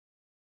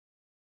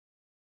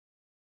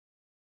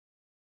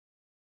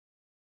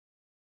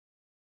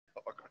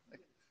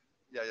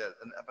Yeah, yeah,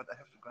 but I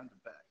have to grant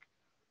it back.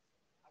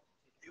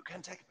 You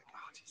can take it back.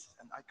 Oh, Jesus,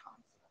 and I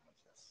can't.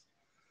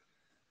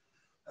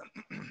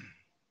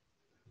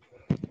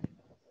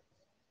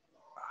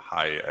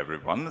 Hi,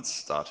 everyone. It's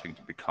starting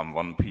to become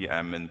 1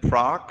 p.m. in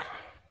Prague.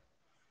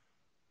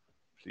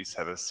 Please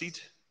have a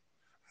seat.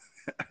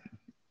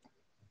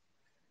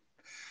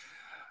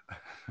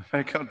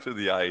 Welcome to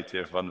the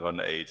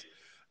IETF118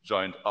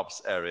 Joint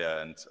Ops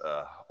Area and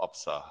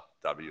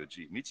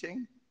OPSAWG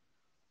meeting.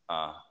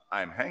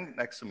 I'm Hank.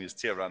 Next to me is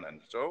Tiran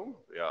and Joe.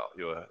 We are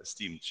your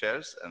esteemed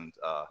chairs and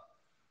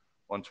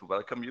want to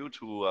welcome you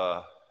to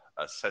a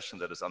session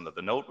that is under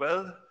the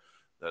Notewell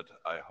that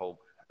I hope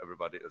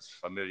everybody is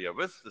familiar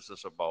with. This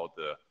is about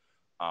the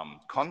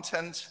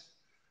content.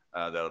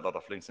 There are a lot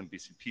of links in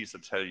BCPs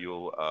that tell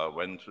you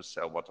when to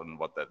sell what and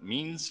what that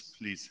means.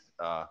 Please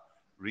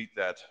read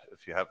that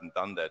if you haven't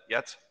done that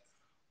yet.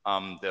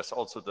 There's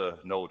also the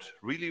note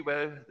really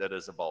well that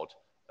is about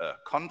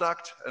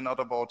conduct and not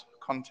about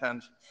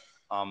content.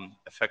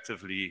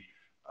 Effectively,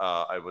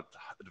 I would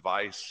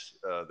advise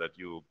that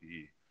you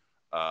be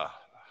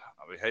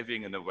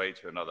behaving in a way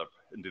to another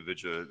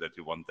individual that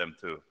you want them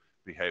to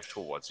behave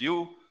towards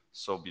you.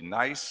 So be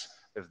nice.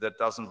 If that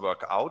doesn't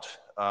work out,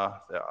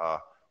 there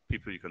are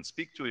people you can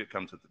speak to. You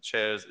come to the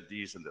chairs,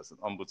 these, and there's an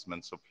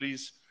ombudsman. So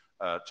please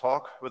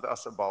talk with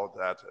us about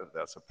that if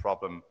there's a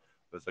problem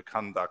with the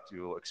conduct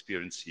you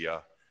experience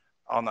here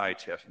on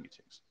IETF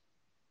meetings.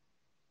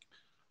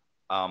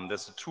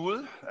 There's a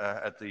tool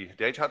at the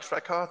data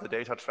tracker. The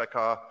data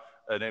tracker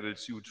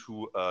enables you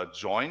to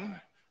join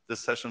this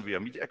session via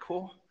Meet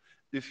Echo.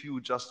 If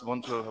you just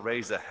want to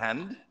raise a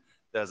hand,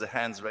 there's a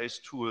hands raise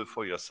tool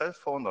for your cell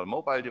phone or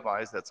mobile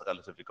device. That's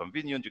relatively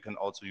convenient. You can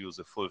also use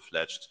a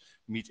full-fledged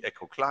Meet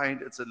Echo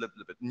client. It's a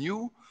little bit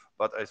new,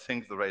 but I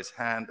think the raise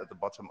hand at the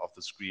bottom of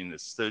the screen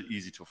is still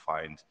easy to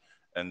find.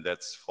 And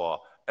that's for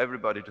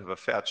everybody to have a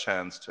fair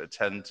chance to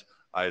attend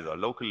either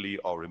locally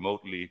or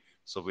remotely.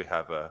 So we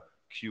have a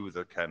queue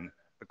that can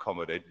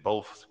accommodate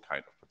both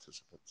kind of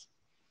participants.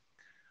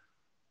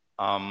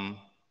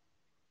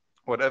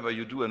 Whatever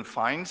you do and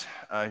find,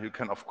 you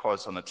can, of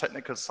course, on the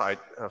technical side,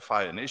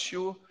 file an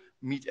issue.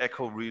 Meet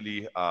Echo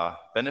really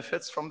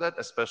benefits from that,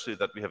 especially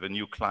that we have a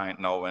new client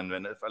now. And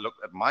if I look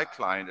at my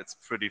client, it's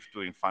pretty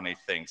doing funny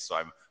things. So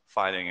I'm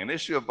filing an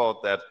issue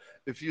about that.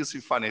 If you see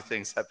funny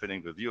things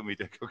happening with your Meet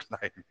Echo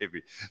client,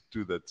 maybe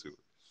do that too.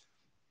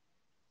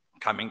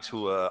 Coming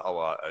to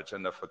our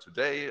agenda for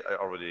today, I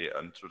already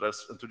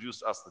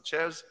introduced us the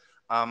chairs.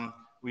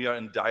 We are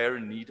in dire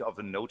need of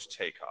a note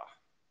taker.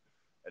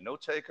 A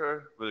note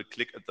taker will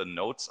click at the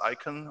notes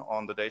icon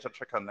on the data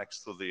tracker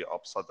next to the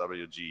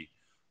OPSAWG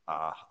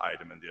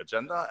item in the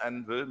agenda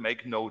and will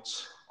make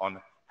notes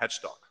on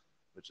Hatchdoc,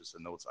 which is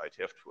a notes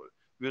IETF tool.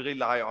 We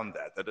rely on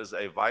that. That is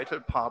a vital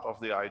part of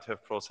the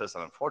IETF process,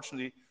 and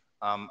unfortunately,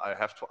 I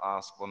have to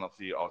ask one of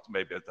the, or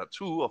maybe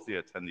two of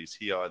the attendees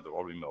here at the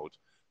all remote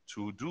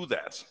to do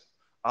that.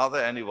 Are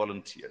there any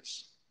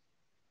volunteers?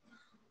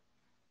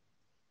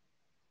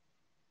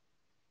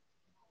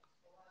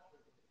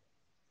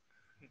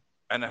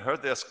 And I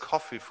heard there's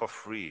coffee for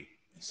free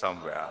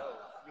somewhere.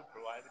 You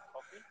provided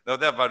coffee? No,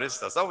 they're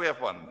baristas. Oh, we have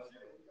one.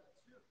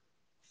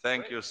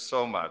 Thank you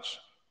so much.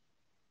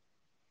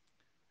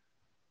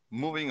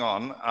 Moving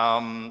on,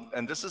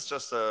 and this is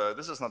just,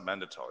 this is not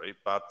mandatory,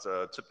 but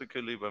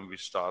typically when we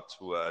start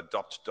to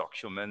adopt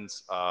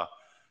documents,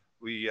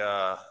 we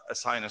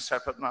assign a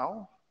shepherd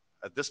now.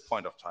 At this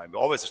point of time, we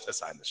always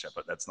assign the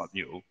shepherd, that's not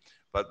new,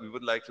 but we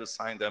would like to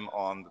assign them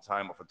on the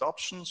time of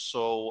adoption,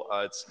 so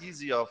it's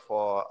easier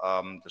for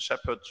the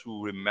shepherd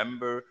to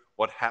remember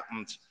what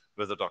happened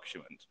with the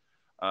document.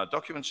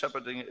 Document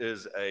shepherding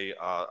is a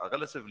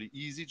relatively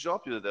easy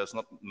job. There's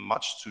not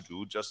much to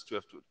do, just to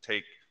have to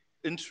take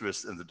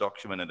interest in the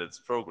document and its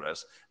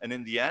progress. And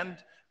in the end,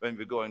 when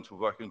we go into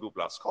working group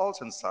last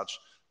calls and such,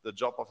 the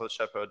job of the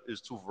shepherd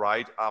is to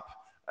write up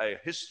a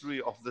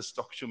history of this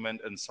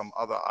document and some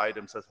other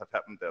items that have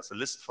happened. There's a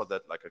list for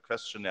that, like a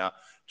questionnaire,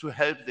 to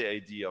help the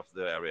AD of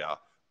the area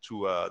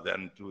to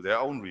then do their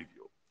own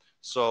review.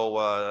 So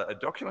a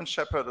document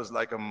shepherd is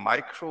like a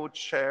micro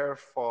chair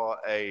for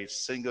a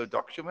single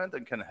document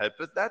and can help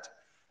with that.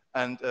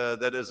 And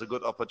that is a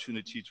good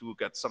opportunity to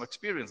get some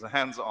experience and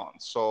hands-on.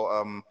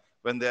 So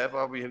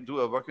whenever we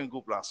do a working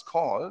group last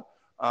call,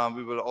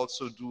 we will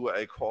also do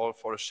a call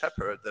for a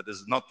shepherd that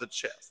is not the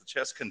chairs. The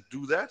chairs can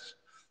do that,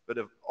 but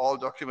if all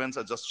documents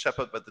are just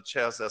shepherded by the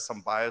chairs, there's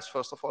some bias,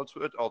 first of all, to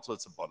it. Also,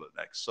 it's a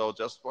bottleneck. So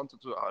just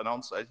wanted to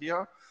announce right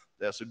here,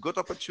 there's a good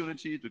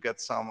opportunity to get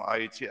some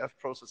IETF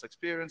process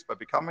experience by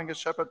becoming a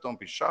shepherd. Don't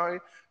be shy.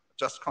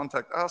 Just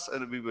contact us,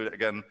 and we will,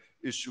 again,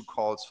 issue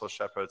calls for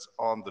shepherds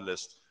on the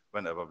list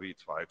whenever we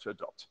try to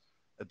adopt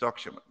a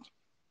document.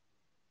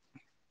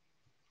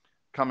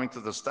 Coming to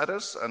the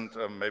status, and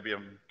maybe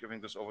I'm giving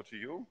this over to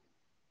you.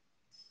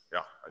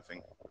 Yeah, I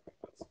think.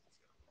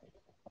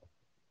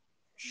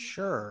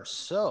 Sure.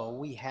 So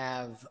we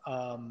have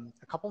a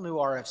couple new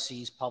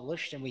RFCs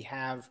published, and we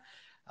have,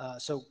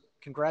 so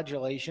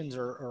congratulations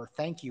or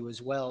thank you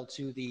as well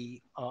to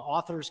the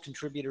authors,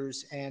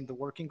 contributors, and the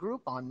working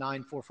group on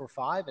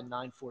 9445 and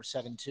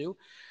 9472.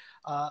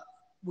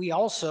 We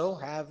also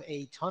have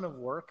a ton of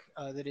work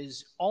that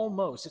is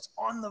it's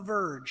on the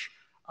verge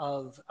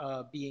of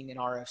being an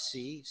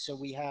RFC. So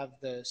we have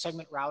the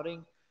segment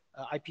routing,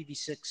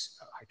 IPFix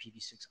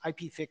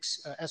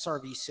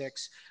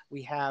SRv6.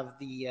 We have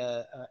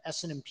the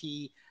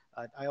SNMP,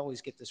 I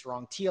always get this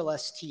wrong,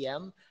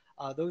 TLS-TM.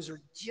 Those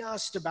are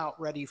just about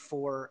ready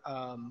for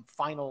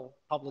final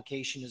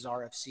publication as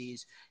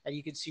RFCs. And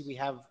you can see we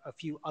have a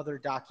few other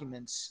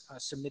documents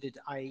submitted to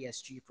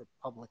IESG for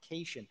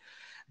publication.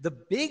 The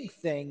big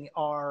thing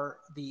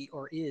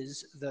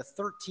is the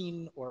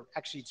 13, or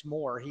actually it's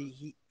more,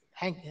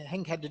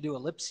 Hank had to do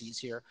ellipses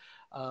here.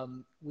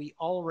 We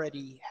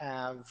already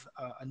have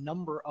a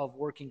number of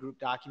working group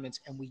documents,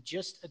 and we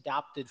just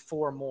adopted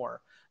 4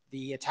 more.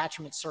 The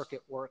attachment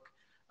circuit work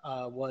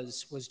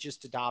was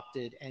just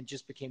adopted and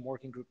just became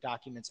working group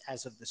documents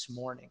as of this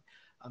morning.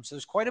 So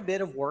there's quite a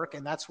bit of work,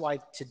 and that's why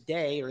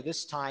today, or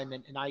this time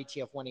in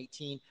IETF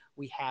 118,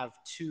 we have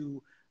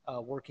 2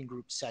 working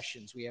group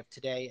sessions. We have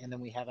today, and then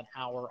we have an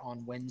hour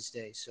on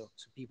Wednesday, so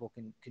people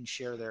can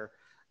share their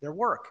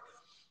work.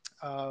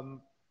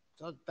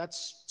 So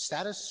that's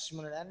status. You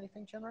want to add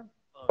anything, Chandra?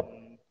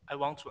 I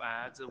want to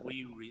add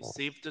we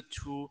received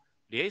 2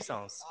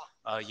 liaisons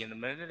in the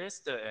mailing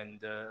list, and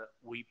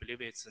we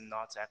believe it's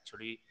not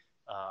actually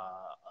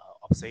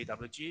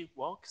OPSAWG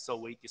work, so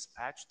we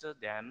dispatched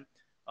them,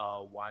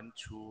 one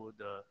to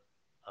the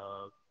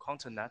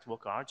Content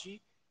Network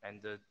RG,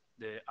 and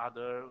the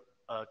other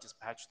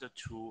dispatched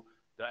to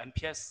the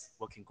MPS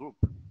working group.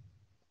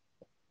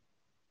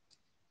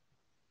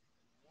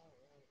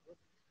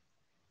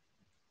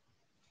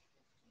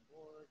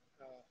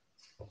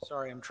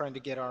 Sorry, I'm trying to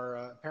get our,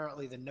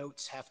 apparently the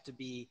notes have to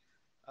be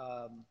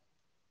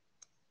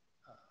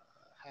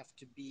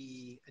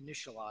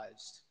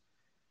initialized.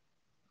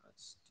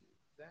 Let's do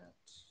that.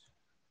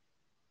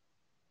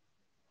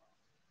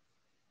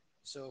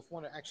 So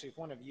if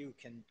one of you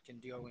can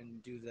go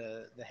and do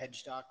the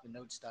hedge doc, the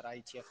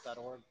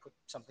notes.ietf.org, put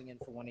something in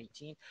for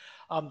 118.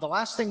 The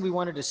last thing we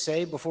wanted to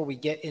say before we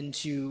get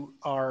into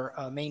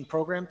our main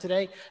program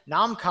today,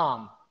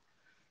 NomCom.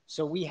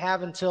 So we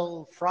have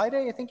until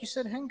Friday, I think you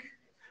said, Hank?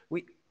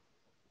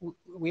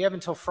 We have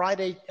until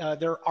Friday.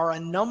 There are a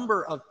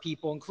number of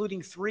people,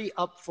 including 3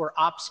 up for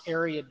Ops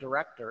Area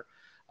Director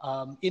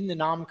in the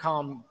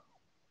NomCom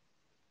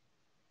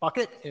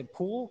bucket and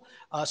pool.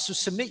 So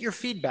submit your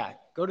feedback.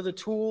 Go to the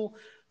tool,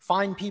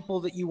 find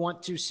people that you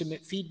want to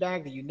submit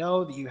feedback that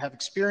you have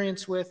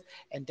experience with,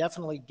 and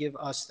definitely give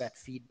us that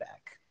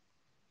feedback.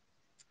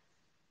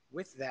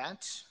 With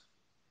that,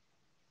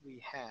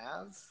 we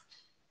have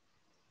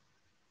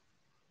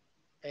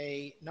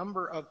a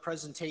number of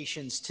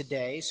presentations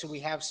today. So we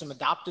have some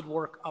adopted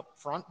work up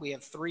front. We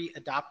have 3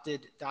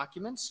 adopted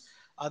documents.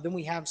 Then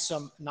we have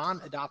some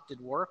non-adopted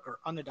work or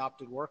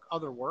unadopted work,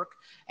 other work.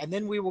 And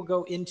then we will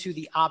go into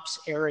the ops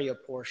area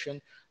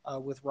portion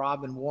with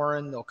Rob and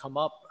Warren. They'll come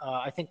up.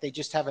 I think they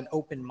just have an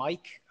open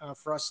mic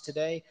for us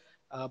today,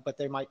 but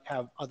they might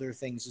have other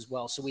things as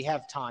well. So we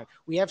have time.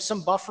 We have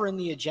some buffer in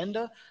the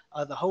agenda.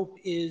 The hope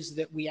is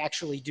that we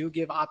actually do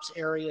give ops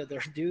area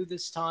their due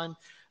this time.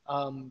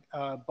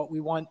 But we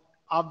want,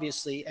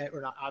 obviously,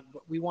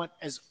 we want,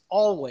 as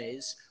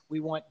always, we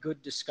want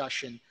good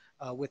discussion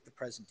with the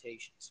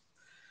presentations.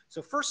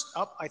 So first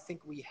up, I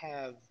think we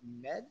have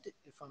Med,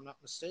 if I'm not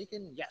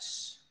mistaken.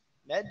 Yes,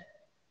 Med?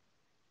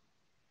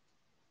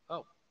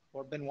 Oh,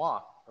 or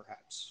Benoit,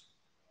 perhaps.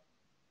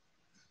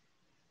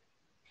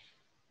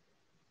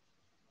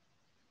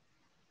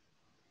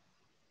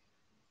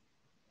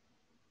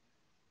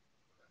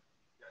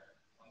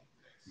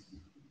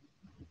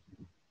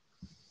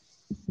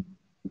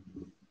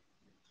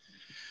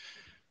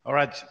 All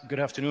right, good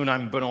afternoon.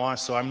 I'm Benoit,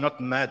 so I'm not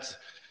Med.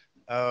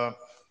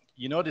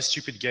 You know the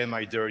stupid game,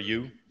 I Dare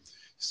You?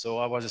 So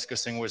I was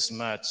discussing with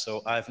Matt,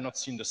 so I have not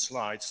seen the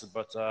slides,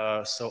 but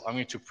so I'm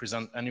going to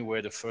present anyway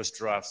the first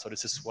draft. So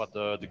this is what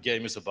the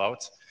game is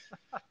about.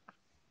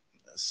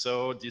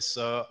 So this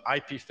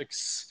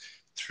IPFix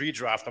 3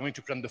 draft, I'm going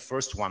to present the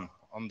first one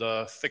on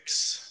the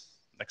fix.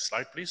 Next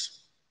slide, please.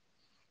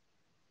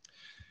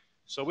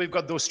 So we've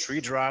got those 3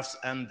 drafts,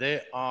 and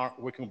they are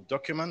working group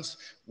documents.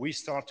 We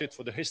started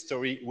for the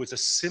history with a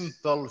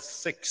simple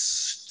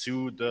fix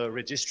to the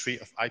registry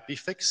of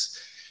IPFix.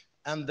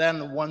 And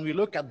then when we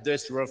look at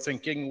this, we're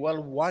thinking,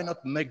 well, why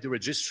not make the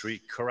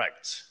registry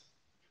correct?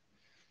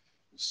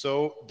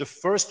 So the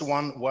first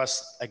one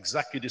was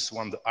exactly this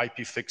one, the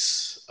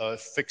IPFix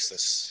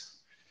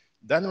fixes.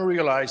 Then we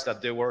realized that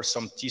there were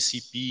some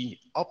TCP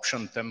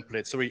option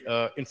templates,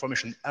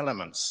 information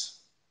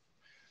elements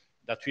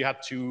that we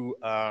had to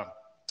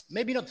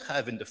maybe not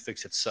have in the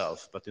fix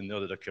itself, but in the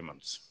other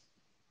documents.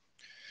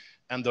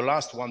 And the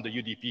last one, the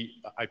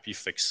UDP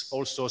IPFix,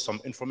 also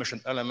some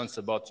information elements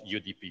about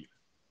UDP.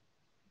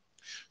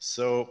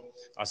 So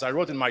as I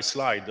wrote in my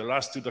slide, the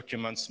last 2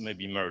 documents may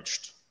be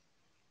merged.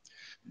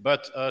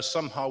 But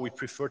somehow we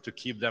prefer to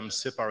keep them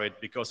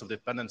separate because of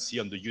dependency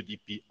on the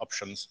UDP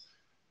options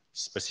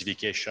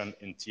specification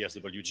in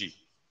TSWG.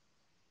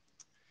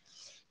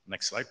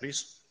 Next slide,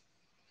 please.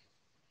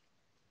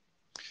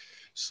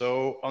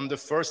 So on the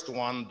first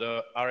one,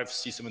 the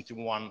RFC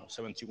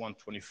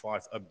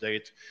 7125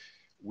 update,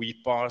 we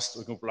passed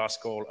the group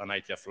last call and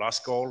IETF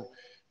last call.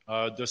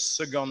 The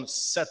second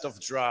set of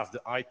draft,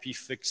 the IP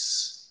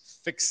fixes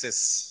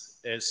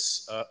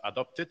is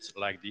adopted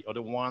like the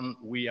other one.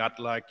 We had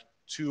like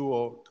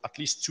at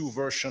least two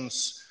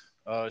versions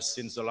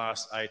since the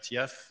last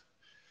IETF.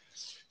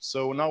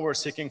 So now we're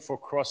seeking for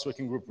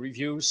cross-working group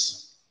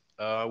reviews.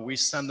 We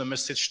send a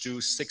message to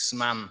 6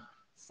 man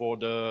for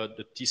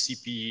the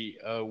TCP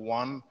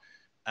one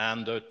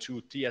and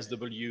to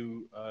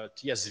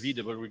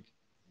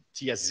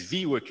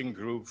TSV working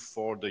group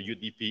for the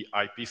UDP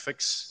IP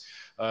fix.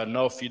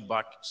 No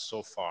feedback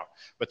so far,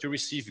 but we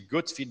received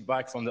good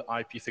feedback from the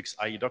IP fix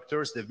IE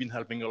doctors. They've been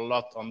helping a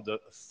lot on the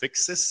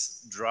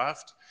fixes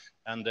draft,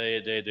 and they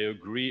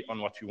agree on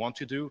what we want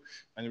to do,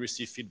 and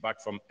receive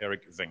feedback from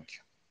Eric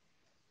Vink.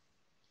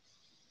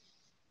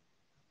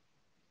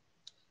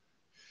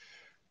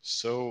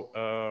 So,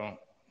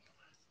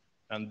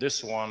 and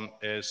this one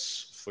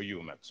is for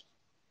you, Matt.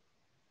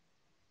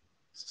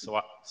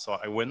 So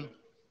I win?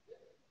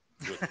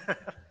 Good.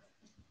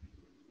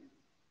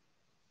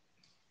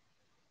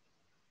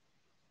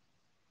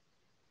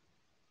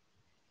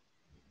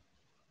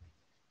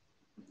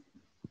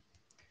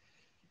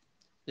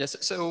 Yes,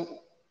 so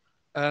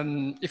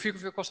if you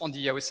focus on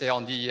the, I would say,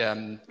 on the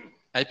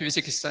IPv6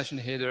 extension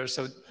header,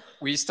 so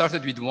we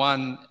started with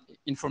one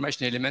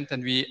information element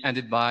and we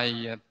ended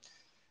by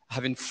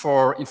having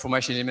 4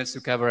 information elements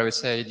to cover, I would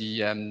say, the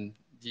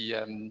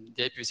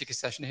IPv6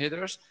 extension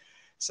headers.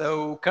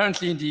 So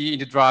currently in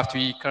the draft,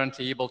 we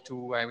currently able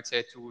to, I would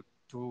say, to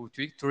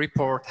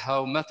report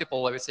how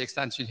multiple, I would say,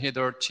 extension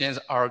header chains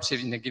are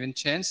observed in a given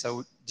chain.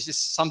 So this is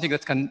something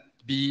that can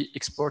be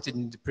exported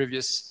in the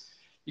previous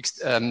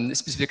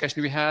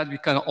specification we had. We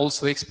can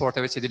also export,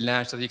 I would say, the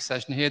length of the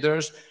extension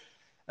headers.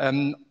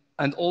 And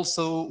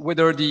also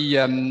whether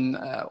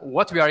the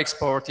what we are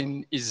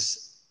exporting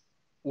is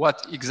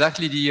what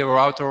exactly the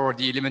router or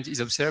the element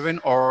is observing,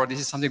 or this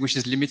is something which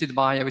is limited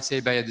by, I would say,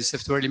 by the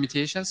software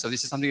limitation. So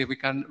this is something that we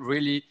can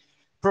really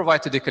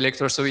provide to the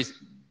collector, so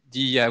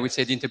I would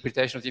say the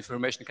interpretation of the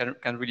information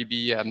can really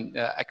be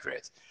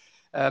accurate.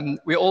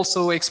 We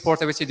also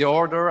export, I would say, the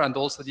order and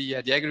also the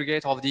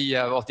aggregate of the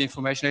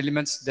information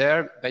elements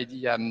there by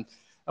the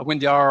when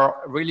they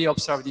are really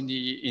observed in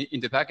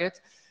the packet.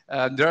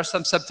 There are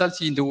some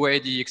subtlety in the way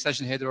the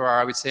extension header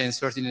are, I would say,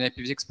 inserted in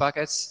IPv6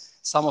 packets.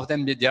 Some of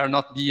them, they are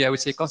not I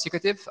would say,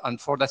 consecutive. And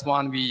for that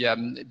one,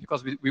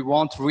 because we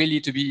want really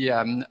to be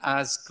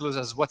as close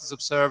as what is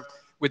observed,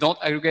 we don't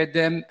aggregate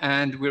them,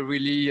 and we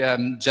really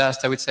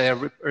just, I would say,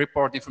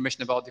 report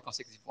information about the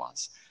consecutive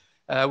ones.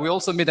 We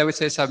also made, I would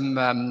say, some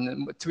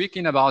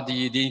tweaking about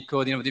the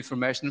encoding of the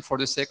information for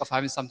the sake of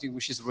having something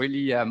which is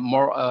really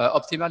more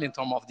optimal in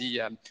terms of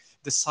the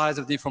size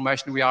of the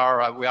information we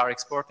are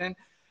exporting.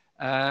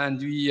 And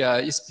we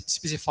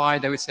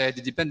specified, I would say,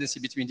 the dependency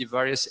between the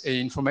various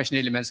information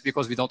elements,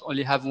 because we don't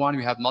only have one,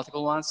 we have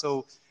multiple ones.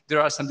 So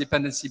there are some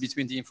dependency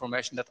between the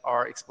information that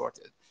are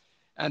exported.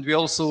 And we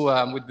also,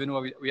 with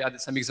Benoit, we added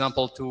some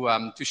example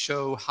to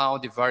show how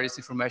the various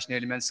information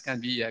elements can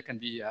be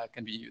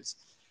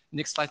used.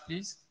 Next slide,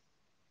 please.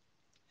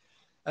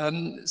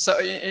 So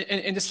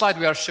in the slide,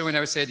 we are showing,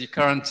 I would say, the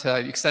current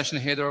extension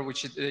header,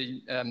 which is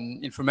the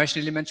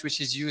information element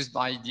which is used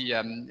by the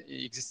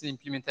existing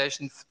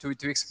implementation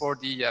to export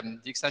the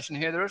extension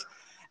headers.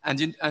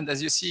 And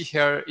as you see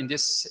here in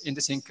this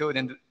encode,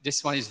 and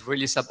this one is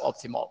really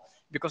suboptimal,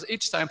 because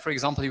each time, for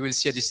example, you will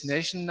see a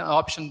destination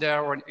option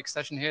there or an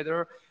extension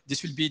header.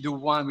 This will be the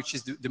one which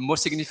is the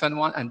most significant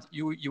one, and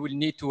you will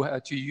need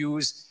to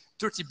use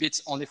 30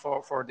 bits only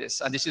for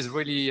this, and this is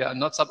really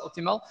not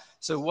suboptimal.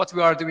 So what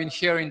we are doing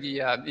here in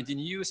the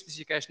new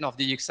specification of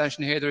the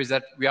extension header is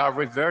that we are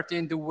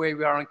reverting the way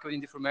we are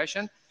encoding the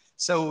information.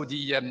 So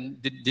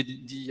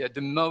the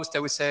most, I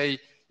would say,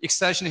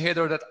 extension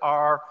header that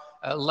are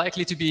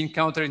likely to be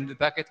encountered in the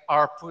packet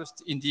are put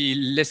in the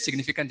less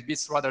significant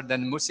bits rather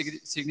than most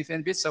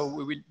significant bits. So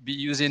we will be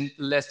using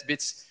less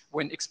bits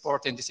when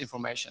exporting this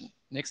information.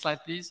 Next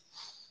slide, please.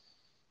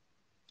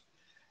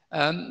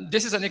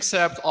 This is an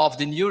excerpt of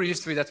the new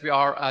registry that we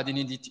are adding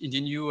in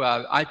the new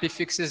IP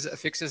fixes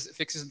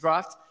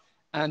draft.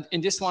 And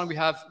in this one,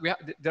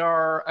 there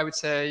are, I would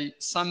say,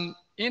 some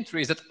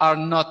entries that are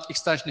not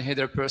extension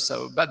header per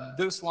se, but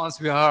those ones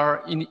we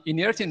are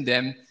inheriting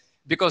them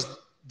because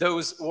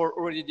those were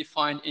already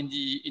defined in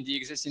the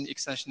existing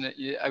extension,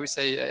 I would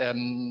say,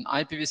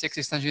 IPv6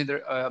 extension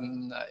header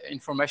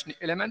information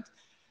element.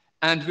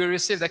 And we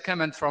received a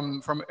comment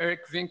from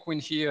Eric Vink when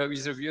he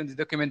is reviewing the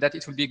document that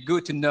it would be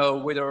good to know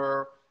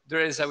whether there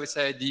is, I would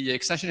say, the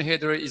extension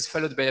header is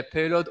followed by a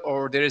payload,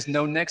 or there is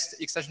no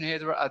next extension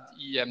header at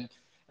the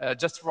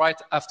just right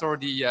after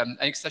the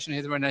extension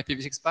header in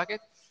IPv6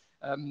 packet.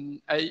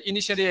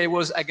 Initially, I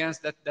was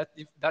against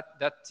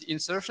that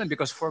insertion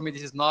because for me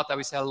this is not, I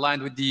would say,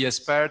 aligned with the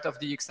spirit of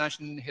the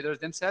extension headers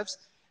themselves.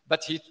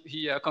 But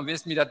he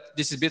convinced me that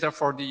this is better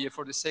for the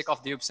sake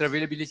of the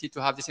observability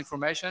to have this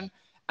information,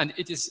 and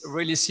it is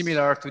really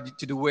similar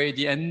to the way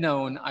the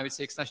unknown, I would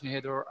say, extension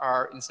header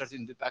are inserted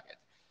in the packet.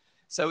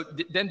 So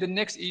then the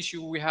next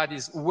issue we had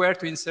is where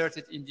to insert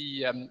it in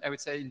the, I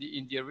would say,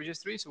 in the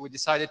registry. So we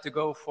decided to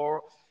go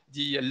for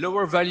the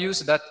lower values,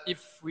 so that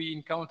if we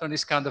encounter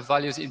this kind of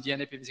values in the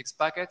IPv6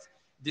 packet,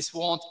 this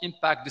won't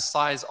impact the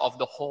size of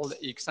the whole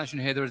extension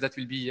header that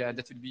will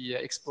be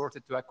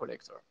exported to a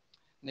collector.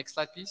 Next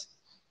slide, please.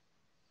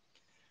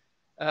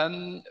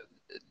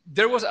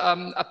 There was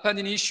a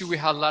pending issue we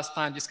had last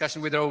time,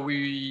 discussion whether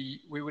we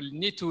will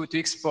need to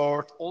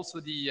export also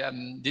the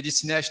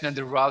destination and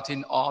the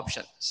routing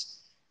options.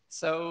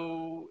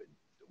 So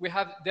we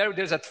have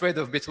there's a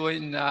trade-off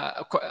between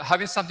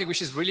having something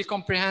which is really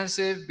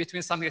comprehensive,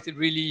 between something that is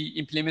really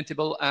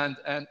implementable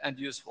and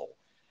useful.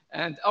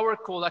 And our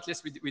call, at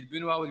least with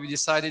Benoit, what we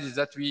decided is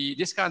that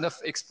this kind of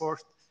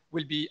export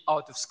will be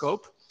out of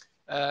scope.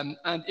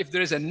 And if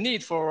there is a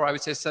need for, I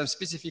would say, some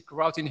specific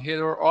routing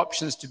header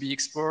options to be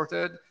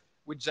exported,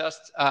 we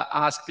just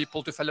ask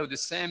people to follow the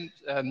same,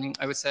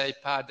 I would say,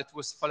 path that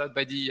was followed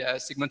by the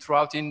segment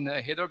routing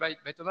header by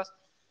Thomas.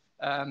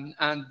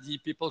 And the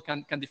people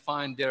can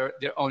define their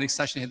own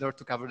extension header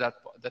to cover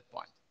that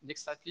point.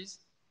 Next slide, please.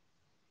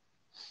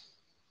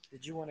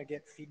 Did you want to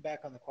get feedback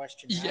on the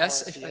question?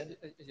 Yes.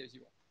 Yes,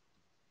 you want.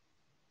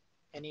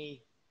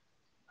 Any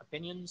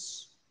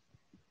opinions?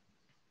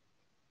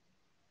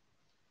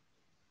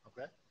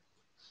 Okay.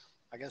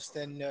 I guess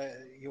then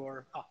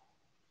your... Oh.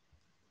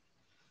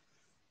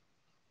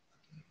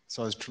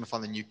 So I was trying to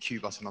find the new Q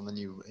button on the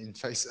new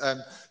interface.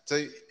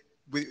 So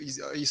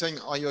are you saying,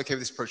 are you okay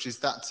with this approach? Is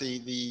that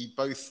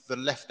both the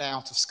left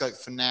out of scope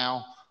for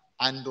now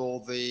and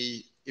or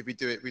if we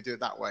do it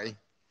that way?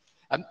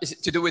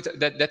 To do it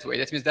that way.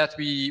 That means that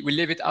we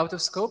leave it out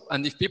of scope,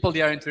 and if people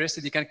they are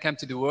interested, they can come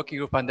to the working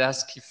group and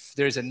ask if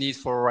there is a need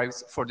for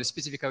the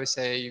specific, I would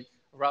say,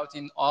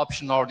 routing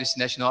option or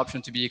destination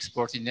option to be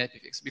exported in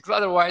IPv6. Because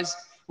otherwise,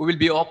 we will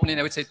be opening,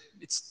 I would say,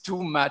 it's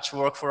too much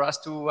work for us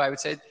to, I would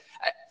say,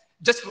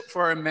 just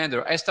for a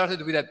reminder, I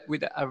started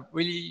with a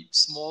really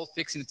small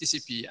fix in the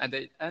TCP, and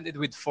I ended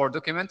with 4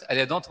 documents, and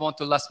I don't want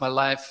to last my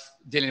life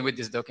dealing with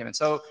this document.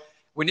 So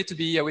we need to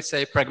be, I would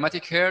say,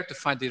 pragmatic here to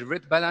find the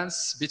right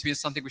balance between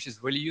something which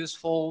is really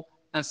useful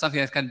and something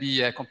that can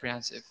be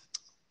comprehensive.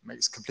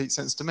 Makes complete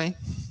sense to me.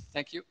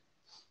 Thank you.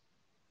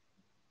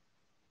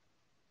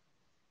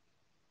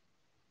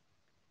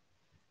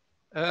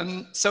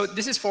 So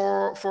this is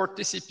for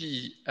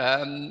TCP.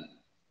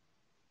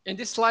 In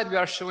this slide, we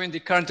are showing the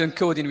current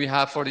encoding we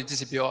have for the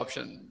TCP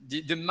option.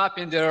 The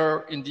mapping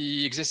there in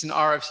the existing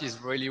RFC is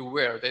really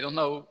weird. I don't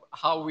know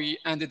how we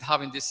ended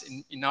having this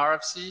in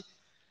RFC.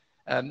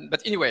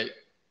 But anyway,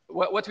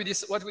 what we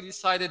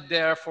decided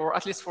there, for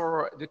at least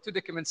for the 2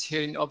 documents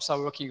here in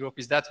OPSAWG working group,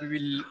 is that we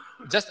will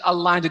just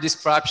align the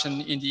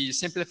description in the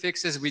simple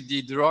fixes with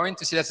the drawing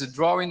to see that the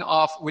drawing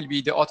of will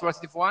be the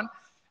authoritative one.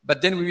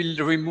 But then we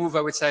will remove,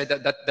 I would say,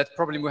 that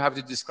problem we have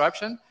the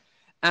description.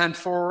 And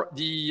for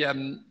the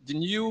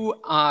new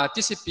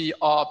TCP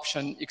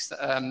option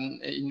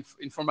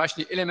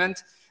information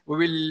element, we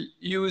will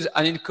use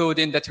an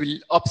encoding that will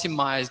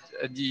optimize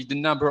the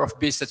number of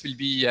bits that will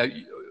be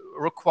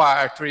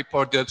required to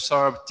report the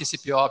observed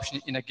TCP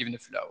option in a given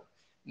flow.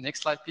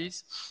 Next slide,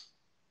 please.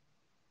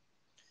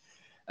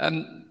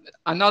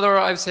 Another,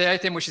 I would say,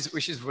 item which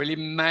is really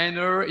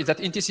minor is that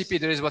in TCP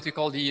there is what we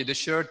call the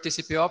shared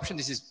TCP option.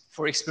 This is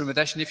for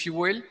experimentation, if you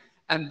will.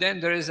 And then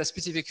there is a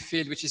specific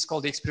field which is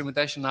called the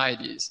experimentation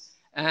IDs.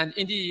 And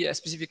in the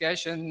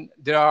specification,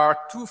 there are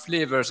 2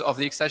 flavors of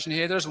the extension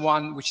headers,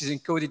 one which is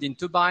encoded in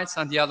 2 bytes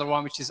and the other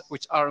one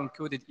which are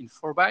encoded in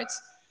 4 bytes.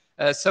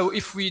 So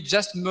if we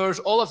just merge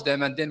all of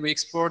them and then we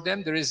export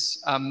them, there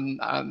is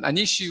an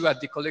issue at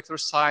the collector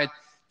side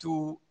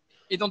to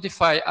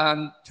identify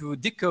and to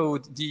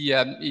decode the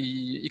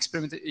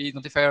experiment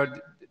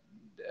identifier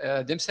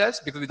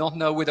themselves, because we don't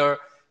know whether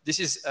this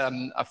is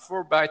a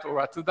 4-byte or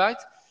a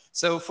 2-byte.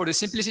 So for the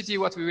simplicity,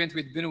 what we went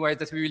with Benoit,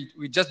 that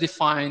we just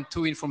define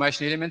 2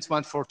 information elements,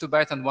 one for 2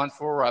 bytes and one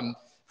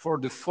for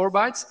the 4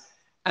 bytes.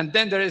 And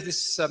then there is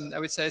this, I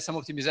would say, some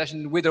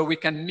optimization, whether we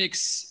can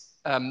mix,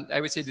 I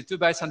would say, the 2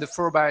 bytes and the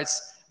 4 bytes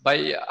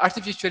by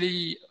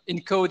artificially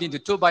encoding the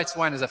 2 bytes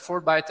one as a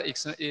 4-byte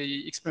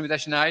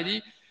experimentation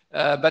ID.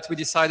 But we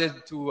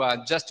decided to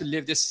just to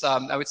leave this,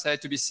 I would say,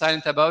 to be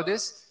silent about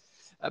this.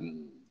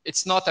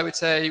 It's not, I would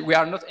say, we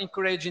are not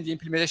encouraging the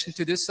implementation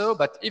to do so,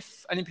 but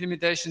if an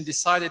implementation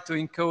decided to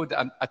encode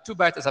a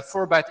 2-byte as a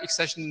 4-byte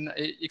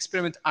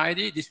experiment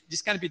ID,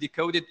 this can be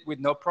decoded with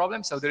no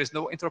problem, so there is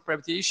no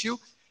interoperability issue,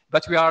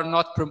 but we are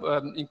not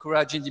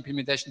encouraging the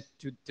implementation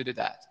to do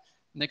that.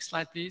 Next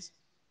slide, please.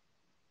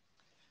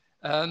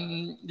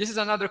 This is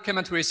another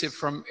comment we received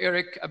from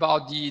Eric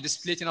about the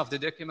splitting of the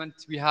document.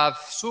 We have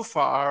so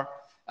far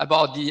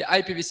about the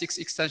IPv6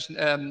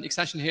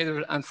 extension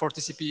header and for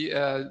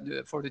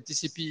TCP for the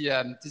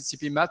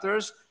TCP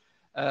matters.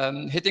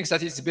 He thinks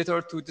that it's better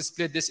to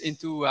split this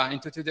into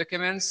two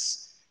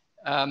documents.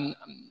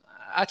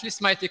 At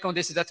least my take on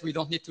this is that we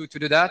don't need to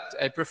do that.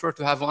 I prefer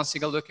to have one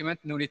single document.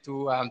 No need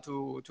to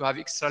have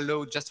extra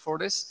load just for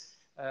this.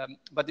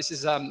 But this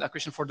is a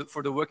question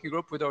for the working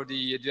group whether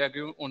they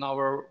agree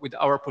on with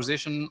our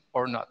position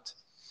or not.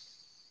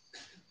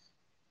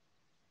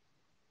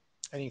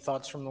 Any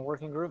thoughts from the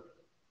working group?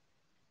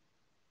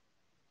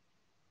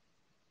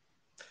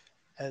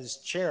 As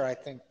chair, I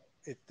think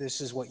if this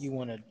is what you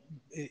want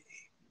to,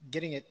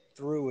 getting it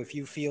through, if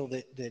you feel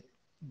that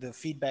the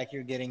feedback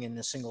you're getting in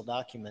a single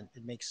document,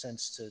 it makes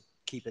sense to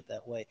keep it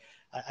that way.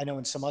 I know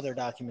in some other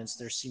documents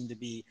there seemed to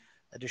be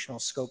additional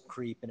scope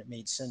creep, and it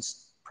made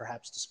sense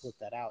perhaps to split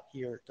that out.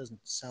 Here, it doesn't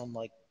sound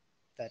like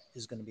that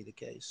is going to be the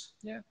case.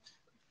 Yeah,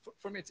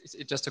 for me, it's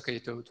just okay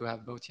to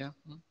have both. Yeah.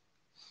 Mm.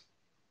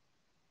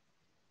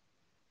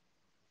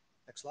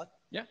 Next slide.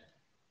 Yeah.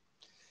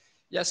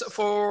 Yeah, so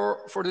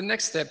for the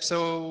next step,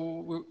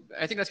 so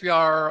I think that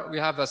we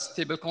have a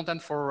stable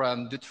content for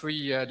the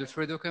three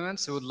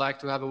documents. So we would like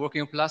to have a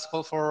working class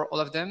call for all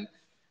of them,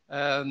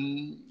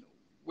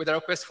 with a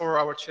request for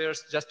our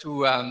chairs just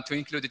to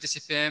include the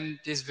TCPM,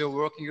 TSV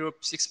working group,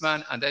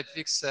 6-man, and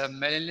IPFix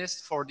mailing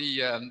list for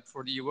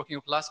the working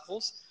class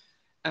calls.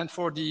 And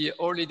for the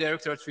early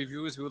directorate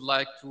reviews, we would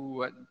like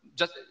to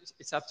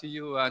it's up to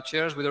you,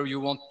 chairs, whether you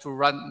want to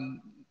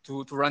run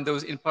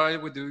those in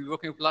parallel with the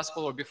working class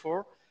call or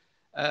before.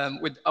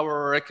 With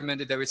our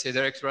recommended, I would say,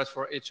 directorate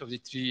for each of the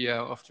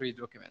three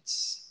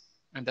documents.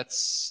 And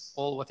that's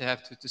all what I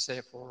have to say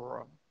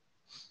for...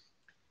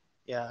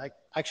 Yeah,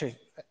 actually,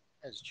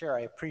 as chair,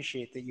 I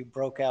appreciate that you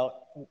broke out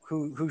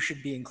who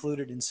should be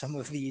included in some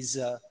of these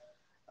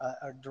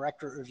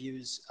directorate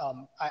reviews.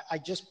 I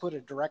just put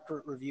a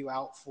directorate review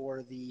out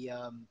for the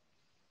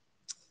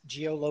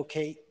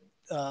geolocate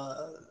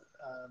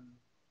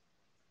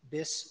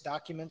BIS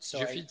document.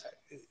 So I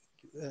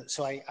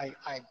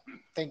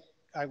think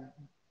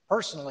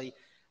personally,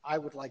 I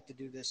would like to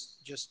do this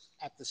just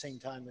at the same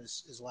time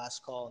as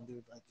last call and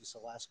do like just a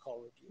last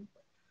call review.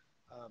 But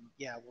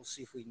yeah, we'll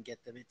see if we can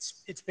get them.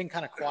 It's been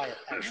kind of quiet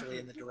actually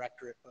in the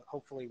directorate, but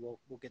hopefully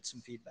we'll get some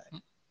feedback.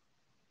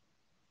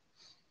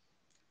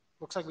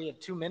 Looks like we have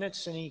 2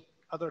 minutes. Any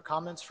other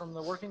comments from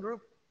the working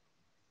group?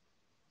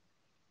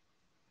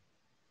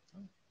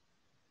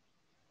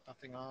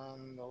 Nothing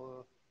on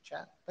the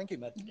chat. Thank you,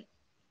 Med. Let's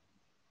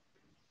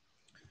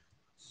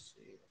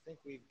see. I think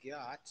we've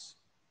got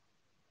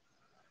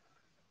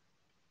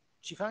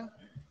Qifang.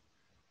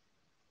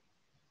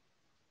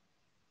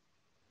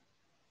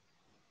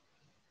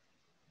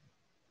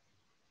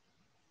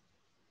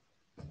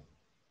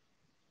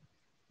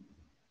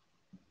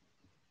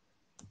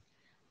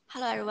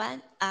 Hello,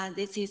 everyone.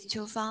 This is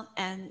Qifang,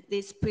 and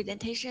this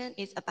presentation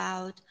is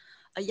about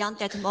a young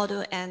data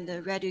model and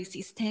the Redux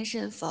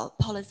extension for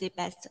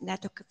policy-based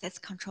network access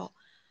control.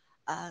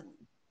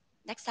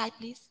 Next slide,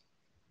 please.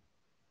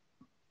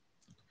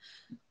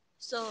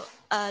 So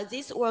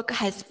this work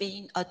has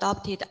been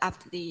adopted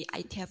after the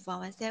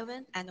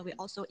IETF117, and we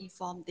also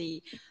informed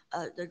the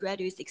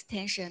Redux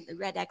extension, the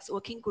Redux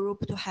working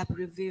group, to help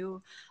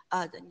review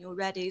the new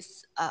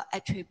Redux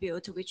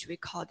attribute, which we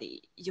call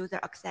the user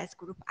access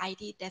group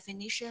ID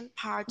definition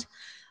part,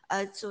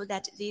 so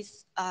that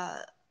this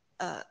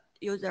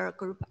user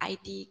group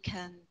ID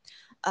can,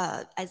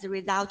 as a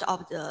result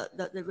of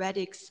the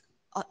Redux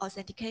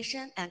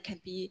authentication, and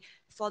can be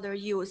further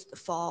used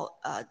for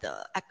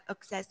the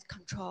access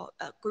control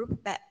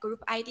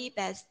group ID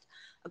based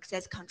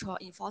access control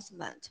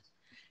enforcement.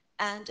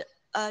 And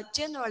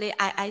generally,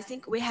 I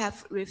think we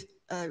have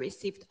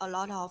received a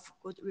lot of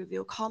good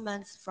review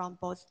comments from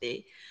both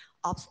the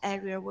Ops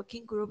area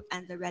working group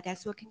and the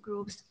Redux working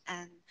groups.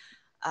 And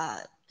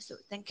so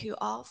thank you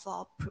all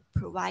for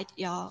provide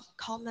your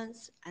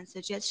comments and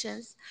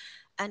suggestions.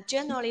 And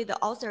generally, the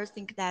authors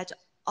think that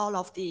all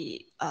of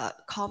the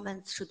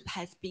comments should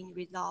have been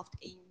resolved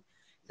in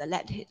the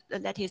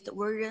latest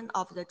version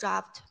of the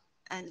draft.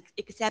 And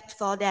except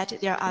for that,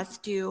 there are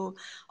still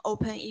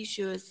open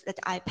issues that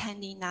are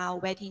pending now,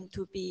 waiting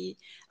to be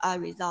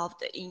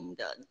resolved in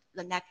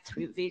the next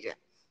revision.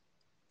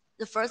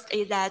 The first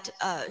is that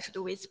should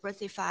we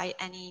specify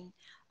any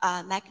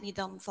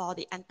mechanism for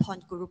the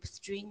endpoint group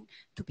string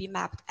to be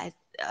mapped as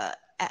the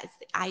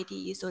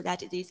ID, so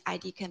that this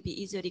ID can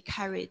be easily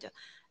carried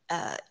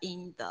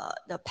in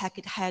the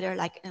packet header,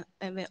 like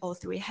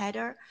MV03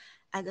 header.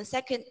 And the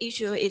second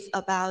issue is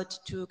about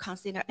to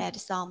consider add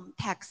some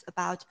text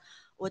about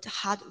what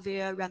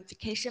hardware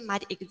ramification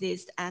might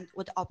exist and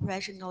what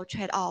operational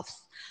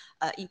trade-offs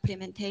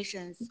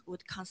implementations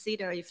would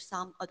consider if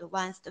some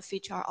advanced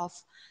feature of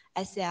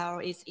SL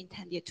is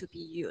intended to be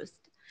used.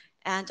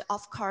 And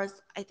of course,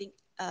 I think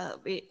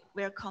we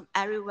welcome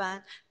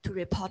everyone to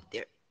report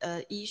their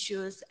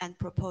issues and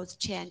propose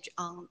change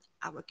on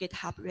our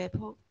GitHub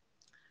repo.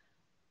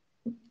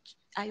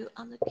 Are you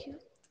on the queue?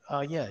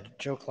 Yeah,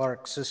 Joe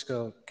Clark,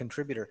 Cisco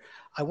contributor.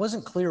 I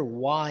wasn't clear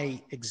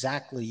why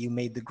exactly you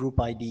made the group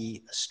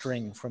ID a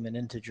string from an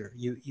integer.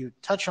 You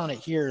touch on it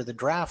here. The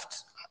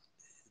draft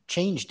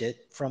changed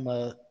it from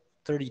a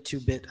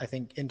 32-bit, I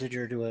think,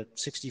 integer to a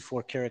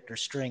 64-character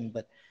string,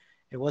 but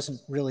it wasn't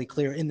really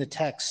clear in the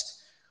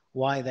text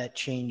why that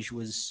change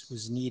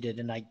was needed.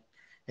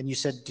 And you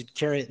said to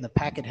carry it in the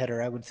packet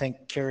header. I would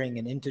think carrying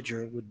an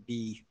integer would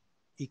be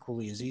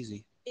equally as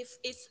easy. If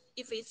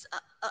it's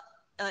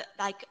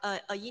like a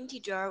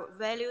integer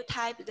value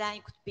type, then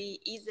it could be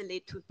easily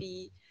to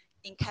be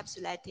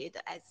encapsulated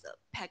as a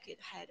packet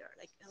header,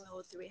 like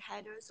NO3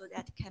 header, so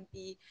that can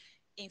be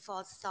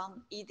enforce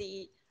some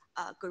easy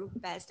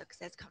group-based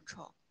access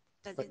control.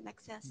 Does it make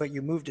sense? But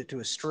you moved it to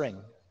a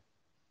string,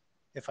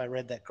 if I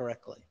read that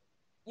correctly.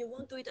 You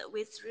won't do it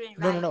with string,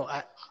 No, right? no.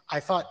 I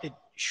thought it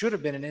should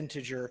have been an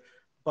integer,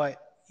 but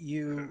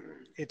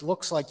it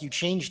looks like you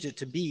changed it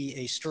to be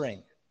a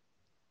string.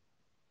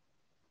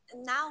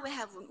 Now we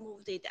have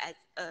moved it as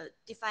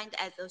defined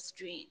as a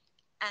string,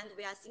 and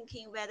we are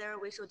thinking whether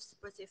we should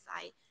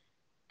specify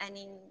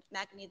any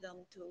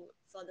mechanism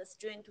for the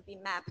string to be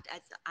mapped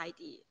as the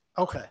ID.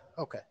 Okay.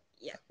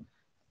 Yeah.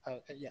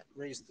 Yeah.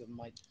 Raise the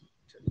mic.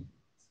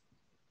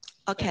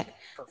 Okay.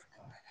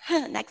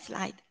 Perfect. Next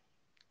slide.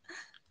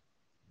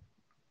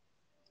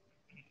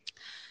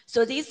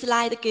 So this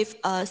slide gives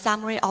a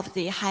summary of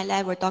the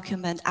high-level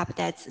document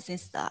updates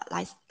since the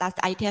last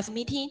IETF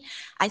meeting.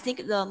 I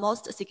think the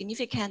most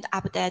significant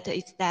update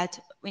is that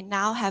we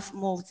now have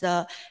moved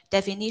the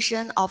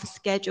definition of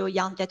schedule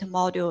young data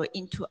module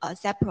into a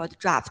separate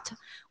draft,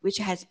 which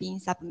has been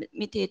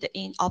submitted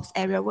in Ops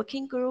Area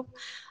Working Group.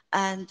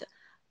 And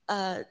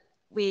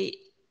we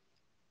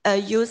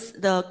use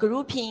the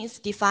groupings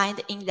defined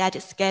in that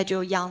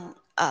schedule young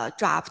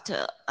draft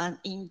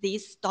in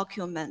this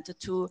document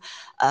to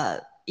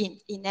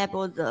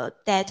enable the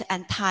date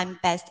and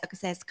time-based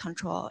access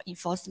control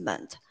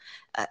enforcement.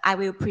 I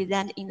will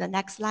present in the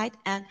next slide.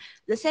 And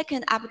the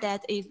second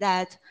update is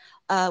that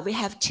we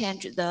have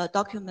changed the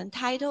document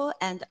title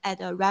and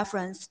add a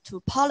reference to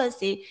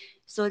policy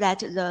so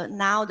that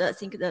I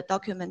think the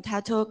document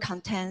title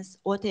contains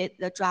what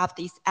the draft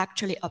is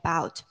actually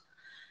about.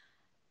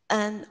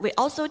 And we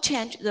also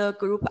changed the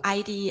group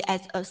ID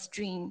as a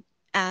string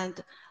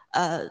and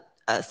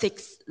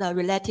fix the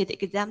related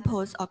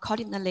examples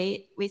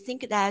accordingly. We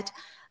think that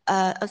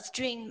a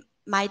string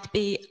might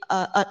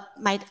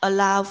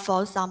allow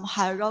for some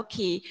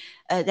hierarchy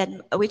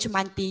which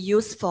might be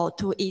useful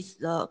to ease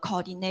the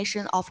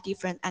coordination of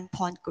different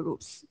endpoint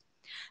groups.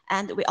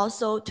 And we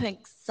also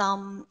tweak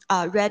some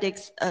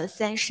Redux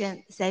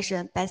session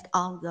based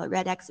on the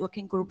Redux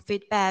working group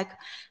feedback,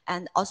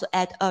 and also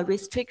add a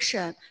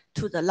restriction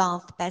to the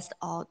length based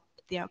on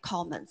their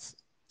comments.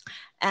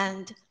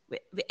 And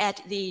we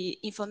add the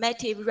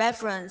informative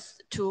reference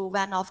to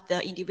one of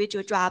the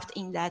individual drafts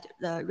in that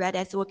the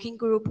Redux working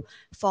group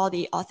for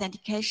the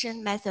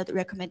authentication method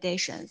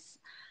recommendations,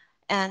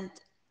 and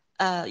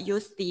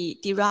use the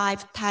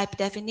derived type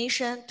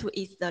definition to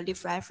ease the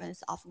leaf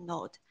reference of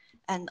node,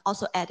 and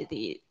also add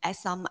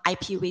some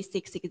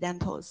IPv6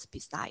 examples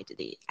beside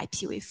the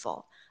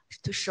IPv4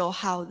 to show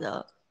how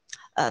the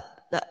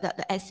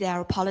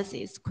SCR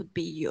policies could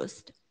be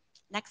used.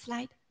 Next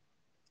slide.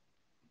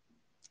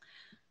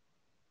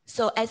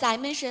 So as I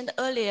mentioned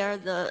earlier,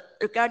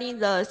 regarding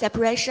the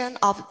separation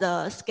of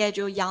the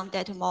schedule young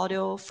data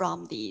module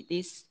from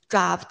this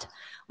draft,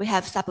 we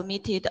have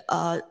submitted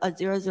a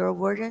 0.0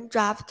 version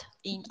draft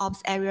in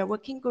Ops Area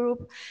Working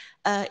Group.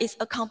 It's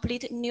a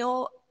complete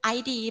new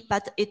ID,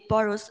 but it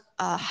borrows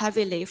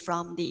heavily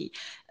from the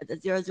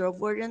 0.0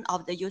 version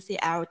of the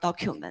UCL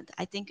document.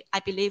 I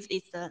believe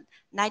it's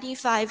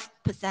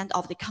 95%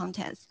 of the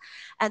contents.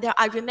 And there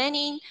are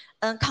remaining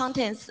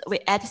contents. We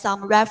add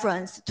some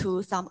reference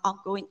to some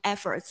ongoing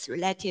efforts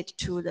related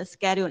to the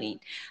scheduling.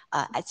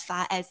 As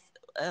far as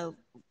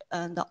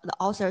the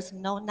authors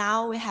know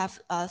now, we have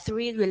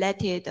 3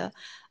 related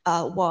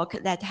work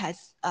that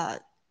has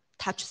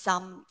touch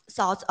some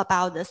thoughts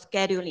about the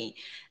scheduling.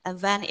 And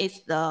one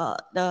is the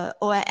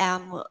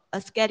OIM,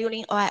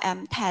 scheduling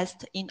OIM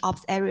test in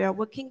Ops Area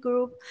Working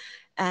Group,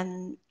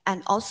 and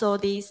also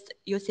this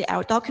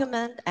UCL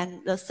document. And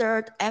the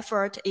third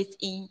effort is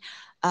in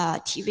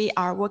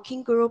TVR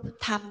Working Group,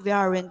 time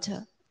variant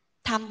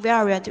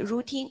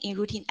routing in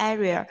routing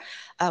area,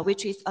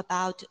 which is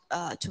about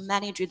to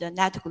manage the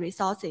network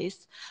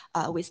resources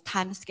with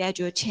time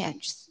schedule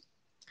changes.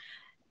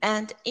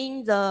 And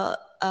in the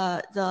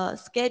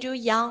schedule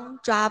young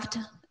draft,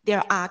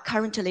 there are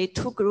currently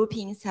 2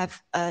 groupings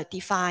have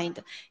defined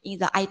in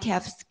the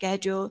IETF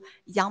schedule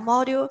young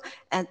module.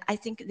 And I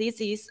think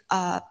this is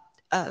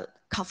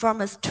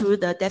conforms to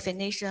the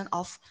definition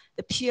of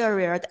the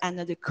period and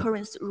the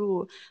recurrence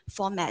rule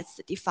formats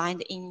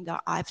defined in the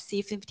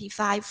RFC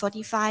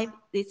 5545.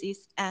 This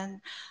is an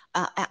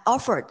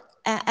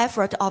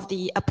effort of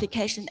the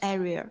application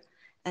area.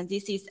 And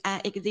this is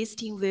an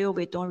existing view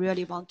we don't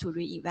really want to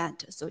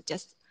reinvent. So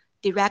just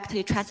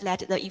directly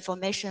translate the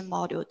information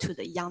model to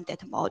the young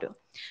data model.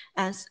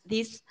 And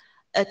this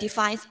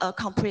defines a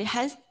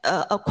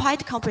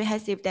quite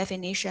comprehensive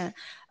definition,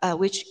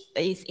 which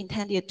is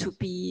intended to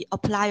be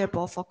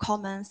applicable for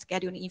common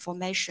scheduling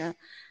information,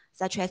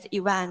 such as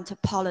event,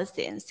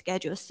 policy, and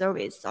schedule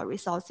service or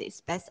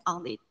resources based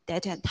on the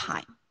date and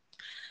time.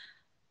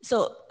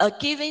 So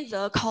given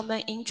the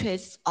common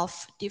interests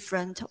of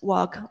different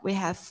work, we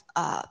have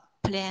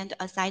planned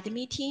a side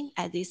meeting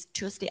at this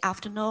Tuesday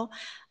afternoon,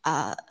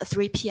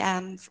 3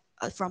 p.m.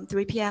 From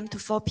 3 p.m. to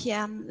 4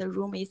 p.m. The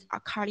room is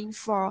calling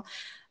for.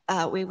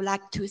 We would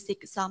like to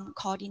seek some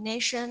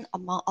coordination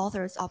among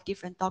authors of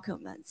different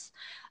documents,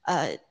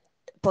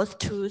 both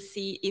to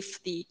see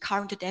if the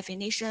current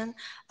definition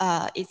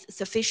is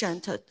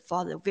sufficient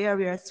for the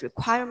various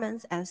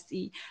requirements and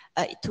see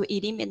to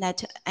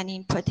eliminate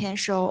any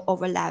potential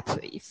overlap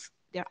if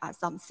there are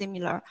some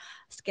similar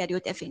schedule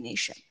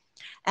definition.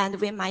 And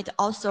we might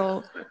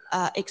also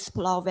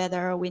explore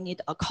whether we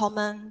need a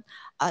common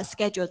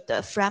scheduled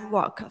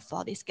framework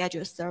for the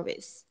schedule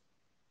service.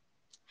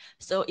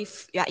 So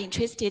if you are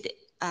interested,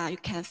 you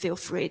can feel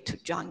free to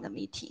join the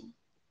meeting.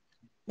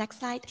 Next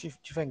slide. Chief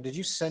Feng, did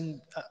you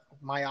send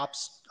my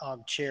ops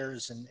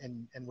chairs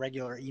and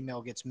regular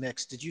email gets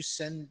mixed? Did you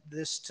send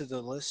this to the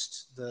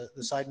list,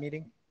 the side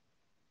meeting?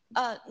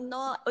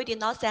 No, we did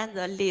not send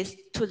the list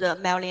to the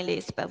mailing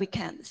list, but we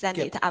can send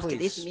it after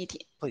this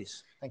meeting.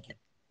 Please, thank you.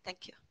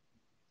 Thank you.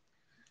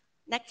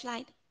 Next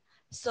slide.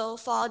 So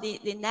for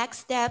the next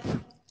step,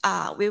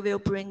 we will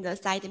bring the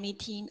side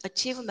meeting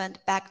achievement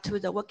back to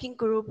the working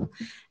group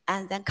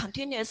and then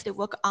continuously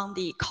work on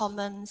the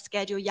common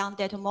schedule young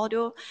data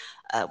model,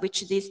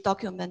 which this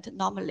document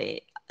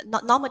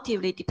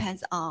normatively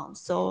depends on.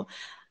 So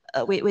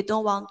we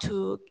don't want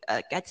to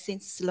get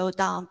things slowed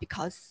down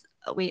because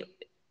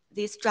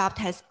this draft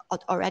has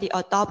already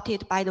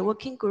adopted by the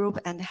working group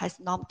and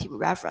has normative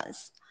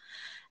reference.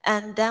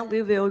 And then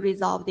we will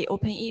resolve the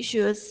open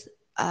issues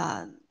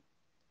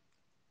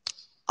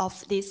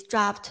of this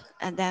draft,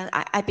 and then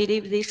I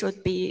believe this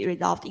should be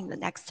resolved in the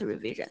next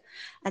revision.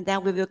 And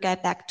then we will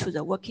get back to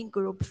the working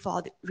group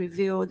for the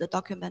review the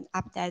document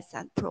updates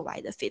and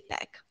provide the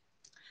feedback.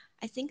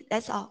 I think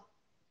that's all.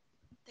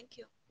 Thank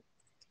you.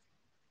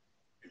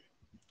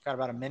 Got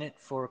about a minute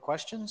for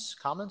questions,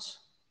 comments?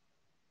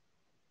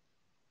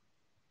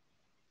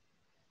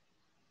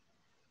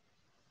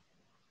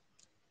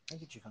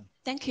 Thank you, Chief.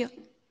 Thank you.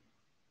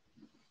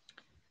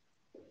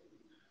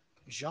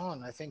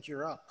 Jean, I think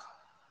you're up.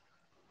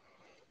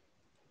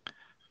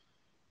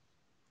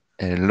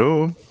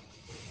 Hello.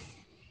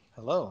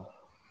 Hello.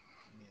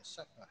 Give me a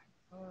second.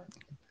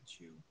 That's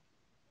you.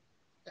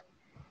 Yeah.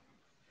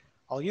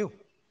 All you.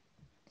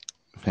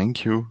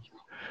 Thank you.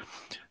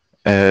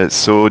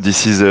 So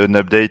this is an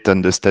update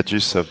on the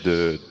status of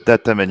the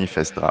data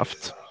manifest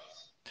draft.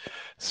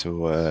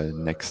 So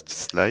next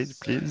slide,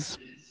 please.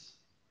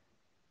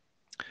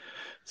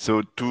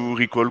 So to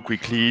recall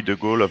quickly, the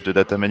goal of the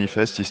data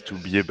manifest is to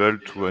be able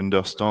to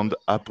understand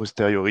a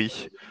posteriori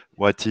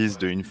what is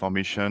the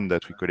information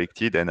that we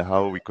collected and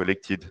how we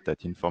collected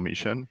that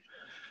information.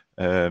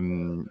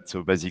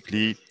 So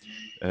basically,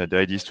 the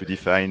idea is to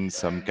define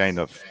some kind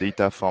of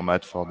data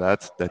format for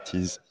that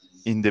is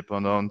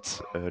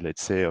independent,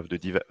 let's say, of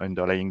the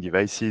underlying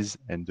devices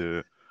and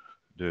the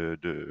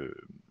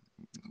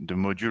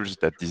modules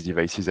that these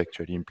devices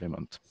actually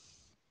implement.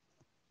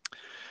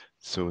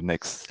 So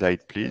next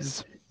slide,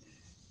 please.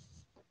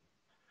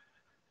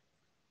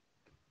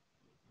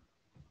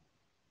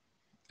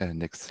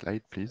 Next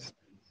slide, please.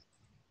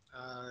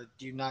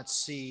 Do you not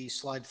see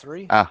slide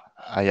 3?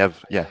 I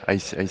have, yeah, I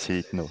see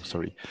it now,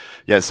 sorry.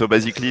 Yeah, so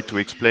basically to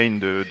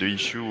explain the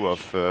issue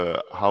of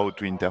how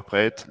to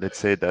interpret, let's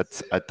say that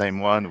at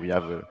time 1, we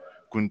have a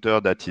counter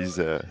that is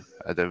at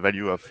a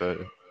value of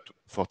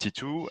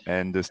 42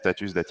 and the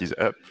status that is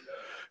up.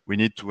 We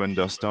need to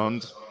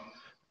understand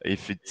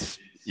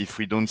if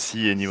we don't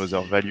see any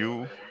other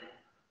value,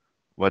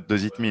 what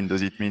does it mean?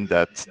 Does it mean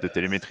that the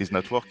telemetry is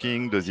not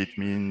working? Does it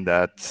mean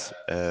that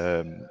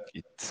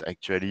it's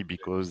actually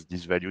because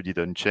this value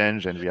didn't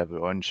change and we have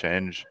an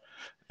unchanged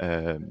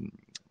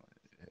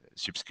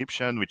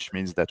subscription, which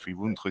means that we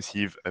won't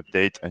receive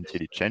update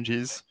until it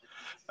changes?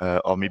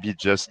 Or maybe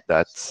just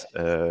that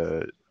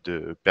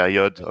the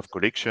period of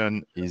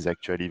collection is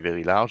actually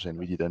very large and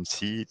we didn't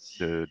see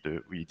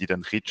we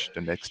didn't reach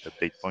the next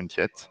update point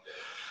yet.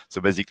 So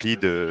basically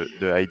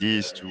the idea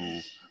is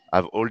to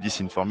have all this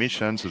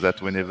information so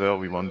that whenever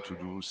we want to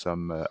do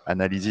some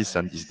analysis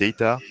on this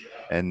data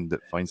and,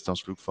 for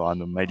instance, look for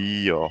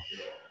anomaly or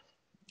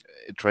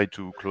try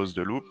to close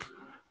the loop,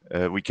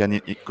 we can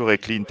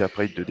correctly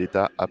interpret the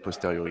data a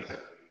posteriori.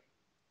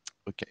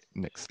 Okay,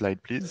 next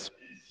slide, please.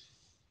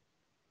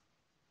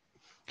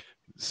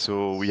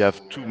 So we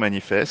have two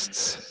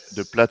manifests.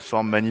 The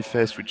platform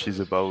manifest, which is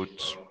about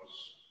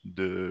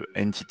the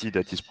entity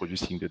that is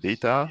producing the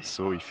data.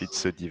 So if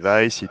it's a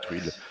device, it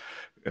will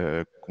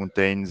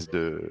contains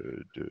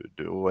the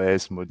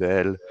OS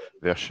model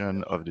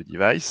version of the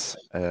device.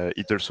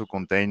 It also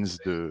contains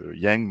the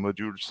Yang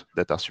modules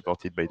that are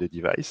supported by the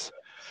device.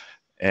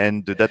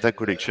 And the data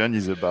collection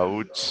is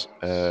about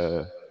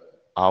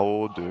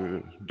how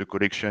the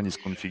collection is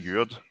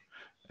configured,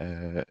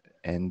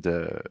 and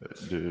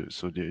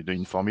so the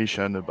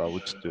information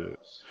about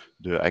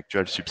the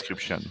actual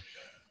subscription.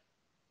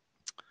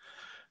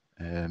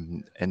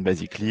 And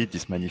basically,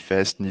 this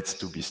manifest needs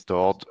to be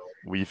stored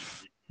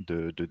with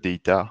the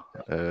data,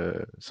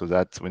 so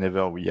that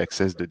whenever we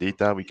access the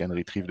data, we can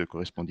retrieve the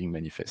corresponding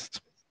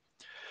manifest.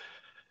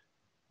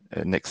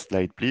 Next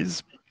slide,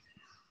 please.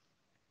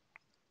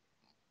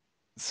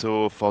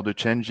 So for the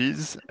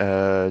changes,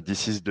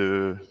 this is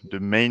the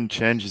main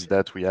change is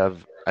that we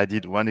have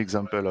added one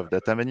example of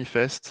data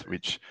manifest,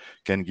 which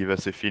can give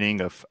us a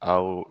feeling of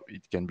how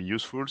it can be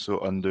useful. So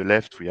on the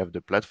left, we have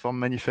the platform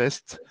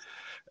manifest.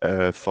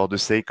 For the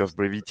sake of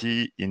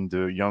brevity, in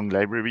the Young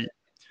library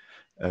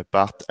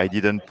part, I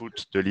didn't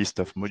put the list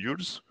of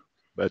modules,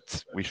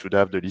 but we should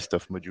have the list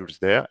of modules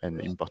there and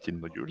imported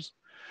modules.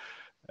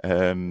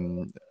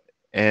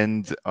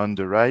 And on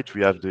the right,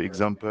 we have the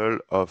example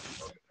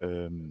of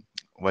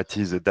what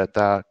is a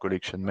data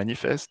collection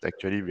manifest.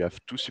 Actually, we have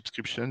two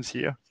subscriptions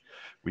here.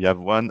 We have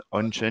one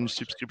unchanged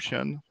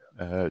subscription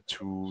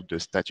to the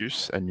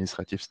status,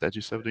 administrative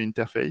status of the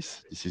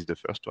interface. This is the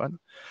first one.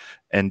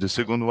 And the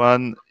second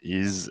one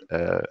is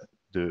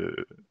the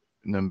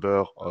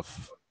number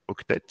of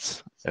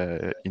octets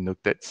in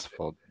octets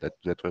for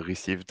that were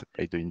received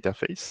by the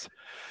interface.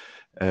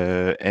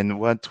 And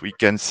what we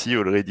can see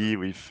already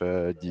with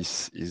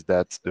this is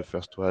that the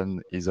first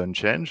one is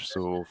unchanged.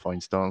 So for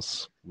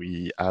instance,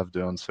 we have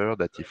the answer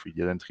that if we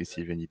didn't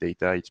receive any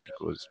data, it's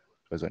because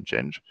it was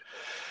unchanged.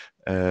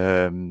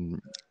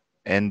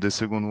 And the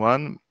second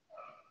one,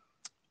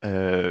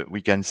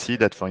 we can see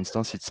that, for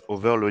instance, it's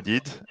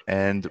overloaded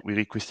and we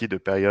requested a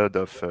period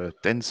of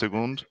 10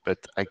 seconds, but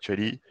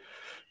actually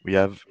we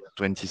have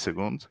 20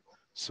 seconds.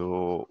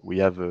 So we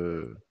have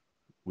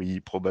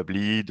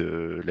probably,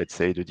 let's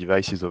say the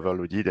device is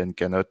overloaded and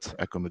cannot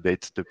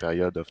accommodate the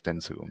period of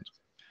 10 seconds.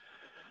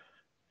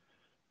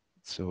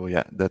 So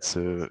yeah, that's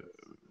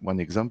one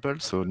example.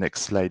 So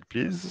next slide,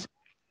 please.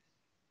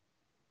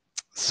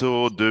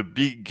 So the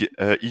big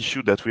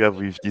issue that we have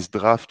with this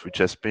draft, which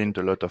I spent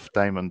a lot of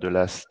time on the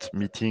last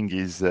meeting,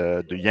 is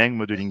the Yang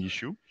modeling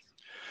issue.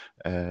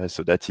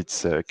 So that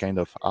it's kind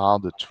of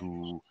hard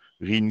to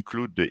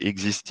re-include the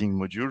existing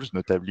modules,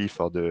 notably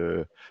for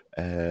the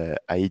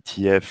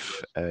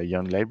IETF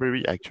Young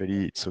library.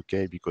 Actually, it's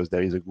okay because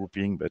there is a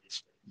grouping, but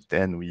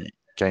then we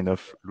kind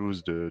of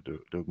lose the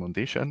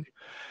augmentation.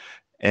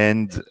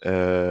 And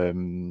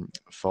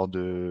for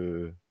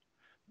the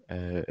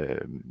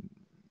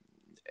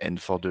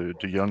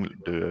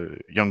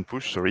young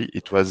push, sorry,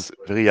 it was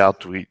very hard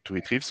to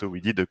retrieve, so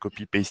we did a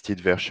copy-pasted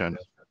version.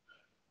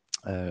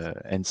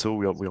 And so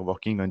we're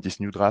working on this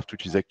new draft,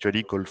 which is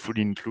actually called Full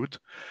Include,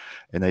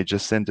 and I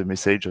just sent a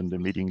message on the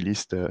mailing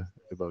list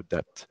about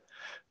that.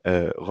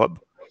 Rob,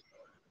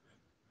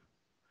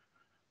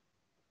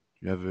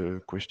 you have a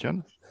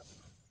question?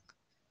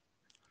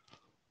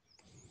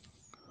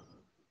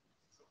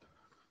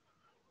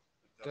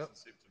 Yep.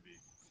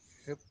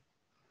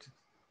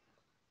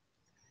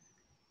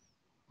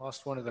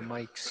 Lost one of the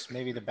mics.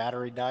 Maybe the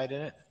battery died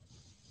in it.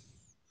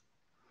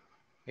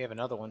 We have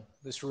another one.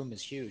 This room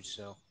is huge,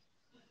 so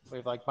we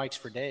have like mics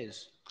for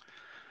days.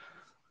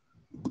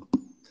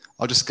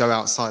 I'll just go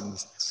outside and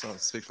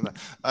speak from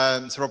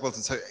there. So Rob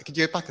Wilson, so could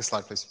you go back a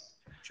slide, please?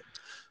 Sure.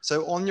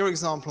 So on your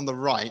example on the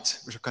right,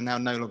 which I can now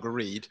no longer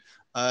read,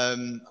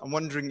 I'm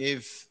wondering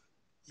if,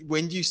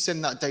 when you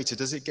send that data,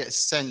 does it get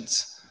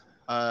sent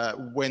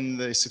when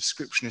the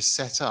subscription is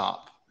set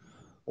up?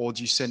 Or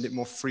do you send it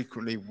more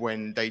frequently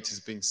when data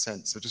is being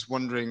sent? So just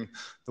wondering,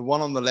 the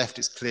one on the left,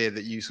 it's clear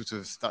that you sort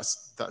of,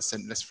 that's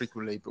sent less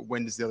frequently, but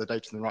when does the other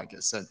data on the right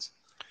get sent?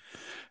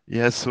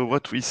 Yeah, so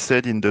what we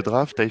said in the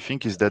draft, I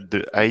think, is that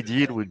the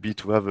ideal would be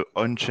to have an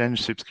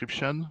unchanged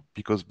subscription,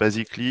 because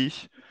basically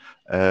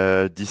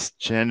this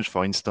change,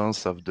 for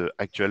instance, of the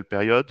actual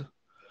period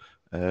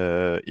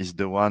is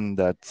the one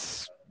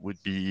that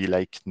would be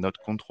like not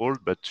controlled,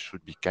 but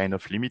should be kind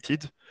of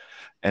limited.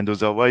 And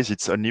otherwise,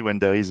 it's only when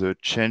there is a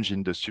change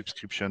in the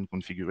subscription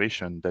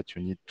configuration that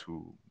you need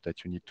to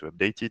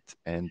update it,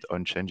 and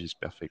unchanged is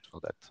perfect for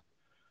that.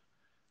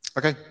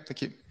 Okay,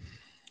 thank you.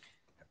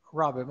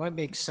 Rob, it might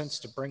make sense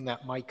to bring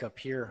that mic up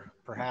here.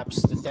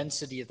 Perhaps the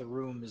density of the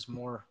room is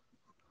more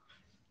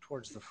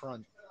towards the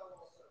front.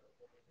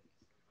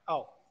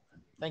 Oh,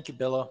 thank you,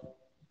 Billo.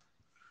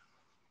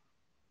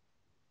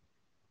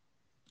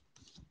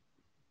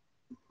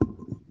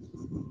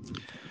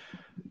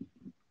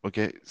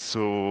 Okay,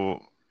 so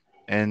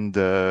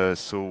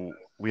so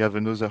we have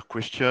another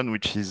question,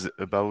 which is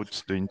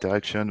about the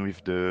interaction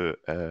with the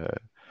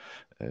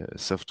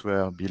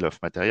software bill of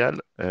material,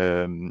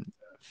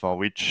 for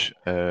which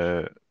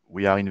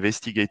we are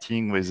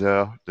investigating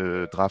whether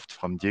the draft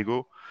from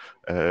Diego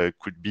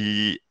could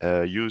be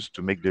used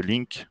to make the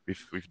link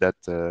with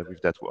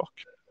that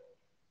work.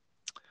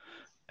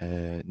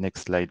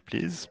 Next slide,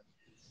 please.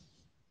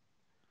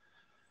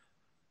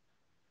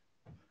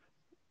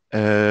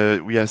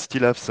 We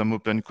still have some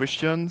open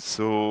questions.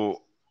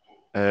 So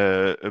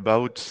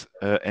about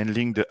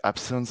handling the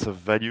absence of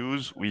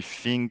values, we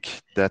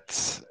think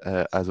that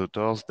as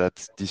authors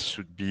that this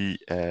should be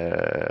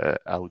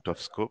out of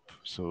scope.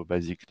 So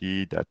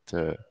basically that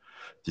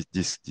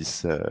this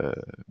is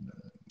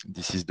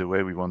the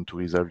way we want to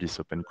resolve this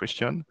open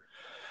question.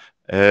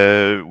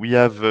 We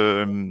have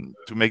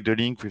to make the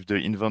link with the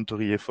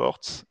inventory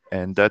efforts,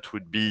 and that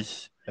would be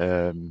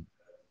to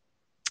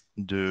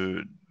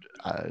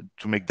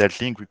make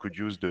that link, we could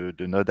use the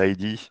node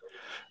ID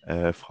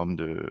from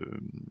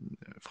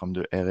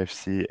the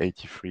RFC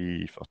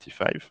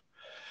 8345.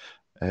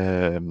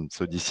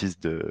 So this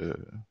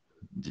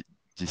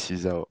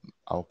is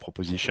our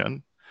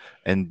proposition,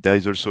 and there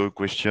is also a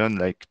question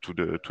like to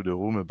the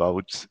room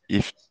about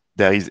if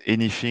there is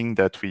anything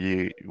that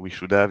we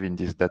should have in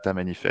this data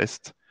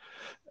manifest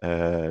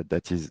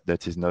that is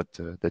not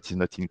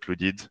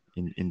included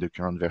in the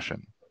current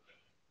version.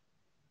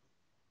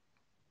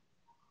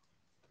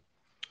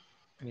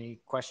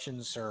 Any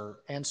questions or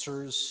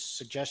answers,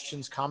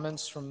 suggestions,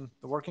 comments from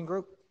the working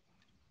group?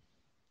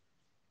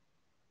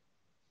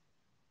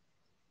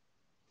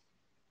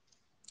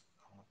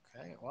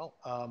 Okay, well,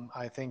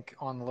 I think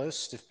on the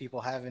list, if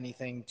people have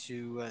anything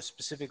to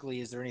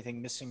specifically, is there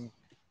anything missing,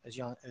 as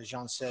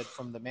Jean said,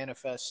 from the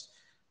manifest,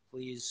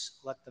 please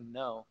let them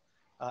know.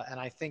 And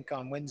I think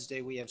on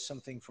Wednesday, we have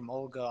something from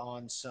Olga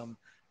on some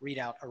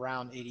readout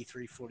around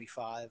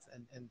 8345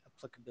 and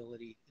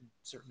applicability in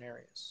certain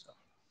areas. So.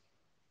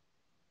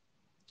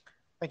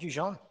 Thank you,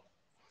 Jean.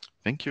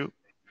 Thank you.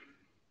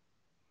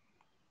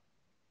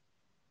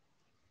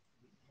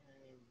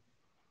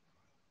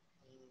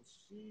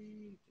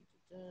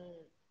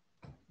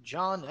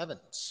 John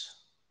Evans.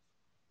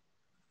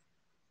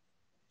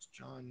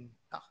 John.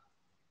 Ah.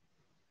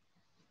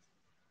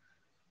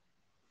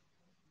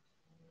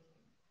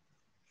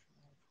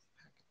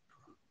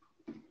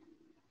 Here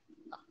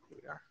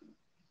we are.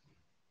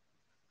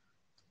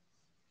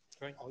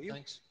 Great, All you.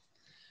 thanks.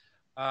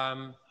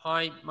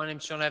 Hi, my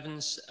name's John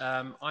Evans.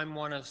 I'm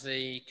one of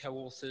the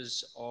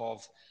co-authors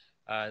of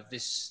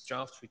this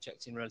draft we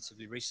checked in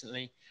relatively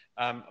recently.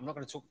 I'm not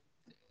going to talk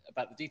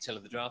about the detail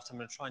of the draft. I'm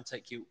going to try and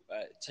take you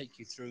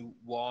through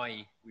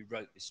why we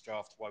wrote this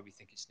draft, why we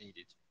think it's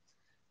needed.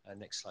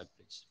 Next slide,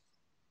 please.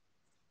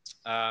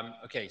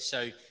 Okay, so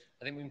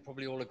I think we can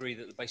probably all agree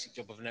that the basic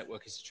job of a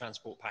network is to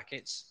transport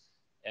packets.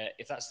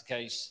 If that's the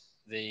case,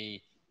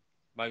 the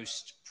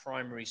most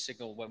primary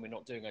signal when we're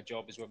not doing our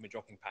job is when we're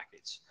dropping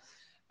packets.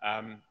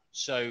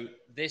 So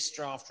this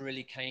draft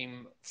really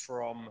came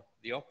from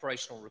the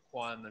operational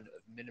requirement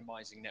of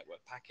minimizing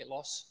network packet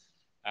loss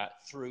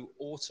through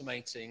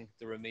automating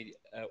the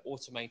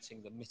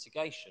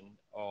mitigation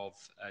of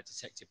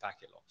detected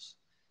packet loss.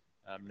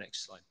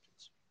 Next slide,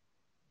 please.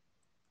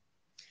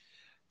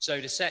 So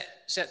to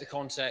set the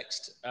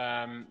context,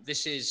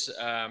 this is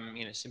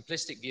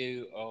simplistic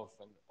view of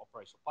an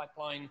operational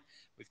pipeline.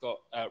 We've got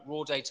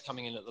raw data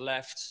coming in at the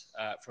left.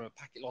 From a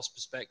packet loss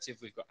perspective,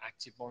 we've got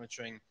active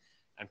monitoring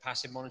and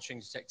passive monitoring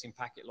detecting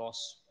packet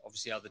loss,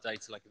 obviously other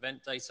data like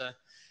event data.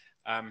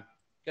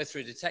 Go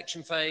through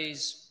detection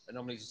phase,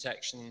 anomaly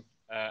detection,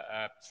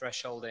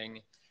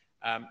 thresholding,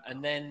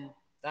 and then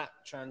that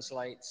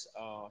translates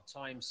our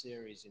time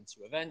series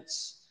into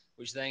events,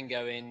 which then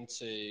go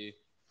into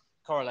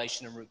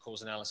correlation and root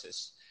cause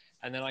analysis.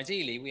 And then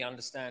ideally, we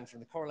understand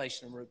from the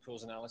correlation and root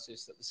cause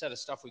analysis that the set of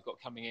stuff we've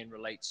got coming in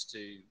relates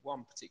to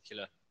one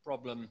particular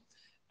problem,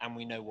 and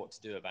we know what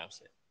to do about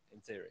it, in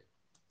theory.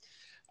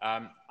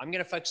 I'm going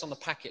to focus on the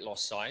packet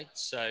loss side.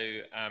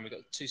 So we've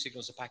got two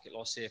signals of packet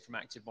loss here from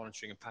active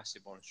monitoring and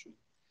passive monitoring.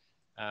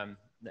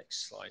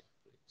 Next slide,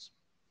 please.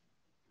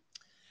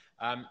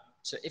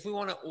 So if we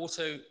want to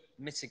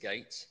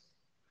auto-mitigate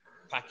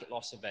packet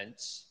loss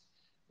events,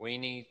 we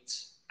need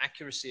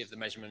accuracy of the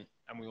measurement,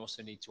 and we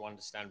also need to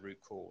understand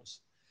root cause.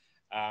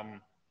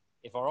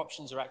 If our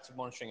options are active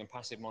monitoring and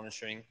passive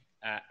monitoring,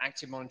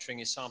 active monitoring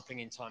is sampling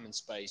in time and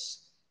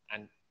space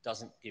and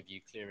doesn't give you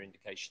clear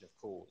indication of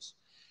cause.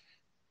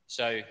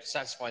 So to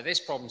satisfy this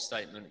problem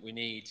statement, we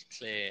need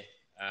clear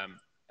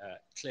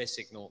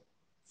signal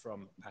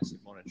from passive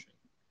monitoring.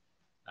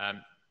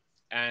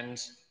 And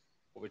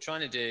what we're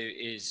trying to do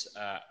is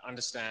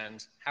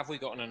understand, have we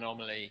got an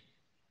anomaly,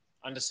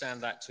 understand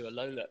that to a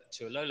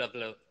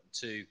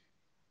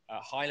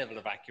high level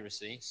of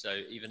accuracy,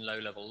 so even low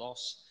level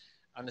loss,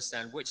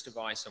 understand which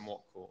device and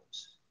what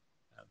cause.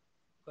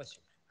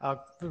 Question?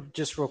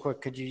 Just real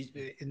quick, could you,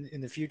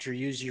 in the future,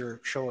 use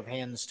your show of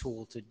hands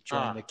tool to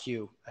join the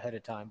queue ahead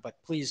of time? But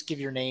please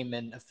give your name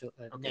and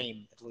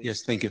name at least.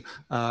 Yes, thank you.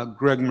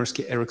 Greg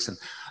Mirsky Erickson.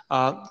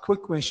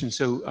 Quick question.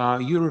 So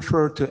you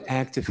refer to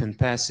active and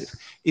passive.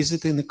 Is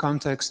it in the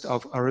context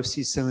of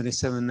RFC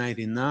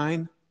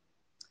 7799?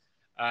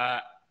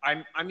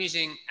 I'm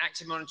using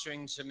active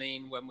monitoring to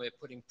mean when we're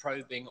putting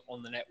probing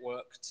on the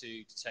network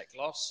to detect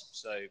loss,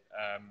 so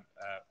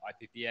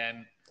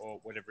IPPM or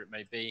whatever it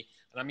may be.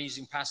 And I'm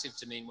using passive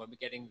to mean when we're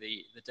getting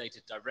the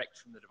data direct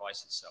from the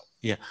device itself.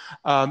 Yeah.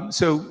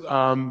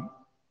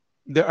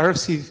 The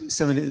RFC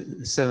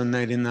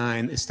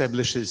 7799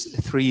 establishes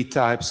 3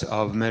 types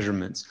of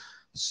measurements.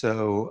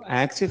 So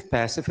active,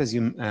 passive, as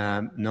you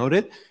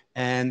noted,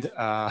 and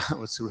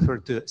what's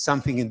referred to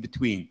something in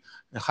between,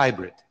 a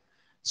hybrid.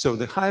 So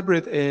the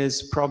hybrid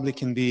is probably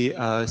can be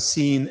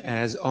seen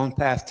as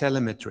on-path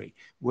telemetry,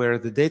 where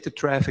the data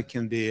traffic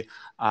can be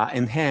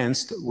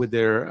enhanced with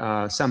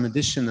their some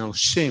additional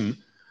shim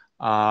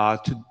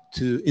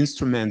to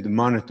instrument the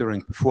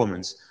monitoring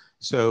performance.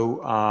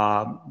 So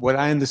what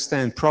I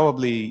understand,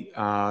 probably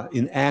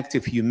in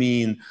active you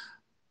mean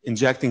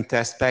injecting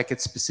test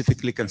packets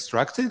specifically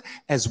constructed,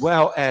 as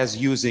well as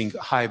using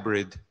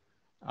hybrid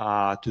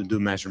to do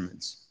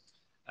measurements.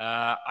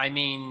 I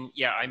mean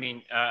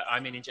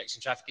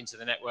injecting traffic into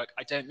the network.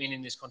 I don't mean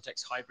in this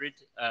context hybrid.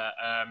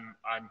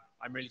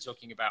 I'm really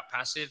talking about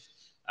passive.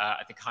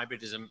 I think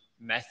hybrid is a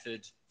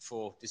method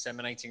for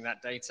disseminating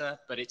that data,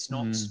 but it's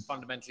not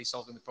fundamentally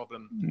solving the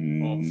problem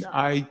of...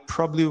 I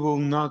probably will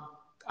not.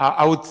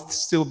 I would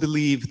still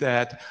believe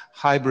that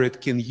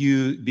hybrid can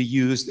be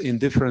used in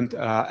different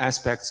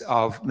aspects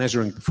of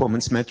measuring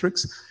performance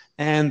metrics,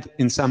 and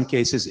in some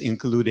cases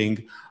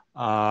including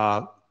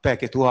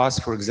packet loss.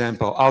 For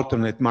example,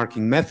 alternate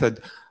marking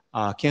method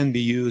can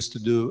be used to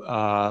do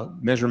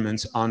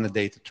measurements on the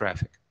data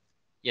traffic.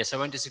 Yes, I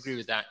won't disagree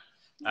with that.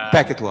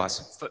 Packet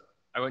loss.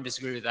 I won't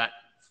disagree with that.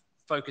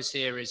 Focus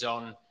here is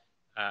on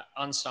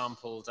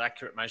unsampled,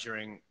 accurate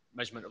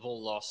measurement of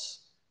all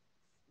loss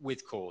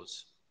with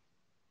cause.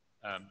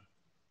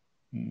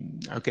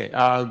 Okay,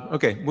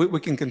 we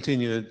can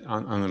continue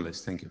on the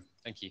list. Thank you.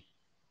 Thank you.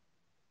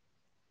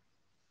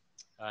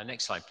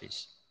 Next slide,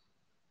 please.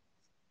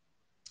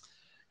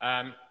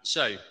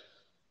 So,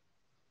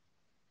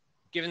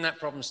 given that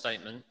problem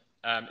statement,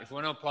 if we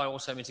want to apply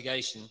auto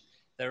mitigation,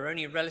 there are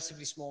only a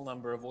relatively small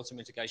number of auto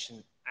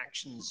mitigation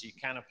actions you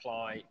can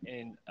apply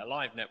in a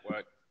live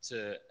network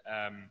to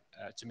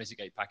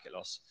mitigate packet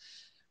loss.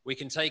 We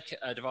can take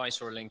a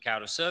device or a link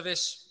out of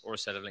service, or a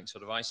set of links or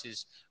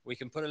devices. We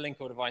can put a link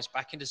or device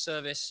back into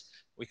service.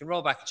 We can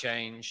roll back a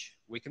change.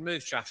 We can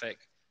move traffic,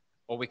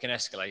 or we can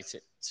escalate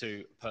it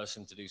to a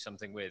person to do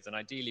something with. And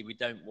ideally, we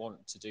don't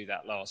want to do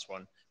that last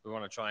one. We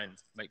want to try and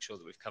make sure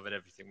that we've covered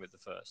everything with the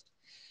first.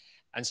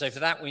 And so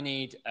for that, we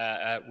need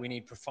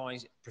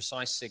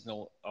precise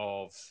signal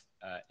of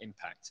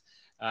impact.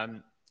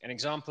 An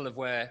example of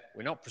where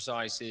we're not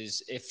precise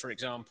is if, for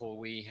example,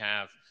 we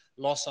have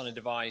loss on a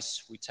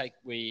device,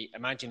 we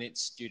imagine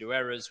it's due to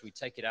errors, we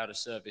take it out of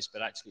service,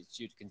 but actually it's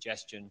due to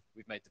congestion,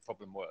 we've made the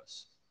problem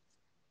worse.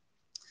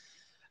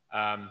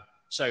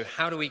 So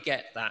how do we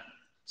get that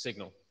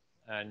signal?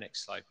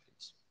 Next slide,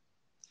 please.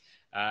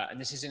 And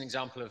this is an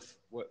example of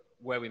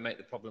where we make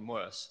the problem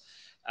worse.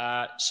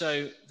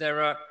 So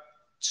there are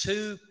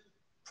two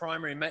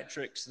primary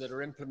metrics that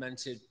are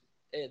implemented,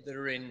 that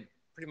are in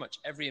pretty much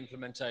every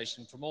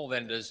implementation from all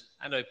vendors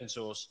and open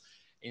source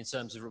in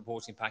terms of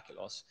reporting packet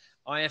loss.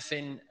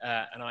 IF-in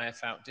and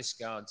IF-out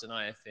discards, and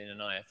IF-in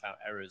and IF-out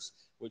errors,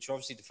 which were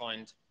obviously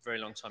defined a very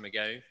long time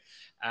ago,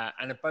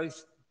 and are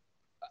both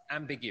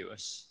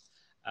ambiguous.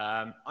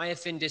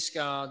 IF-in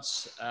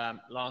discards,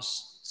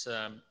 last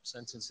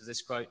sentence of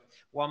this quote,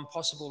 one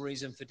possible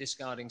reason for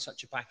discarding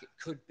such a packet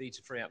could be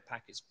to free up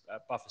packets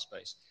buffer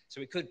space. So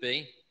it could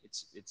be,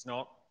 it's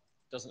not,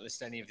 doesn't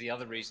list any of the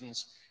other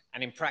reasons.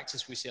 And in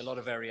practice, we see a lot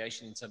of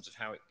variation in terms of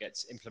how it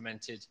gets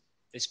implemented.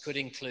 This could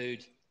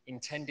include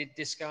intended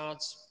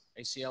discards,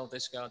 ACL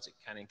discards. It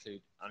can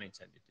include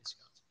unintended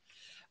discards.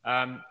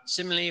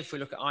 Similarly, if we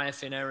look at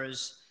IF-in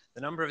errors,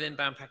 the number of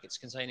inbound packets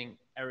containing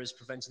errors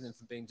preventing them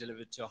from being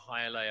delivered to a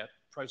higher layer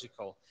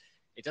protocol.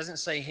 It doesn't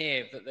say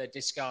here that they're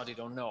discarded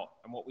or not.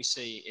 And what we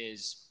see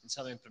is in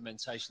some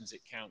implementations, it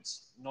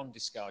counts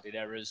non-discarded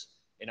errors.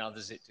 In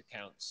others, it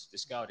counts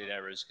discarded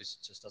errors because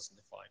it just doesn't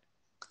define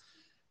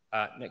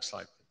it. Next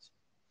slide, please.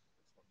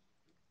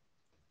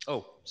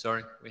 Oh,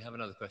 sorry, we have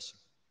another question.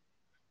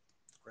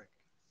 Great.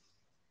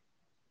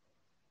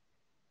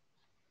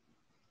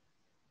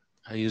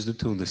 I use the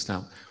tool this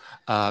time.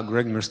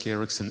 Greg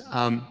Mirsky-Erickson.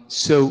 I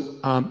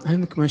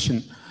have a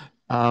question.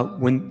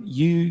 When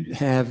you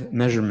have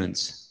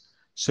measurements,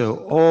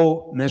 so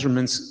all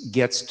measurements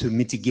gets to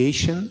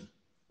mitigation,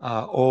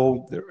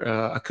 all the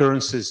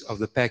occurrences of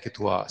the packet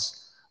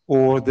loss,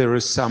 or there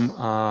is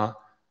some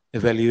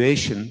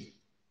evaluation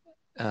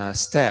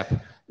step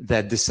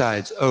that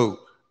decides,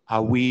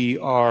 we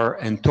are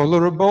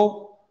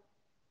intolerable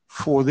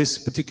for this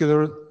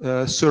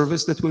particular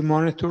service that we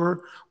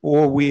monitor,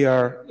 or we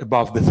are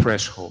above the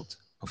threshold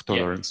of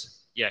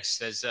tolerance. Yeah. Yes,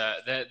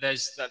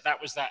 that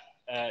was that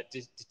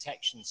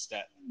detection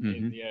step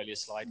in the earlier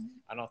slide,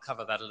 and I'll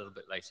cover that a little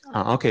bit later.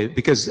 Okay,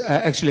 because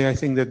actually I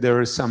think that there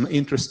is some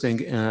interesting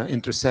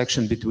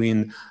intersection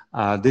between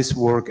this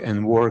work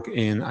and work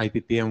in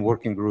IPPM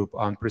working group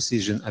on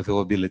precision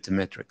availability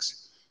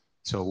metrics.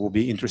 So it will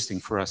be interesting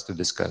for us to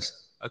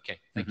discuss. Okay,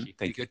 thank you.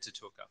 Thank you. Good to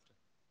talk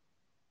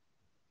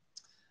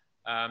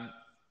after.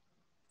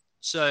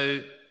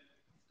 So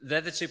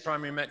they're the two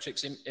primary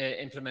metrics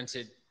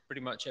implemented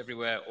pretty much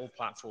everywhere, all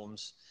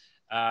platforms.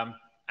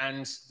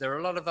 And there are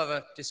a lot of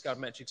other discard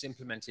metrics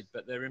implemented,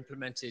 but they're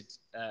implemented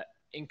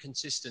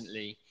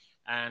inconsistently.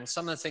 And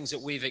some of the things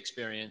that we've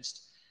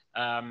experienced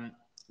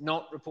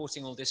Not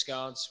reporting all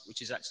discards,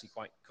 which is actually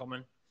quite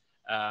common.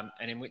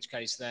 And in which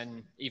case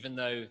then, even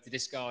though the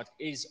discard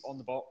is on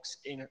the box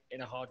in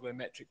a hardware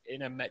metric,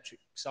 in a metric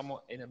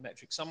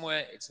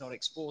somewhere, it's not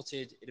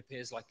exported, it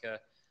appears like a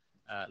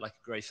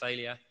gray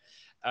failure.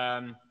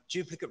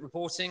 Duplicate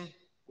reporting,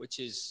 which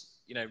is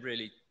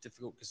really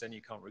difficult because then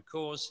you can't root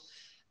cause.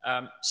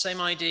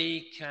 Same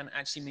ID can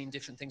actually mean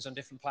different things on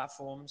different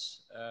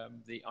platforms.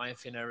 The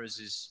IFN errors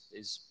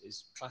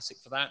is classic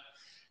for that,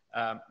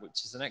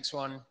 which is the next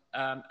one.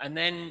 And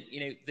then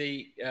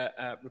the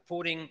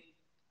reporting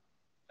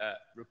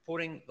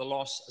the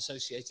loss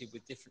associated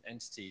with different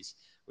entities,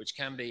 which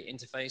can be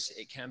interface,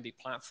 it can be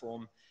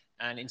platform,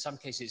 and in some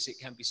cases it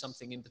can be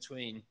something in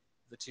between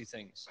the two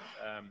things.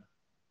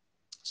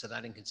 So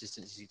that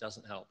inconsistency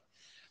doesn't help.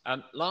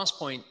 Last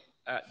point,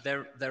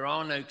 there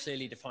are no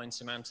clearly defined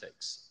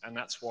semantics, and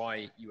that's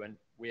why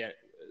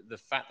the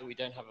fact that we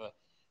don't have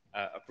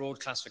a broad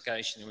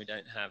classification and we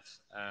don't have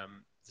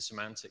the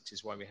semantics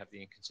is why we have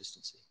the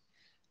inconsistency.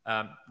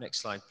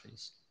 Next slide,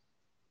 please.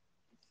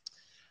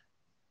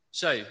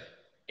 So,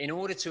 in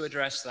order to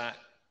address that,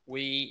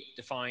 we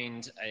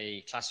defined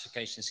a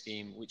classification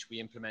scheme which we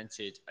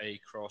implemented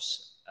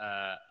across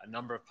a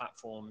number of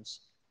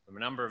platforms from a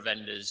number of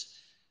vendors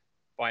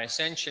by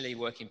essentially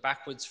working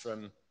backwards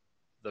from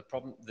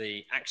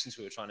the actions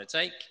we were trying to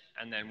take,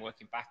 and then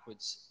working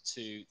backwards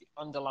to the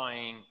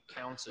underlying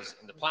counters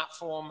in the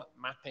platform,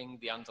 mapping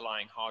the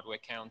underlying hardware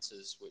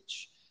counters,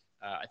 which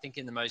I think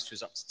in the most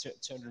was up to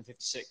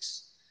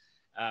 256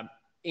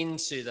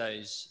 into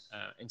those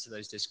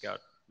discard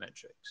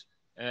metrics,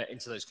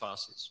 into those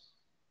classes.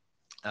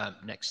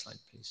 Next slide,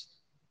 please.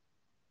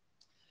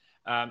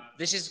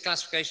 This is the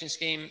classification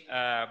scheme.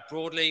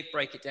 Broadly,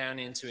 break it down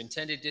into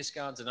intended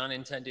discards and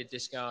unintended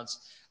discards,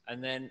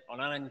 and then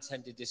on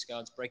unintended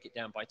discards, break it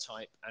down by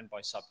type and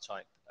by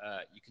subtype.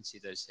 You can see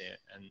those here,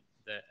 and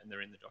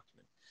they're in the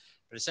document.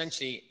 But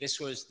essentially,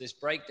 this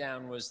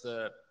breakdown was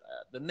the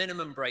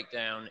minimum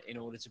breakdown in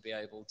order to be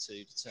able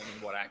to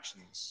determine what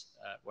actions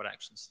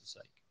to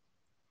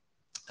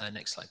take.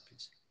 Next slide,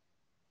 please.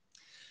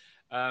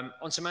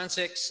 On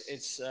semantics,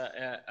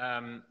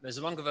 there's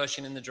a longer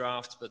version in the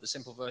draft, but the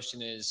simple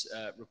version is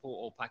report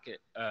all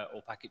packet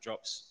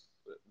drops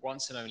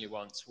once and only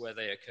once where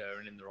they occur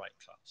and in the right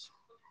class.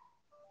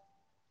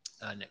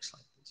 Next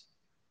slide, please.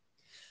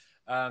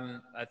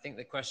 I think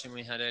the question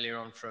we had earlier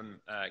on from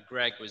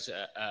Greg was,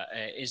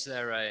 is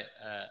there a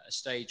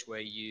stage where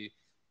you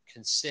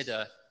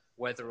consider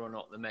whether or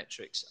not the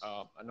metrics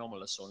are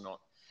anomalous or not?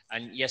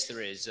 And yes,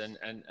 there is. And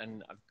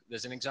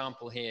there's an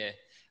example here.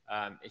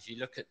 If you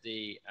look at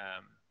if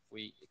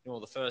we ignore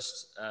the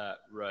first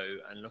row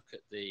and look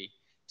at the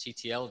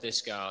TTL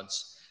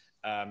discards,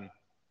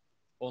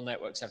 all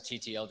networks have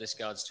TTL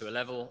discards to a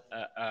level.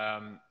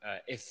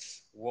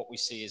 If what we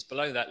see is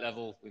below that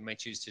level, we may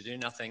choose to do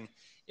nothing.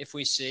 If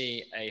we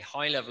see a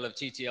high level of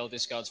TTL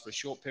discards for a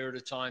short period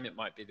of time, it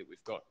might be that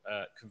we've got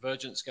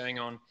convergence going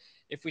on.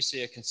 If we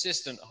see a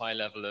consistent high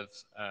level of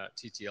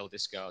TTL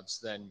discards,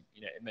 then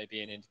it may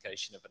be an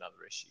indication of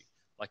another issue,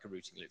 like a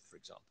routing loop, for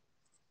example.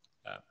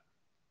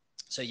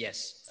 So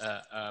yes,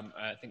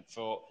 I think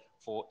for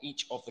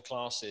each of the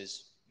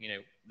classes,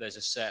 there's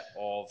a set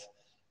of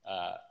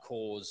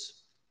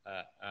cause,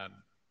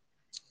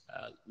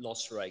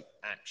 loss rate,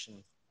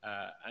 action,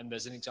 and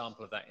there's an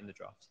example of that in the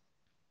draft.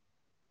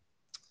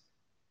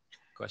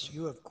 Question?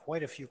 You have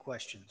quite a few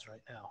questions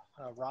right now.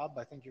 Rob,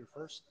 I think you're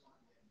first.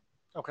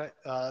 Okay,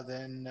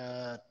 then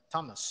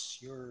Thomas,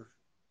 you're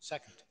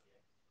second.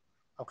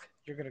 Okay,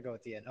 you're going to go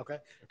at the end. Okay,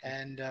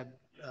 and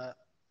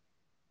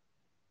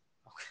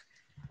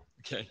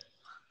okay.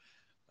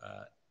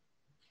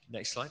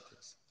 Next slide,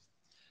 please.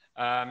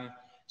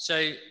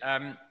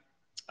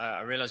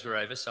 I realize we're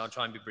over, so I'll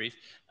try and be brief.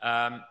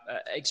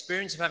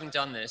 Experience of having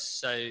done this,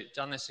 so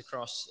done this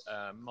across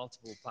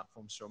multiple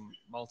platforms from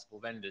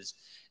multiple vendors.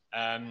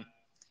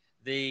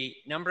 The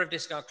number of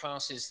discard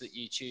classes that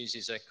you choose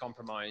is a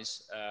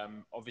compromise.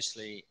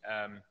 Obviously,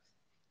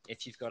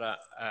 if you've got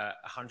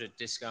 100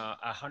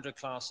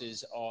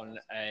 classes on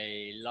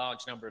a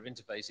large number of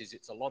interfaces,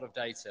 it's a lot of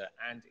data,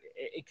 and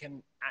it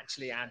can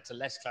actually add to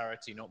less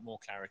clarity, not more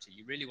clarity.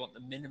 You really want the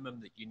minimum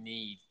that you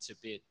need to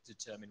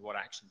determine what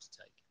action to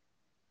take.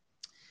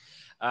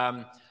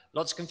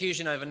 Lots of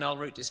confusion over null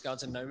root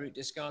discards and no root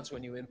discards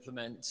when you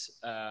implement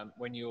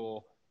when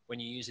you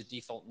use a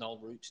default null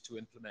root to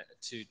implement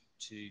to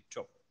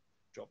drop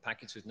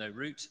packets with no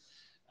root.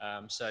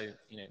 So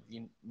you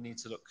need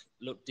to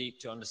look deep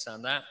to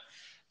understand that.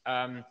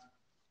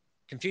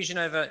 Confusion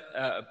over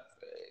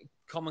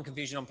common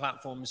confusion on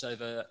platforms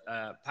over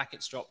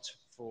packets dropped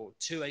for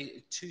two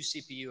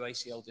CPU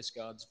ACL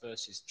discards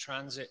versus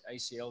transit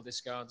ACL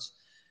discards.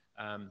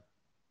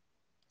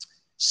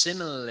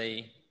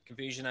 Similarly,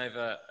 confusion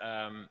over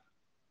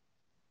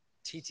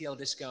TTL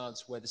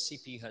discards where the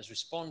CPU has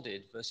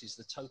responded versus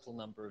the total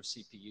number of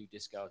CPU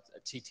discards,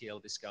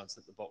 TTL discards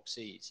that the box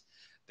sees,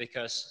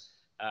 because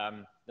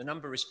the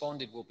number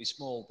responded will be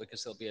small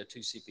because there'll be a 2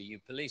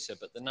 CPU policer,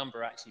 but the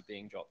number actually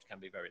being dropped can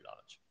be very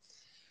large.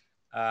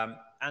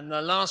 And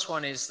the last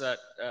one is that,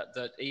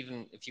 that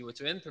even if you were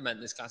to implement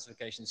this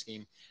classification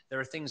scheme, there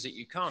are things that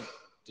you can't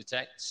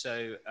detect.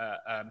 So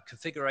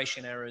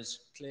configuration errors,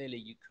 clearly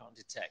you can't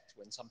detect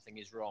when something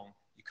is wrong.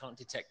 You can't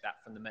detect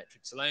that from the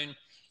metrics alone.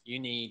 You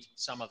need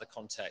some other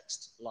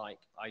context, like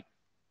I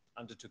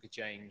undertook a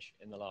change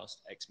in the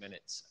last X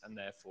minutes, and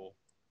therefore,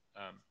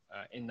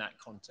 in that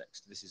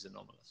context, this is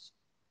anomalous.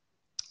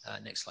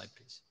 Next slide,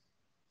 please.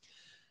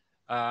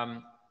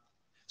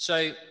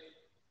 So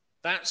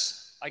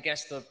that's, I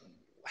guess,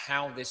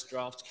 how this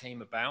draft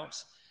came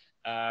about.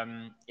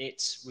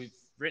 We've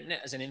written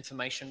it as an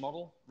information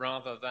model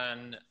rather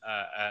than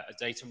a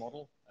data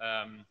model,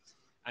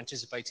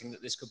 anticipating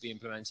that this could be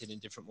implemented in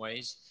different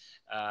ways.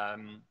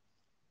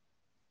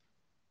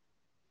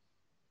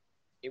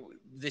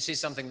 This is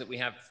something that we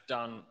have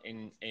done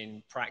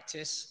in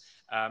practice.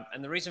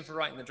 And the reason for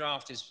writing the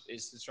draft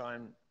is to try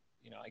and,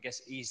 I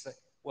guess,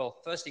 well,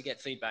 firstly,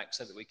 get feedback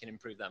so that we can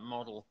improve that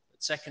model.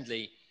 But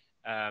secondly,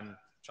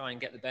 try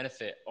and get the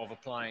benefit of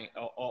applying,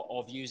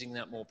 of using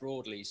that more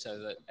broadly so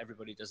that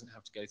everybody doesn't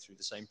have to go through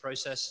the same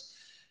process.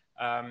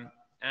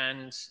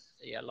 And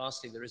yeah,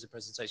 lastly, there is a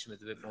presentation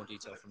with a bit more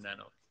detail from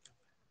Nano.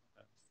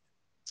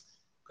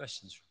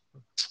 Questions?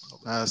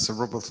 So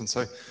Rob Wilton,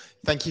 so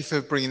thank you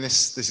for bringing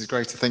this. This is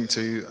great to think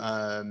to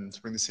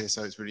bring this here.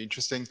 So it's really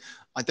interesting.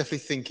 I definitely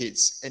think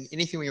it's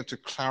anything we have to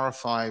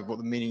clarify what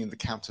the meaning of the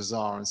counters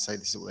are and say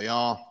this is what they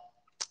are,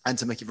 and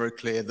to make it very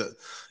clear that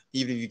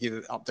even if you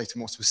give update a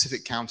more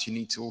specific count, you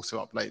need to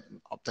also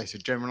update a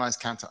generalized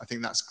counter. I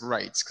think that's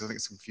great because I think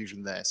there's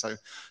confusion there. So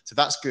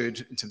that's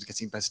good in terms of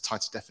getting better,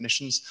 tighter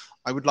definitions.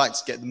 I would like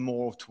to get them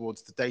more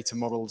towards the data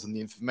models and the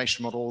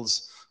information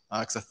models,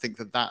 because I think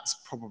that that's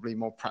probably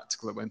more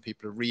practical, that when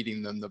people are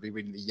reading them, they'll be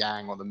reading the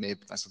Yang or the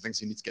MIB, that sort of thing,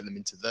 so you need to get them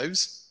into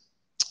those.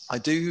 I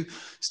do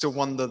still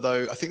wonder,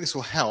 though, I think this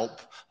will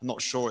help. I'm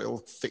not sure it will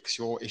fix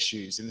your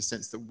issues, in the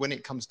sense that when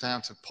it comes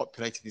down to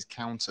populating these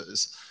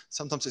counters,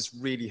 sometimes it's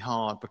really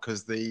hard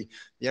because the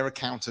error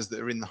counters that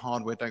are in the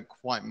hardware don't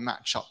quite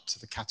match up to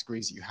the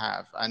categories that you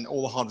have, and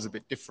all the hardware is a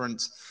bit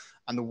different,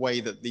 and the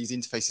way that these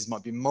interfaces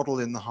might be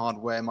modeled in the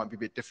hardware might be a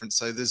bit different.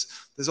 So there's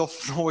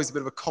often always a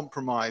bit of a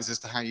compromise as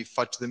to how you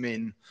fudge them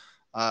in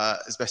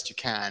as best you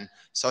can.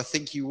 So I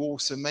think you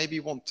also maybe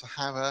want to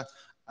have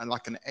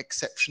like an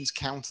exceptions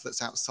counter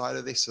that's outside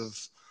of this of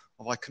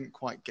I couldn't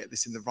quite get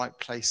this in the right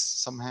place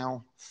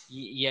somehow.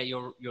 Yeah,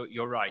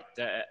 you're right.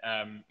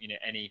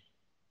 Any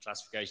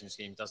classification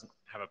scheme doesn't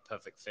have a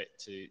perfect fit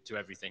to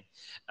everything.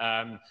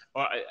 A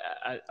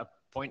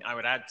point I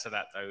would add to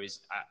that, though, is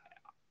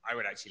I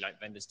would actually like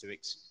vendors to,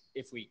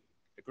 if we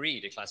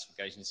agreed a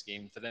classification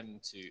scheme, for them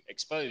to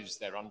expose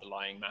their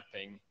underlying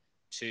mapping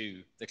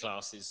to the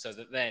classes, so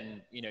that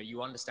then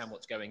you understand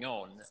what's going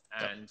on,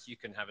 and you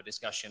can have a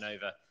discussion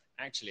over.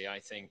 Actually, I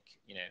think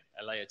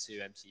a layer 2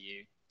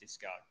 MCU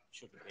discard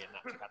shouldn't be in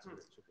that category;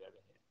 it should be over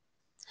here.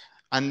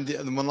 And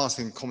the one last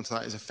thing to comment on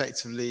that is,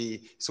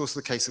 effectively, it's also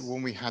the case that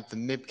when we had the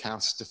MIB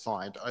counters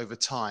defined, over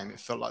time, it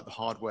felt like the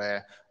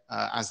hardware,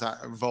 as that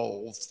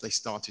evolved, they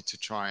started to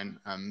try and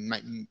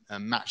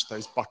match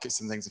those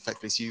buckets and things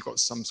effectively. So you've got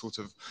some sort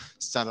of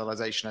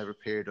standardization over a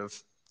period of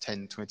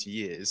 10, 20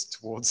 years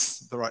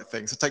towards the right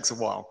thing. So it takes a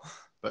while.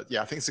 But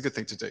yeah, I think it's a good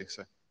thing to do.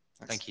 So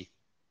thank you.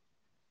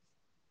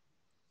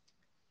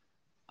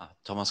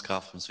 Thomas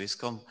Graf from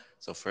Swisscom.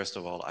 So first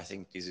of all, I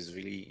think this is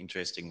really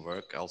interesting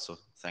work. Also,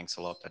 thanks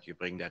a lot that you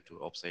bring that to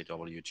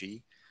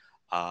OPSAWG.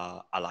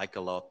 I like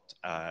a lot,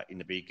 in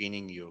the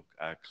beginning, you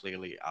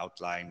clearly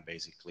outline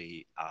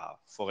basically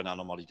for an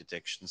anomaly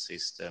detection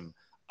system,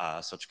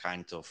 such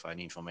kind of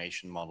an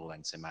information model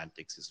and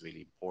semantics is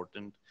really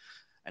important.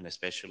 And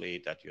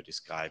especially that you're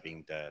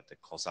describing the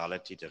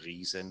causality, the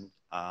reason.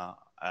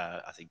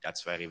 I think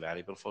that's very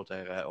valuable for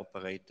the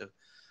operator.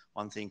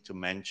 One thing to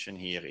mention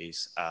here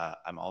is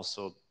I'm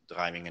also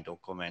driving a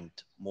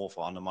document more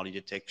for anomaly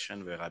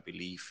detection, where I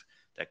believe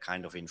that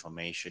kind of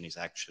information is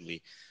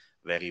actually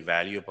very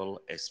valuable,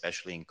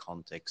 especially in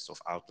context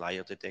of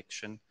outlier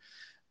detection.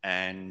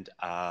 And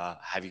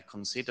have you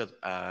considered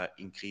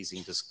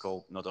increasing the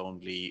scope not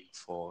only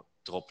for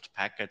dropped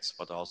packets,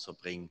 but also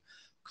bring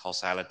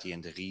causality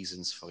and the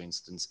reasons, for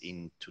instance,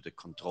 into the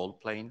control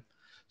plane?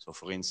 So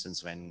for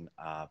instance, when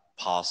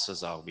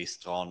passes are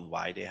withdrawn,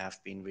 why they have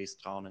been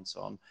withdrawn and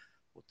so on,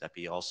 would that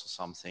be also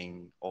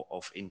something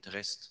of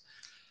interest?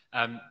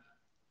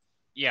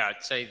 Yeah,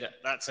 I'd say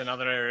that's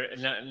another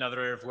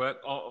area of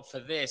work. For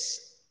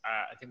this,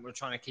 I think we're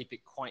trying to keep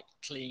it quite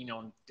clean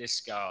on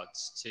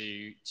discards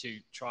to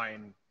try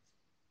and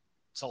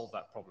solve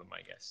that problem,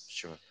 I guess.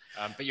 Sure.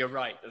 But you're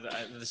right,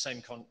 the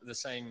same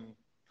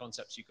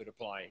concepts you could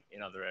apply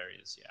in other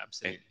areas. Yeah,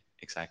 absolutely.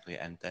 Exactly.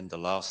 And then the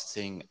last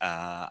thing,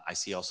 I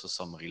see also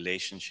some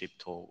relationship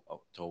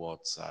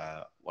towards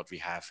what we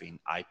have in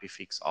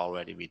IPFix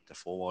already with the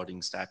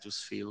forwarding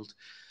status field.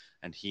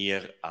 And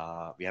here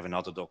we have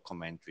another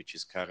document which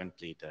is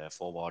currently the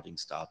forwarding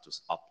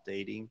status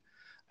updating.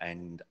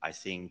 And I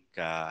think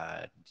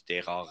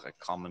there are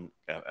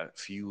a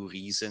few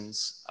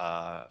reasons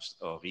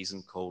or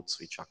reason codes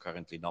which are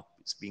currently not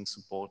being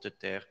supported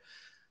there.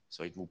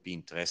 So it would be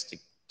interesting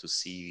to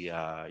see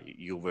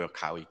your work,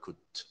 how you could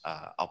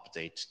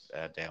update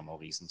their more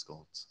recent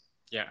goals.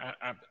 Yeah,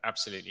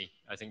 absolutely.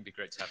 I think it'd be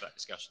great to have that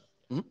discussion.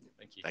 Mm-hmm.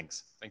 Thank you.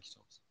 Thanks. Thank you,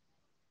 Thomas.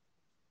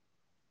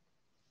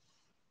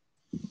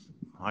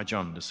 Hi,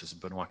 John. This is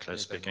Benoit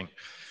Claes speaking.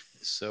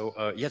 So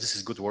yeah, this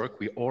is good work.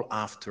 We're all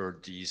after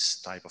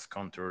these type of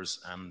counters,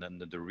 and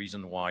then the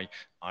reason why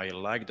I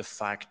like the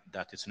fact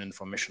that it's an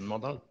information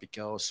model,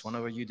 because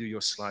whenever you do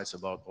your slides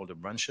about all the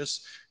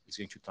branches, it's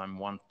going to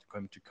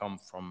come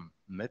from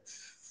MIP,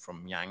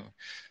 from Yang,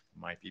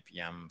 my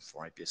PPM,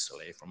 for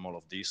IPSLA, from all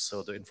of these.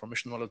 So the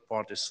information model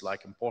part is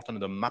like important.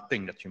 The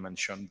mapping that you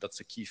mentioned,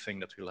 that's a key thing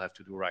that we'll have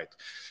to do right.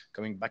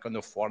 Coming back on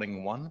the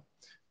forwarding one,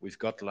 we've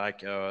got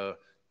like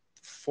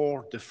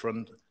 4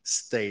 different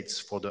states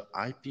for the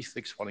IP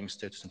fixed forwarding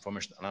status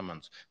information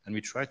elements. And we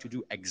try to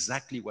do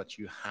exactly what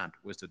you had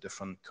with the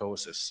different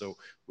causes. So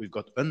we've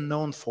got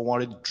unknown,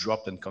 forwarded,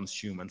 dropped, and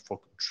consumed. And for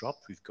drop,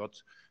 we've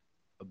got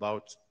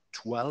about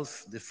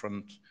 12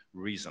 different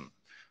reasons.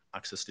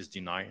 Access is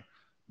denied,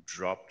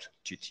 dropped,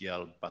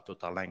 GTL, but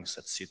total lengths,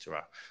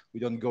 etc. We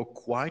don't go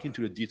quite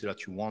into the detail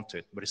that you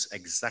wanted, but it's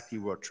exactly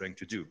what we're trying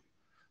to do.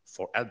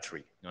 For L3,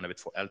 you don't have it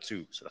for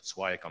L2. So that's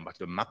why I come back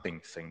to the mapping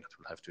thing that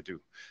we'll have to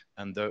do.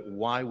 And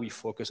why we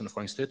focus on the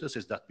forwarding status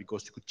is that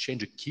because you could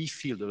change a key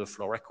field of the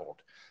flow record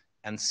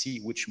and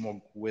see with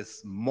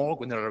more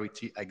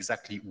granularity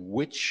exactly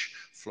which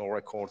flow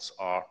records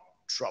are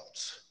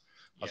dropped,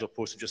 as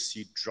opposed to just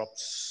see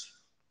drops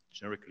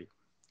generically.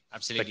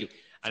 Absolutely.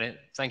 And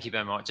thank you,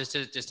 Benoit. Just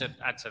to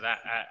add to that,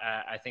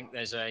 I think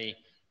there's a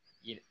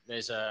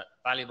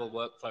valuable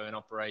workflow in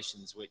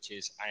operations, which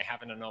is I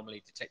have an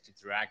anomaly detected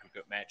through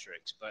aggregate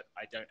metrics, but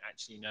I don't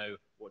actually know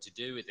what to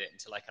do with it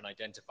until I can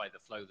identify the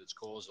flow that's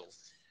causal.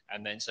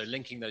 And then, so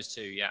linking those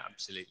two, yeah,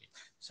 absolutely.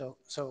 So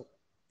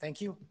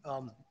thank you.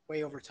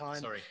 Way over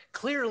time. Sorry.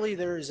 Clearly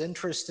there is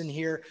interest in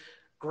here.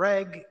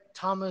 Greg,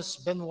 Thomas,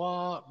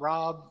 Benoit,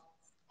 Rob,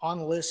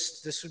 on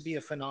list. This would be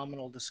a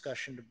phenomenal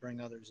discussion to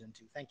bring others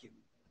into. Thank you.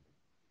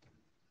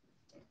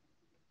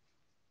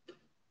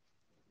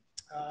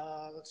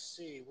 Let's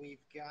see, we've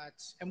got,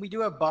 and we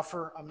do have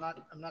buffer. I'm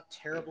not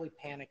terribly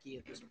panicky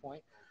at this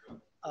point.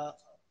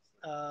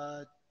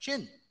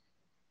 Chin.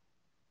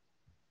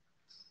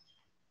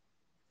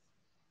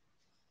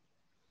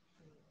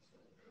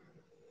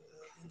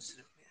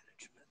 Incident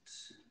management.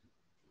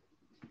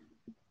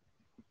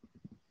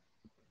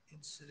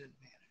 Incident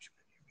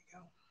management. Here we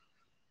go.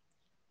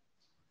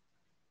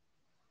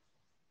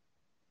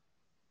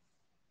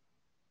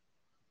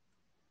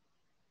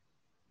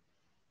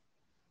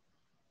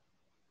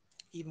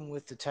 Even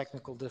with the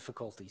technical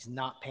difficulties,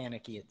 not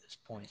panicky at this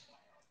point.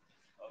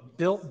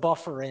 Built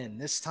buffer in.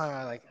 This time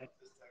I like,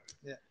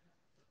 yeah.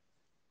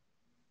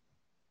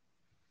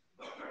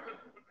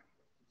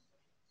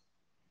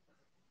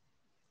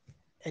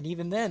 And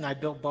even then I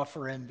built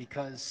buffer in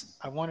because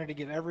I wanted to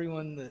give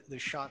everyone the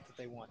shot that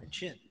they wanted.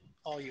 Chin,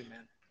 all you,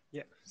 man.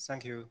 Yeah,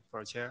 thank you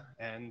for chair.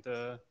 And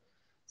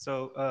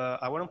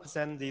I want to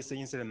present this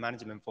incident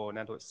management for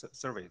network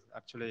service.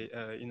 Actually,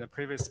 in the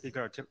previous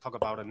speaker talk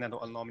about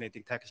network anomaly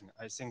detection.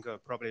 I think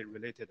probably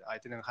related. I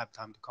didn't have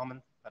time to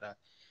comment, but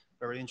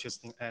very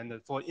interesting.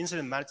 And for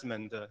incident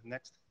management,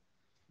 next.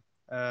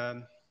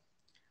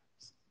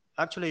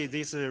 Actually,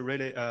 this is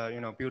really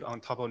built on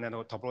top of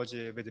network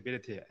topology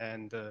visibility,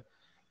 and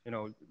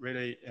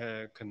really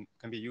can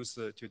be used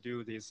to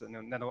do this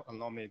network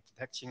anomaly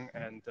detection,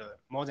 and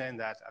more than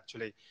that,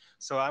 actually.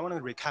 So I want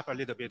to recap a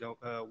little bit of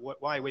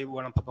why we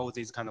want to propose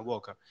this kind of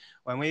work.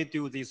 When we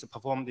do this,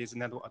 perform this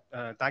network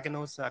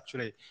diagnosis,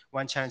 actually,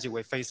 one challenge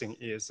we're facing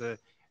is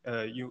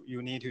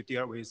you need to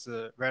deal with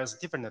various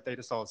different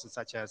data sources,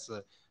 such as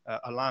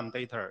alarm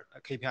data,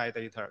 KPI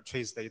data,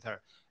 trace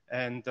data,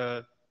 and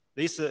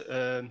this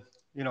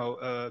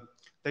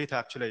data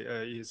actually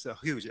is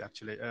huge.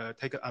 Actually,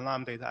 take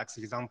alarm data as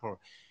example.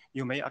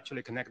 You may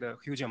actually connect a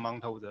huge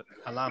amount of the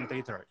alarm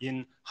data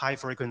in high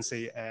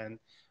frequency and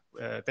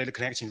data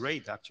connection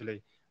rate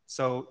actually.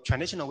 So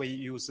traditionally we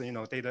use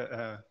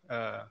data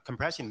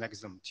compression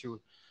mechanism to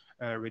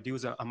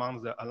reduce the amount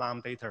of the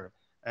alarm data,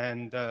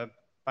 and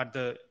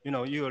but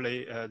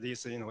usually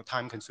this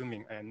time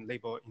consuming and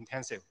labor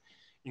intensive.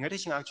 In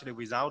addition, actually,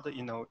 without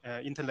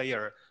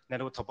interlayer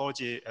network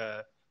topology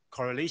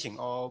correlation,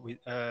 or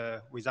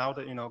without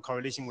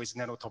correlation with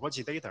network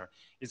topology data,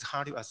 it's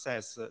hard to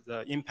assess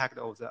the impact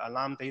of the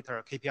alarm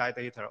data, KPI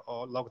data,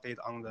 or log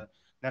data on the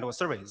network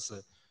service.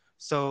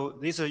 So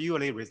this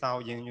usually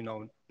result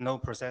in no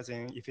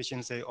processing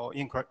efficiency or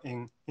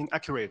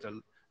inaccurate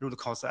root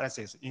cause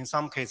analysis. In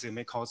some cases, it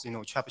may cause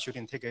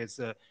troubleshooting tickets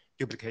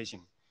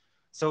duplication.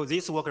 So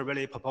this work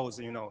really propose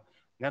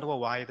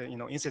network-wide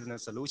incident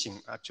solution.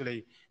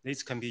 Actually,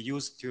 this can be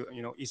used to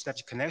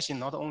establish connection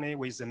not only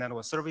with the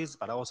network service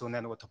but also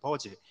network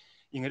topology.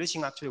 In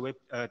addition, actually, we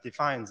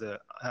define the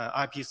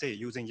IPC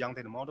using Young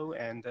data model,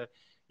 and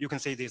you can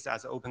see this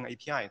as an open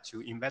API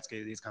to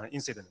investigate this kind of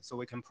incident. So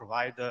we can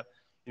provide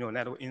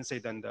network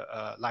incident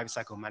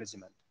lifecycle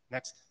management.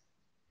 Next.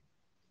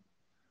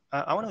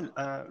 I want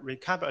to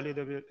recap a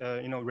little bit,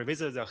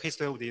 revisit the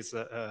history of this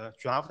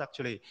draft.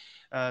 Actually,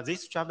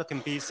 this draft can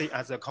be seen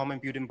as a common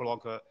building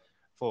block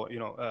for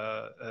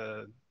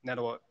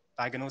network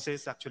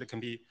diagnosis. Actually, can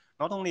be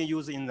not only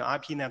used in the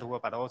IP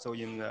network but also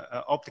in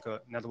the optical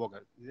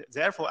network.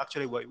 Therefore,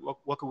 actually, we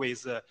work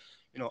with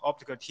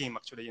optical team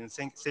actually in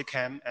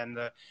CCAM, and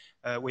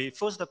we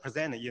first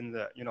present in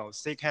the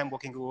CCAM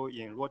working group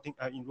in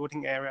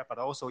routing area, but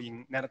also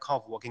in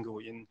NetConf working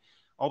group in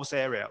ops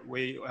area.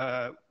 We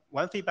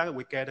one feedback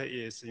we get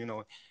is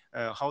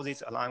how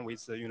this align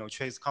with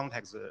trace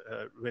context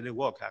really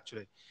work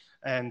actually,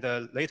 and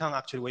later on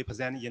actually we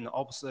present in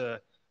ops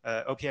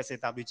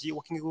OPSAWG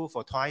working group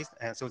for twice,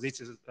 and so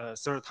this is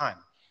third time.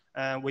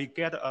 And we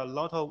get a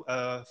lot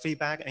of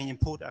feedback and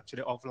input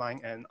actually offline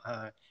and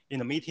in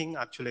the meeting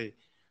actually.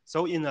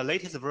 So in the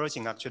latest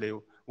version actually,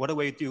 what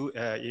we do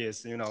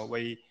is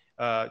we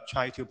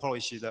try to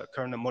polish the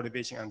current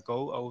motivation and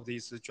goal of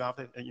this draft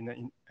in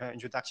the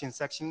introduction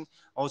section.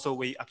 Also,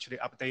 we actually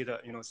update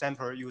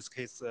sample use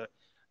case.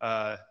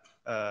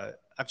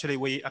 Actually,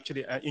 we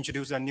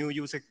introduce a new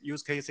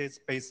use cases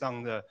based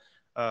on the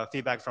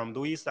feedback from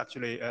Luis.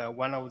 Actually,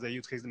 one of the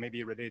use cases may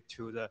be related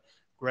to the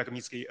Greg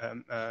Minsky,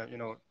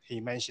 he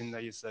mentioned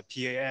is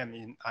PAM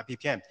in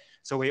IPPM.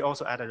 So we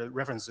also added a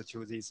reference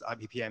to this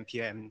IPPM,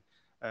 PM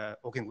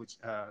working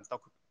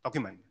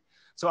document.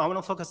 So I want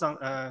to focus on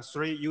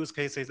 3 use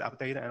cases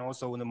update and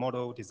also the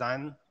model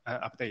design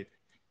update.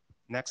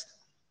 Next.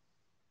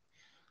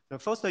 The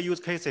first use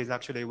case is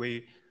actually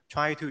we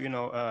try to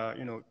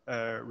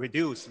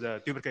reduce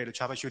the duplicate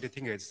troubleshooting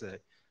tickets.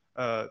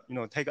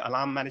 Take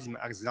alarm management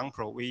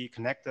example. We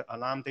connect the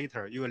alarm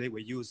data. Usually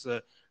we use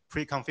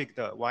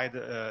pre-configured wide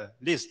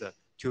list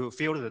to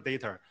filter the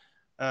data.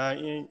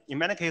 In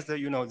many cases,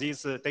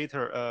 these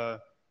data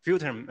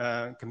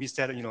filter can be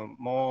set,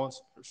 more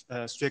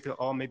strict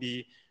or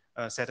maybe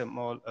set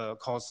more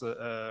cause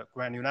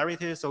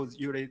granularity. So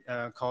usually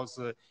cause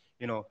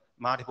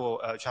multiple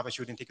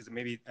troubleshooting tickets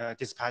maybe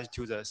dispatched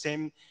to the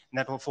same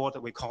network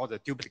fault we call the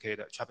duplicate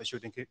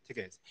troubleshooting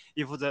tickets.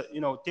 If the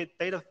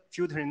data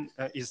filtering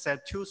is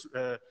set too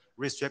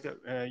restricted,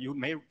 you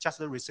may just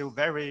receive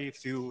very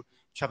few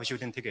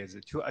troubleshooting tickets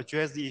to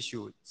address the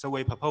issue. So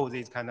we propose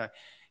this kind of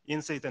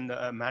incident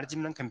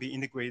management can be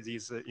integrated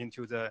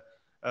into the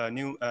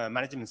new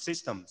management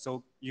system.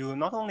 So you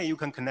not only you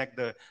can connect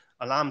the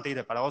alarm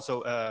data, but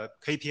also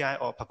KPI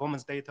or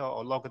performance data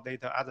or log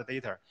data, other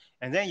data.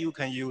 And then you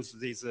can use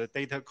this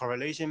data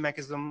correlation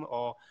mechanism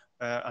or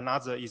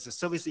another is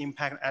service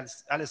impact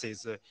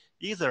analysis.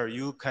 Either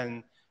you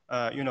can,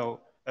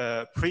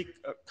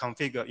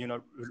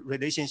 pre-configure,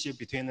 relationship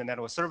between the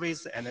network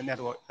service and the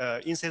network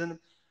incident,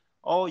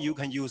 or you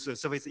can use the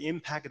service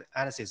impact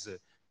analysis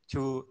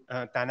to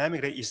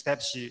dynamically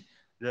establish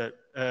the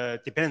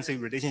dependency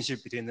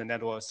relationship between the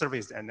network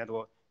service and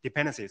network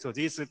dependency. So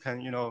this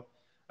can,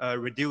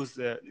 reduce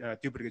the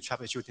duplicate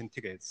troubleshooting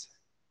tickets.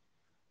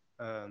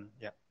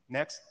 Yeah,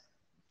 next.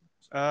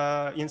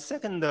 In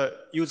second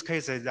use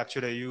cases,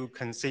 actually, you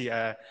can see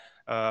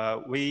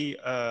we,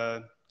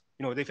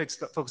 they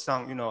focus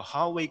on,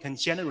 how we can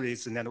generate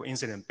this network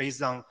incident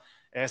based on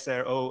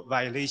SLO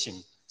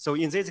violation. So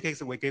in this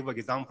case, we gave an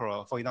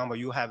example. For example,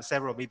 you have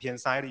several VPN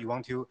sites. You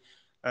want to,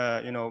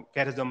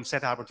 get them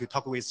set up to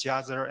talk with each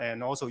other,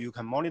 and also you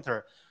can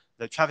monitor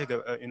the traffic,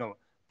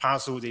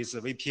 pass through this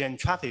VPN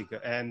traffic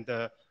and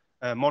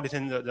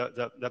monitoring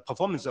the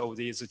performance of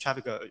this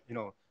traffic,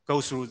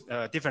 go through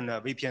different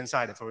VPN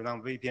sites. For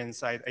example, VPN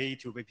site A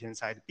to VPN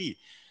site B.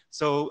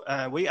 So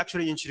we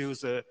actually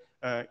introduced a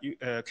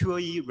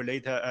QoE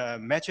related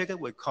metric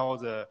we call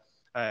the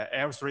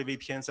L3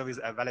 VPN service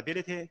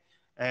availability.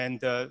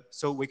 And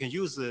so we can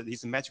use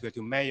this metric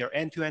to measure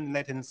end-to-end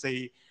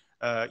latency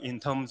in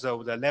terms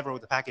of the level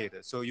of the packet.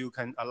 So you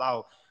can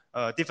allow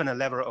different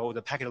level of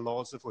the packet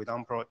loss, for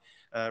example,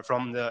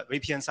 from the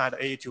VPN side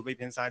A to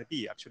VPN side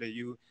B. Actually,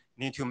 you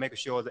need to make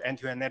sure the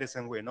end-to-end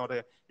latency will not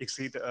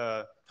exceed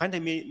 20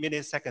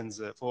 milliseconds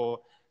for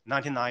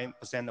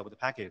 99% of the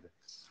packet.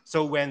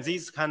 So when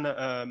this kind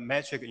of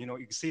metric,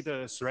 exceed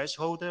the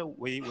threshold,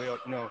 we will,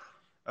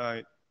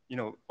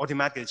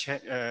 automatically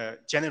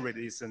generate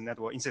this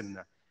network incident.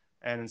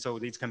 And so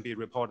this can be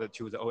reported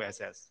to the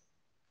OSS.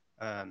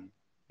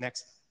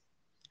 Next.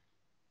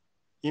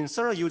 In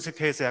third use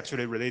case,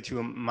 actually related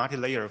to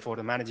multi-layer for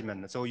the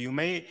management. So you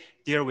may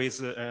deal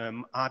with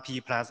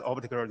RP plus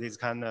optical, this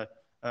kind of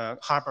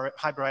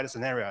hybrid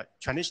scenario.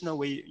 Traditionally,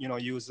 we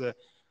use IP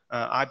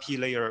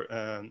layer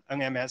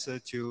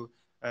NMS to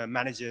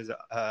manage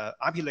the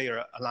IP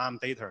layer alarm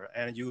data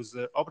and use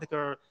the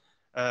optical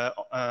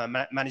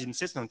management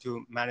system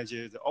to manage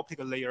the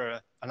optical layer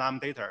alarm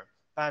data.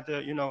 But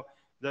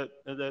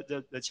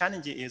the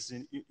challenge is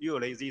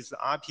usually this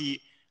RP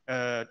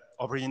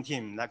operating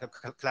team, like a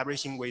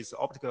collaboration with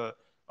optical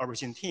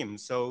operation team.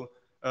 So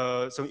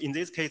so in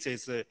these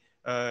cases, if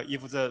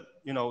the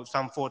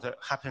some fault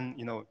happen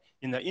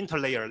in the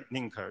interlayer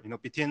link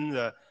between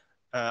the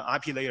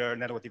IP layer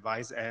network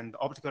device and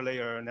optical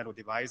layer network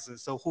device.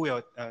 So who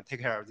will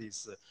take care of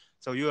this?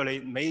 So usually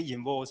may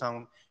involve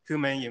some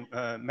human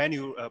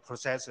manual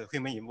process,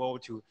 human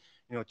involved to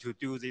to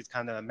do this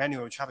kind of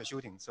manual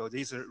troubleshooting. So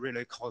this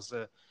really cause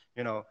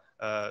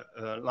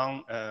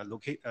long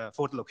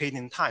fault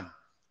locating time.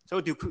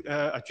 So to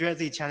address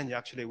the challenge,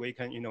 actually we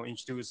can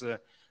introduce a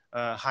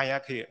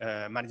hierarchy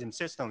management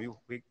system.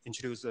 We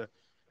introduce a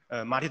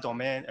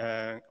multi-domain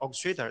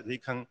orchestrator. They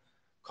can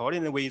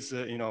coordinate with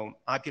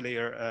IP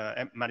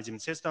layer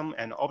management system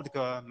and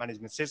optical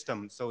management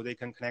system, so they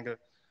can connect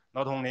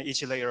not only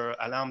each layer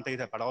alarm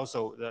data, but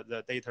also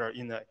the data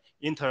in the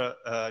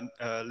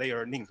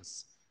inter-layer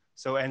links.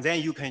 So, and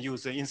then you can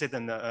use the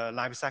incident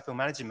lifecycle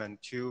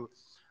management to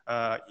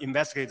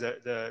investigate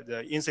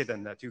the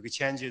incident, to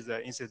exchange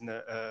the incident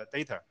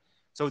data.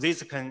 So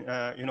this can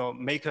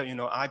make a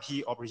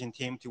IP operation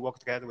team to work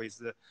together with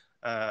the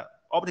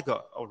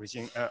optical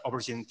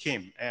operation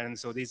team, and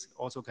so this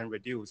also can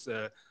reduce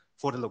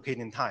fault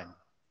locating time.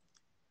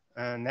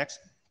 Next.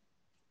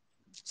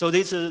 So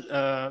this is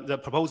the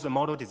proposed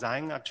model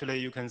design. Actually,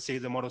 you can see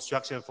the model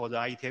structure for the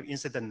IETF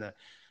incident.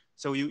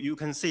 So you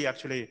can see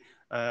actually,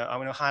 I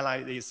want to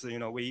highlight this.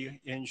 We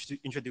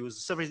introduce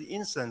service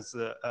instance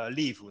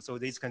leaf. So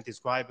this can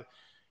describe,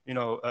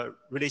 a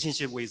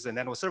relationship with the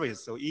network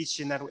service. So each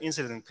network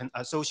incident can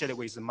associate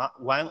with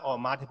one or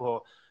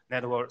multiple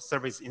network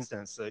service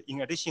instance.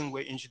 In addition,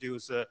 we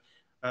introduce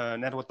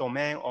network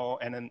domain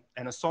and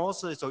a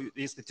source. So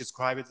this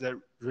describes the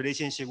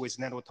relationship with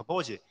network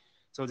topology.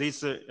 So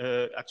this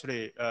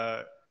actually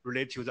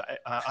related to the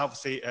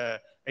IETF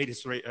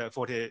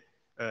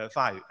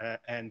 8345,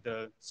 and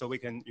so we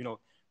can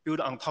build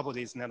on top of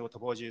this network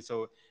topology.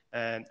 So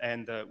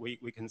and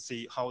we can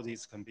see how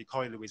this can be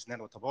correlated with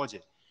network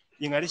topology.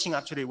 In addition,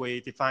 actually we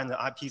define the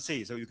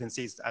IPC, so you can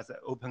see it as an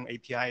open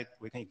API.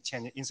 We can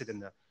exchange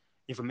incident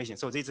information.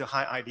 So this is a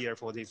high idea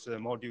for this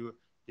module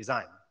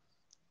design.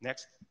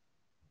 Next.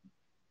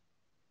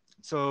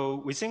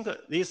 So we think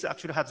this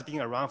actually has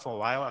been around for a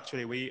while.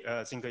 Actually, we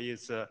think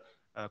it's a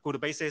good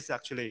basis.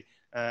 Actually,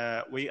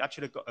 we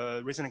actually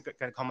recently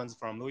got comments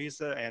from Luis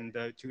and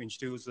to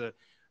introduce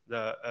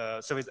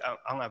the service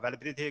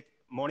unavailability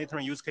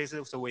monitoring use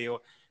cases. So we'll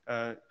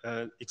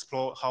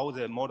explore how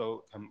the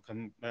model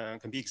can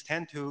be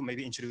extended to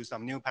maybe introduce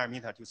some new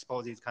parameter to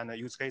support these kind of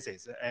use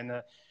cases.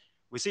 And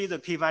we see the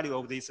key value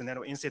of this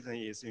network incident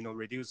is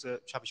reduce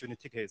troubleshooting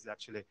tickets.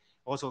 Actually,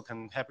 also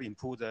can help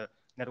improve the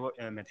network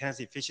maintenance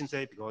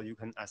efficiency, because you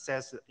can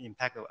assess the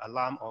impact of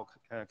alarm or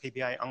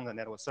KPI on the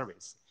network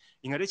service.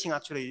 In addition,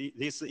 actually,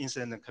 this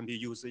incident can be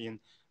used in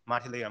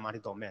multi-layer,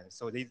 multi-domain.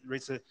 So this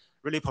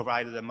really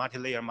provide the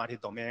multi-layer,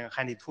 multi-domain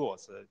handy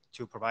tools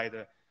to provide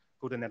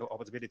good network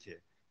observability.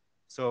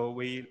 So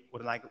we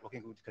would like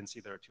working group to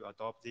consider to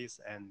adopt this,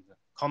 and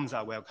comments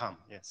are welcome.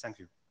 Yes, thank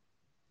you.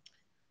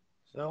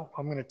 So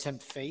I'm going to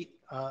tempt fate.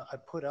 I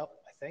put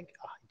up, I think,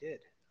 I did.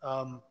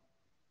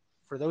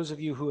 For those of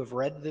you who have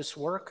read this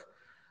work,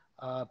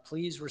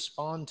 please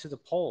respond to the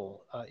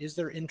poll. Is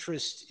there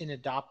interest in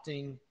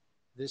adopting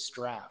this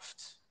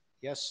draft?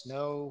 Yes,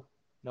 no,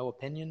 no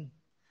opinion?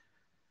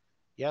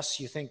 Yes,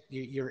 you think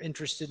you're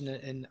interested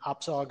in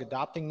OPSAWG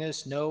adopting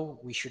this? No,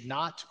 we should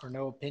not, or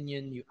no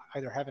opinion, you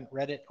either haven't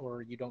read it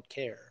or you don't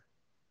care.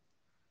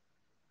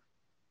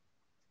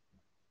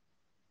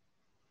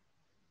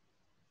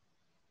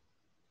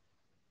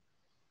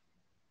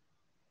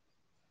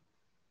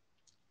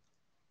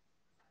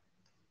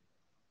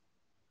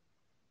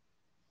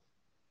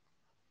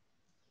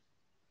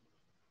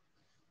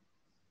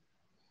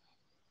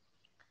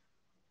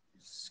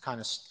 It's kind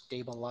of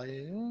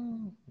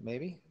stabilizing,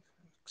 maybe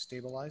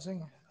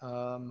stabilizing.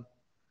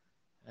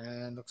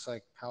 And looks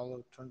like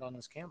Paolo turned on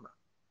his camera.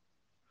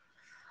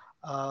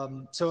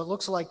 So it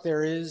looks like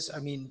there is, I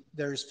mean,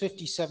 there's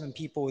 57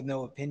 people with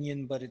no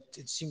opinion, but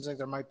it seems like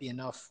there might be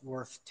enough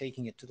worth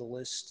taking it to the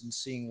list and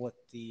seeing what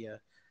the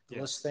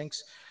list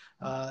thinks.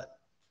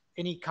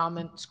 Any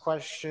comments,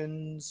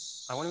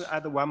 questions? I want to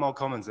add one more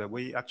comment.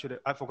 We actually,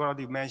 I forgot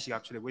to mention,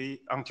 actually,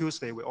 on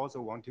Tuesday, we also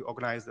want to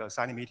organize a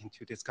signing meeting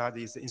to discuss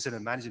this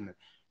incident management,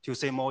 to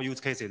see more use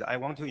cases. I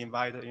want to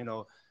invite,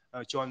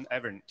 John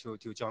Evan to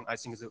join. I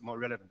think it's more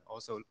relevant.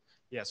 Also,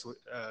 yes,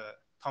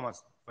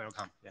 Thomas,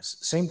 welcome. Yes.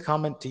 Same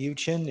comment to you,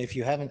 Chin. If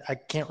you haven't, I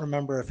can't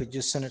remember if it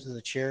just sent it to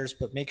the chairs,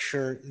 but make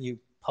sure you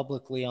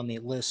publicly on the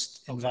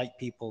list invite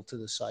people to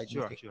the side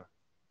Sure, meeting. sure.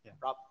 Yeah.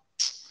 Rob.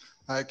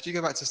 Could you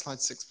go back to slide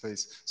 6,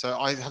 please? So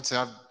I have to say,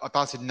 I've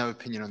about no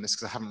opinion on this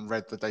because I haven't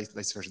read the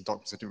latest version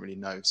documents. I didn't really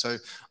know. So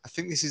I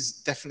think this is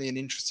definitely an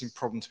interesting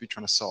problem to be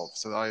trying to solve.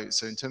 So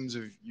in terms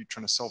of you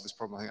trying to solve this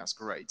problem, I think that's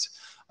great.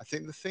 I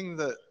think the thing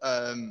that,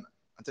 I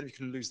don't know if you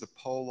can lose the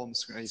poll on the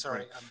screen.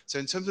 Sorry. So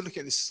in terms of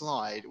looking at this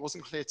slide, it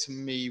wasn't clear to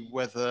me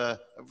whether,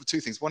 two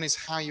things. One is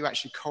how you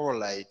actually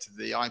correlate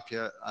the IP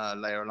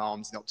layer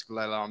alarms and the optical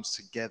layer alarms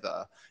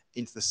together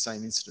into the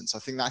same incident. So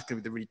I think that's going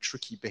to be the really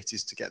tricky bit,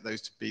 is to get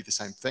those to be the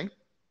same thing.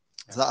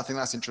 So that, I think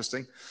that's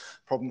interesting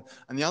problem.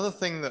 And the other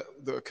thing that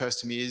occurs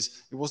to me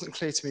is it wasn't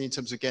clear to me in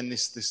terms of, again,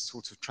 this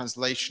sort of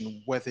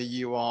translation, whether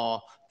you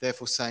are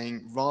therefore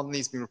saying rather than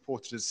these being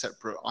reported as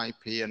separate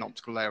IP and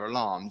optical layer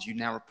alarms, you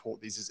now report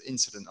these as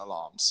incident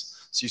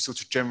alarms. So you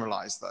sort of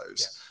generalize those.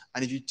 Yeah.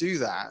 And if you do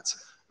that,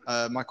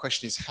 my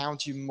question is, how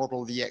do you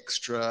model the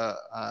extra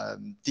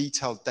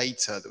detailed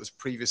data that was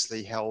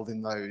previously held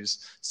in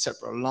those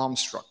separate alarm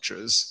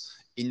structures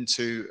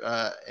into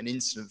an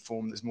incident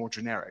form that's more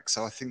generic?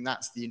 So I think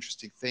that's the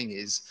interesting thing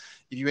is,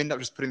 if you end up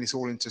just putting this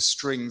all into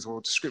strings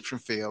or description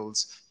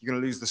fields, you're going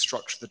to lose the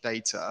structure of the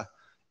data.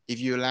 If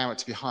you allow it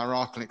to be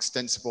hierarchical and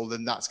extensible,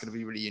 then that's going to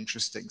be really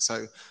interesting.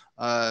 So,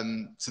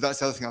 so that's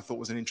the other thing I thought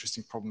was an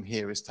interesting problem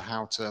here, as to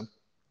how to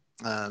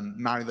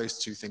marry those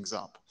two things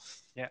up.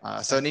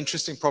 Yeah. So an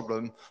interesting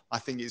problem. I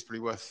think it's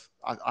pretty worth.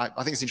 I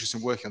think it's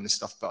interesting working on this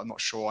stuff, but I'm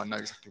not sure I know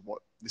exactly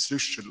what the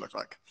solution should look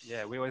like.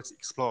 Yeah, we will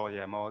explore.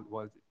 Yeah, more.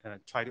 We'll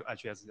try to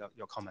address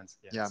your comments.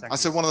 Yeah. And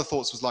so one of the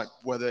thoughts was like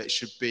whether it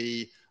should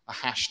be a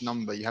hash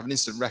number. You have an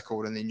incident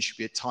record, and then you should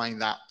be tying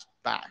that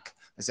back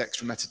as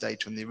extra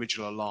metadata on the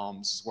original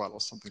alarms as well,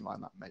 or something like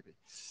that, maybe.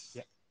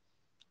 Yeah.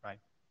 Right.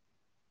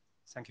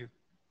 Thank you.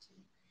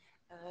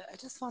 I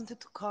just wanted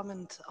to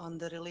comment on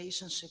the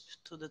relationship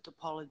to the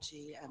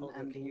topology and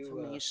the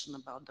information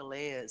about the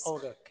layers.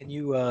 Olga, can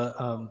you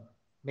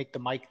make the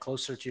mic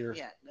closer to your...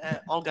 Yeah,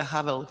 Olga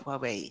Havel,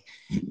 Huawei.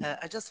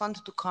 I just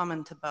wanted to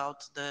comment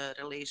about the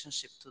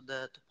relationship to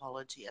the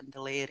topology and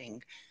the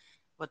layering.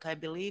 What I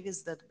believe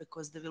is that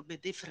because there will be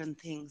different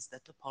things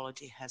that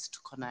topology has to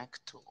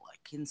connect to,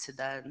 like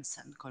incidents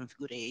and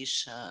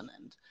configuration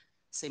and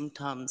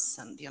symptoms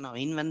and, you know,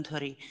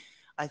 inventory,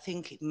 I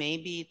think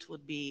maybe it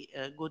would be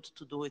good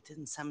to do it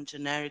in some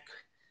generic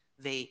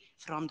way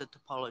from the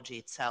topology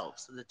itself,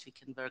 so that we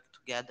can work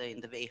together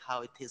in the way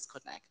how it is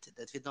connected,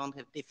 that we don't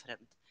have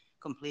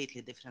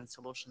completely different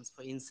solutions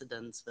for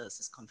incidents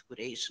versus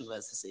configuration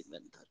versus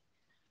inventory.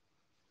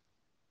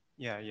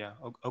 Yeah, yeah.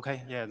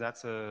 Okay, yeah,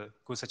 that's a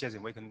good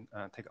suggestion. We can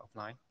take it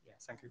offline. Yeah,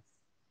 thank you.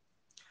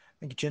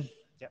 Thank you, Chin.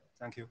 Yeah,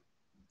 thank you.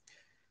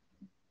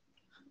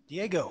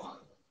 Diego.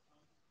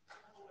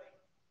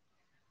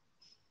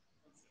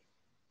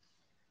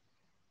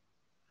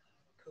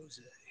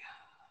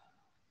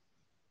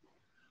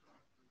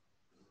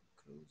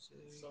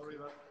 Sorry,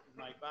 but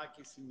my back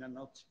is in a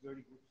not very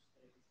good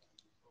state.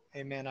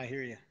 Hey, man, I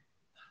hear you.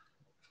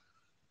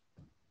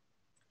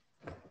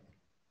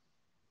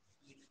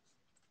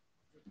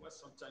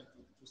 Request some time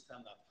to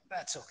stand up.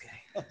 That's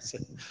okay.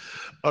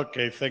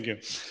 Okay, thank you.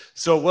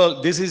 So,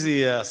 well, this is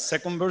the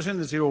second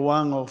version, the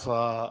 01 of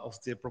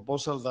the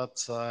proposal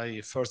that I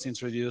first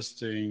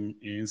introduced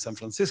in San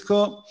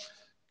Francisco.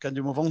 Can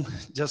you move on?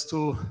 Just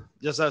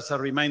as a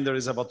reminder,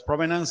 it's about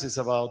provenance. It's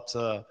about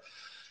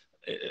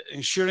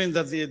ensuring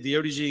that the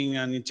origin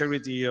and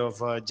integrity of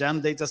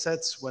JAM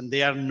datasets, when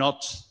they are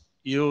not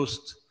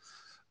used,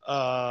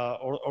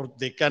 or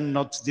they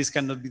cannot, this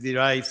cannot be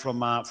derived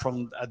from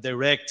a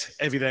direct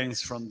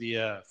evidence from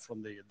the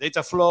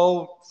data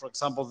flow, for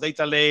example,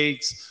 data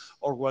lakes,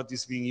 or what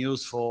is being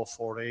used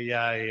for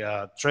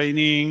AI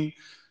training,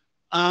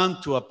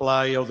 and to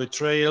apply all the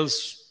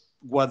trails,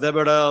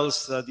 whatever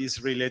else that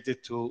is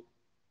related to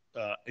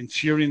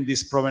ensuring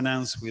this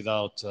provenance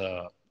without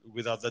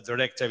the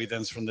direct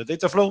evidence from the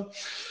data flow.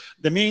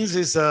 The means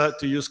is to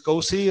use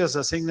COSI as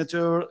a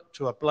signature,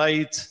 to apply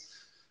it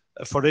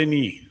for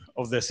any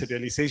of the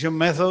serialization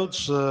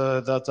methods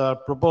that are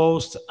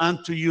proposed,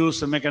 and to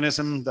use a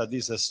mechanism that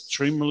is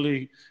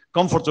extremely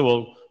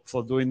comfortable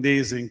for doing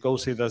this in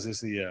COSI, that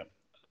is the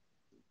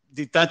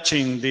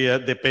detaching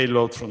the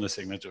payload from the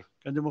signature.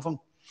 Can you move on?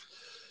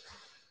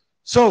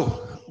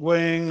 So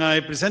when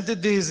I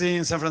presented this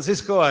in San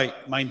Francisco,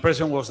 my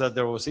impression was that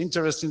there was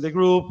interest in the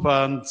group,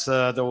 and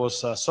there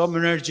was some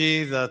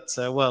energy that,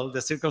 well, the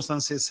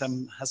circumstances have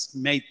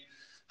made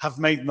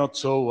not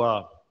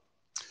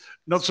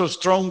so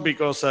strong,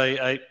 because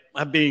I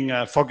have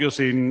been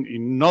focusing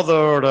in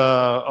other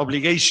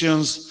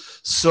obligations.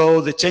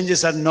 So the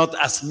changes are not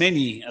as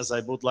many as I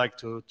would like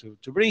to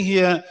bring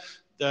here.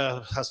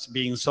 There has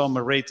been some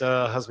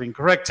errata has been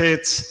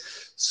corrected,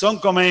 some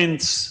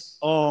comments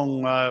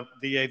on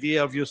the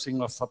idea of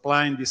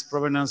applying this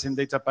provenance in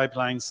data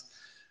pipelines,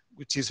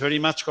 which is very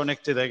much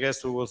connected, I guess,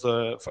 to what,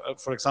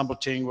 for example,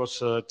 Ching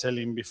was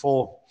telling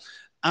before.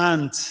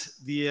 And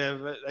the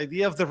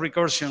idea of the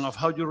recursion, of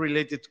how you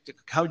relate it,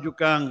 how you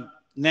can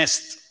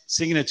nest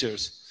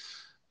signatures,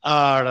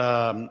 are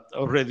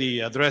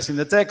already addressed in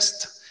the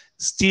text.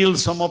 Still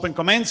some open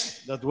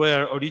comments that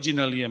were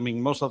originally, I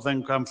mean, most of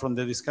them come from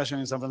the discussion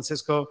in San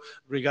Francisco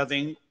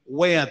regarding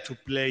where to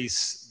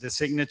place the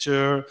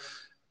signature,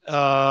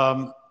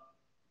 and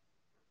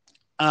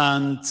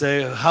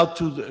how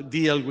to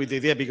deal with the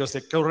idea, because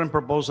the current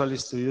proposal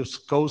is to use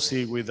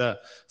COSI with a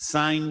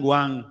sign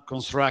one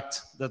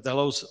construct that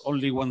allows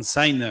only one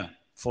signer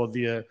for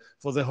the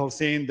whole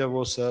thing. There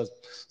was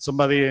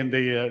somebody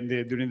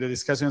during the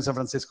discussion in San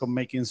Francisco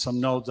making some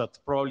notes that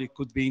probably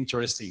could be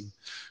interesting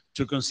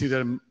to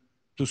consider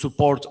to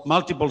support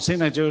multiple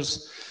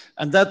signatures.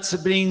 And that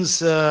brings,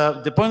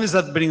 the point is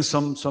that brings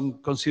some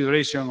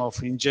consideration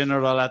of, in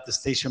general,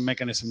 attestation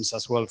mechanisms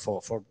as well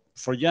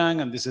for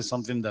young, and this is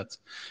something that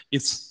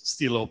it's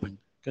still open.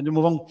 Can you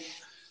move on?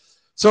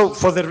 So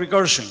for the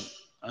recursion,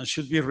 it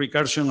should be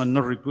recursion and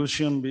not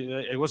recursion.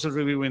 I was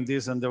reviewing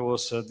this, and there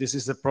was, this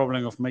is the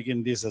problem of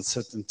making this at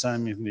certain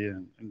time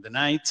in the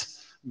night,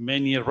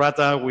 many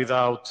errata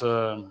without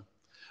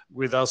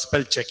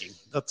spell checking.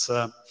 That's,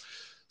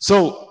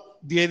 so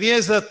the idea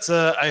is that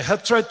I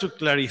have tried to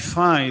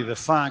clarify the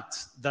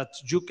fact that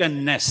you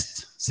can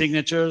nest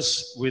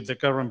signatures with the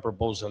current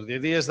proposal. The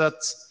idea is that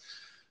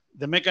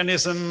the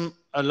mechanism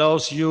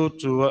allows you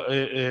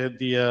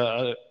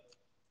to,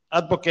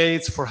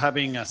 advocates for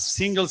having a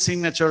single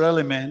signature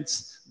element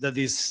that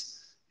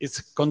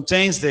it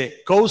contains the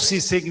cozy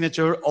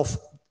signature of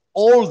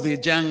all the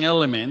Yang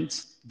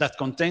elements that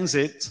contains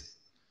it,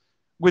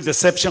 with the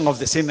exception of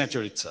the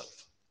signature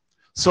itself.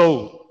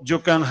 So you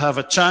can have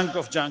a chunk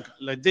of Yang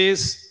like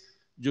this,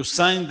 you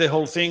sign the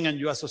whole thing and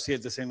you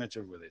associate the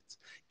signature with it.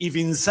 If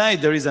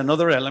inside there is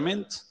another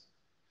element,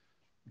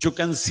 you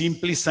can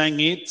simply sign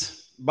it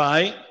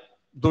by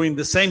doing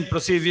the same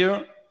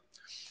procedure,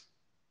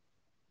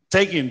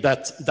 taking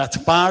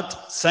that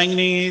part,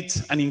 signing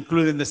it, and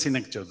including the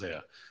signature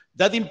there.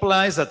 That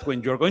implies that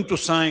when you're going to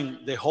sign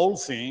the whole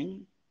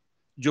thing,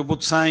 you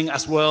would sign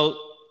as well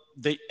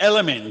the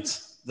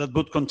element that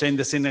would contain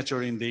the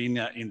signature in the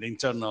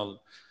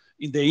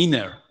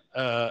inner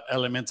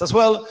elements as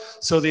well.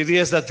 So the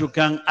idea is that you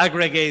can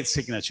aggregate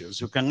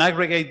signatures, you can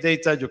aggregate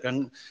data,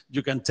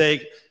 you can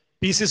take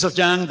pieces of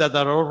Yang that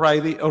are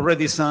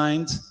already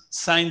signed,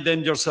 sign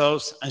them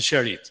yourselves, and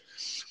share it.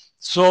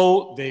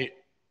 So the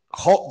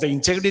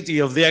integrity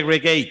of the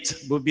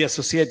aggregate would be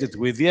associated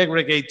with the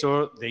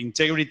aggregator, the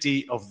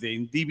integrity of the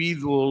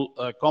individual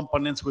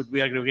components would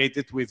be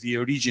aggregated with the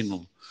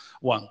original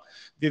one.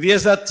 The idea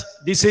is that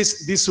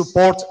this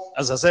support,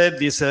 as I said,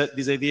 this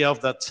idea of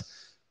that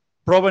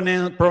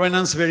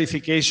provenance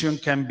verification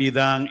can be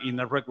done in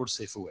a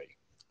recursive way.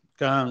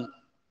 Can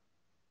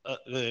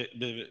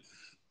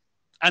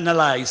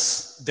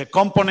analyze the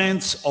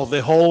components of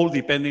the whole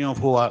depending on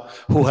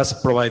who has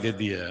provided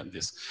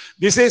this.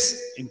 This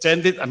is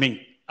intended, I mean,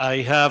 I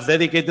have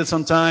dedicated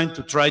some time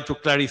to try to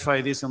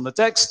clarify this on the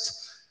text.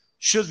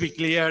 Should be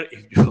clear.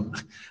 If you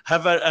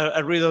have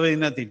a read of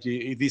it, if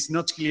it is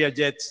not clear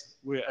yet,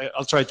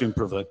 I'll try to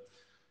improve it.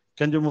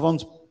 Can you move on,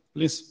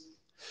 please?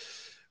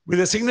 With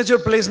the signature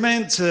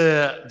placement,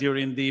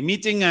 during the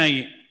meeting,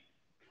 I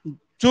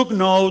took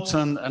notes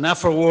and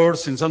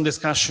afterwards in some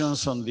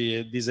discussions on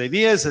these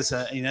ideas,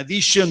 in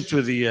addition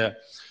to the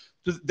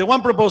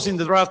one proposed in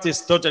the draft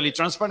is totally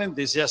transparent.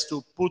 It's just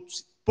to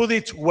put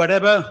it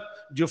wherever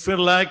you feel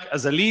like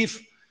as a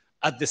leaf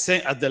at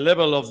the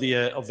level of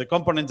the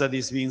component that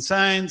is being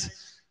signed,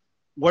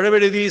 wherever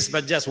it is,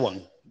 but just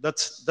one.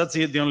 That's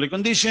the only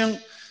condition.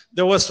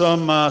 There was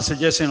some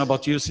suggestion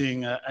about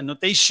using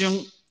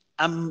annotation.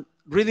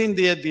 Reading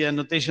the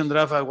annotation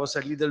draft, I was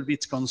a little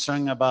bit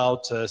concerned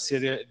about the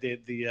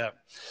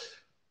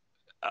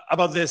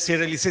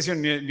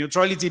serialization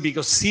neutrality,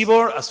 because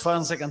CBOR, as far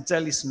as I can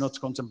tell, is not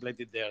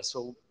contemplated there.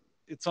 So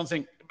it's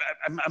something,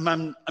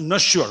 I'm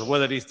not sure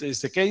whether it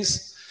is the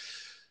case.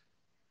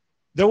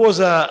 There was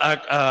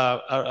a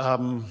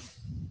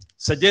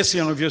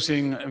suggestion of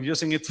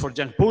using it for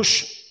Yang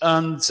push,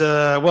 and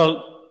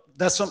well,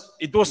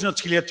 it was not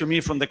clear to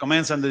me from the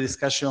comments and the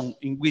discussion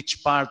in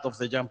which part of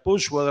the Yang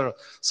push, whether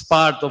it's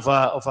part of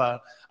a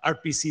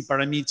RPC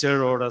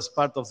parameter or as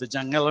part of the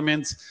Yang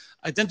elements.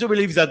 I tend to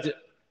believe that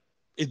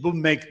it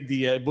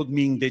would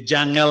mean the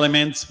Yang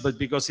elements, but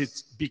because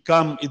it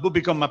would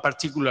become a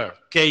particular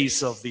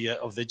case of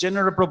the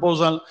general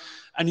proposal,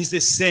 and it's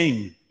the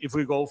same if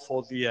we go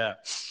for the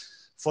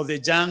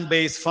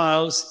Yang-based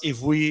files,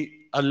 if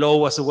we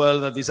allow as well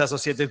that is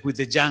associated with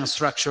the Yang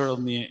structure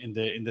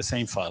in the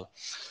same file.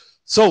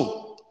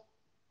 So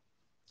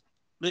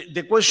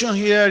the question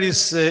here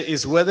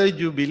is whether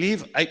you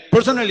believe,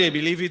 personally I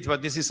believe it,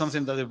 but this is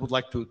something that I would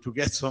like to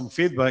get some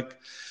feedback,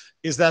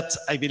 is that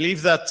I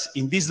believe that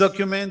in this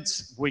document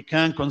we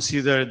can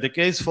consider the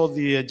case for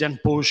the Yang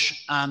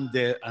push and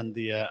the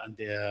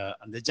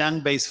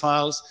Yang-based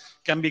files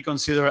can be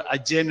considered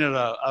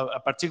a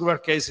particular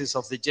cases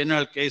of the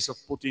general case of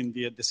putting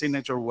the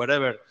signature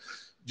wherever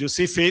you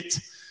see fit,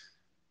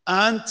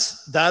 and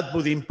that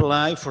would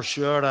imply for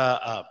sure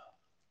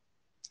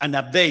an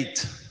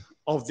update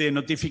of the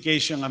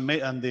notification and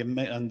the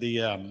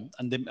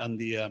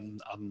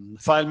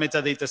file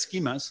metadata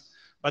schemas,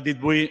 but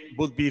it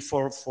would be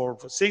for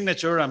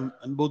signature and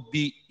would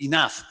be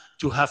enough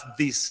to have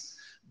this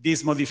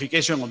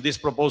modification of this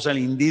proposal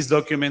in this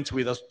document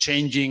without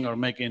changing or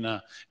making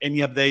any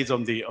updates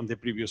on the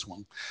previous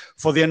one.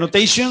 For the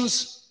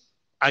annotations,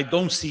 I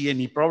don't see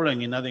any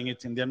problem in adding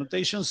it in the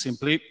annotations,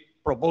 simply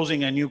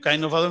proposing a new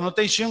kind of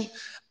annotation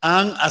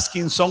and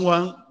asking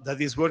someone that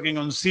is working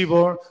on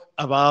CBOR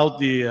about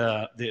the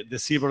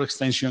CBOR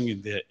extension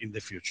in the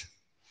future.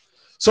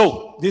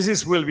 So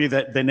this will be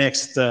the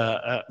next,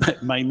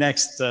 my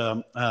next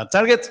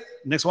target.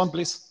 Next one,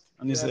 please.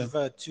 And you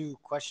have two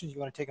questions. You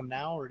want to take them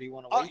now, or do you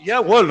want to wait? Yeah,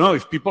 well, no,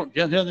 if people,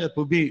 yeah, it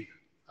would be.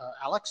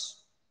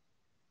 Alex?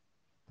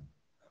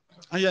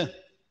 Yeah,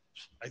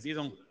 I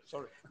didn't,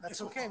 sorry.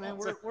 That's okay, man.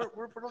 We're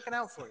looking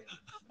out for you.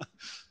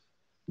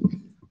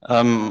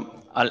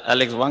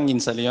 Alex Wang in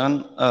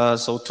Salian.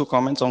 So 2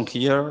 comments on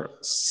here.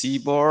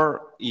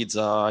 Seaboard is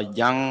a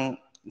young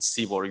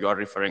seaboard you are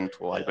referring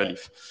to, I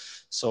believe.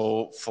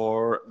 So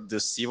for the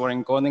seaboard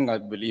encoding, I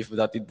believe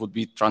that it would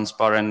be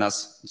transparent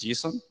as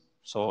JSON.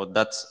 So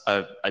that's,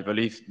 I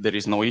believe there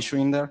is no issue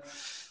in there.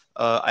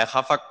 I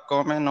have a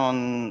comment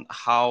on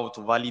how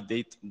to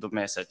validate the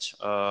message.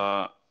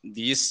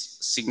 This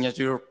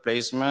signature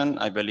placement,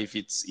 I believe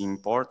it's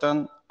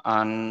important,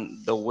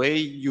 and the way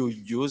you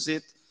use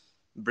it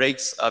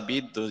breaks a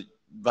bit the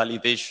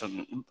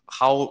validation.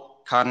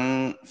 How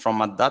can,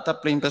 from a data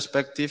plane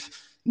perspective,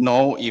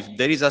 know if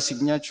there is a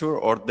signature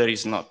or there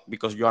is not,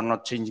 because you are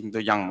not changing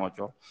the YANG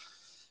module.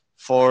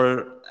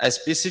 For a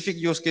specific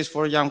use case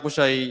for YANG push,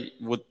 I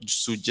would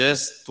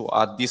suggest to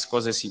add this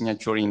cause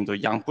signature in the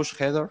YANG push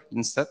header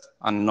instead,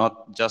 and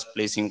not just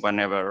placing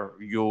whenever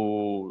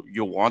you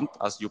want,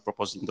 as you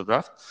propose in the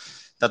draft.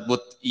 That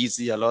would ease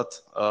a lot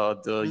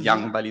the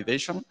YANG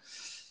validation.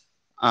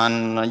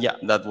 And yeah,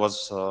 that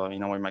was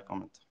in a way my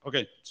comment.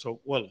 Okay, so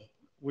well,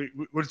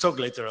 we'll talk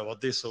later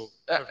about this. So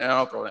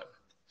no problem.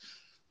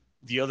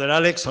 The other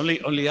Alex,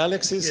 only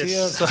Alex is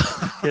here. So.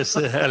 Yes,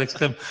 Alex.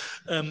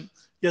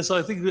 Yeah, so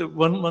I think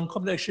one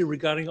comment actually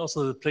regarding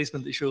also the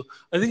placement issue.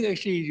 I think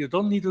actually you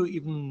don't need to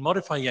even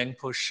modify YANG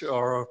push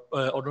or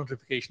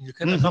notification. You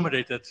can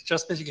accommodate that.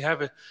 Just basically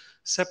have a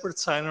separate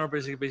signer,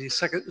 basically a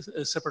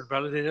separate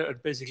validator,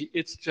 and basically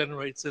it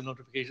generates the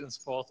notifications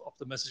forth of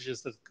the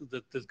messages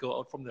that go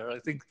out from there.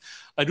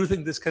 I do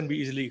think this can be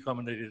easily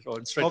accommodated or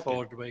in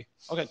straightforward way.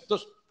 Okay,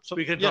 so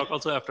we can talk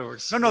also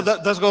afterwards. No,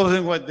 that's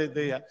good. What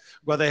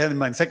they had in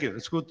mind. Thank you.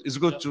 It's good. It's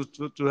good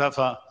to have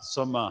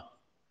some.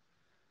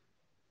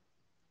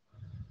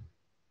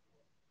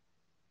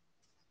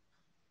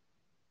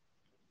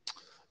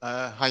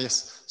 Hi,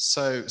 yes.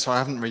 So I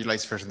haven't really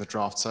latest version of the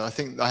draft. So I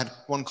think I had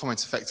one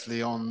comment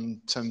effectively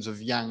on terms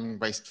of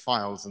YANG-based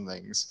files and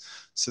things.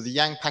 So the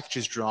YANG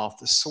packages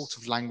draft is sort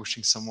of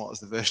languishing somewhat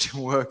as the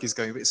version work is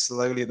going a bit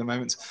slowly at the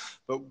moment.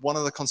 But one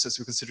of the concepts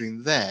we're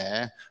considering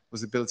there was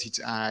the ability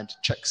to add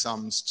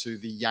checksums to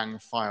the YANG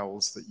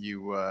files that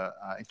you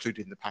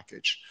included in the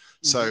package.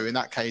 So in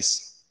that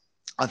case,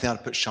 I think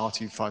I'd put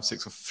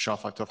SHA-256 or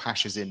SHA-512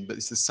 hashes in, but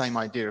it's the same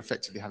idea,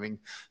 effectively having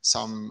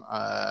some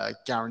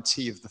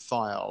guarantee of the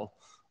file.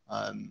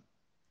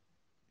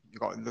 You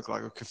got look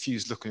like a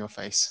confused look on your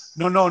face.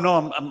 No.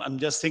 I'm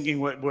just thinking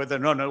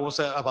whether I was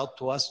about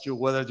to ask you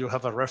whether you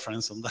have a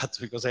reference on that,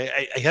 because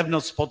I have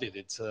not spotted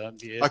it. The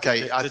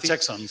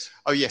checksums.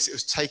 Oh yes, it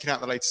was taken out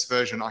the latest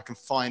version. I can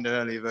find an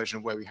earlier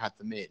version where we had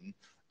them in.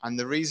 And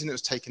the reason it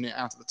was taking it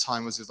out at the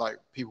time was like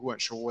people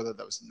weren't sure whether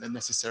that was a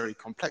necessary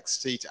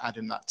complexity to add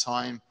in that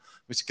time.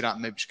 We took it out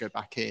and maybe should go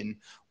back in.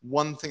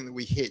 One thing that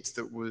we hit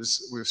that we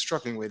were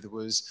struggling with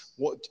was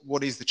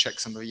what is the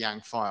checksum of a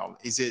YANG file?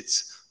 Is it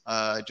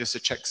just a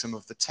checksum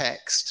of the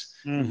text,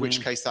 in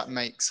which case that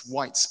makes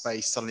white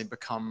space suddenly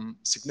become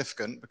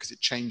significant because it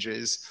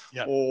changes,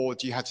 or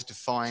do you have to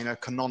define a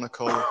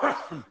canonical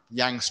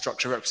YANG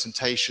structure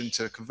representation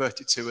to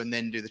convert it to and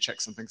then do the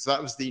checksum thing? So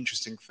that was the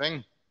interesting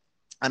thing.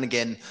 And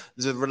again,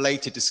 there's a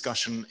related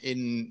discussion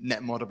in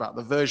NetMod about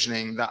the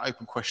versioning. That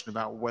open question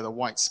about whether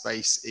white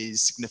space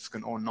is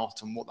significant or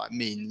not and what that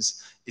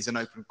means is an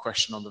open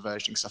question on the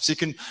versioning stuff. So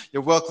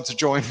you're welcome to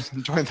join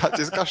that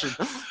discussion.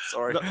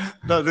 Sorry.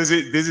 No, this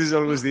is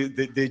always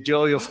the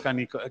joy of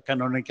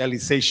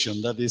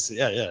canonicalization. That is,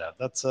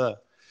 that's.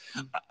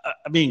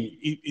 I mean,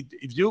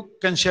 if you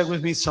can share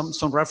with me some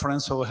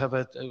reference or have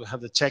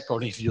a check,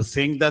 or if you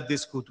think that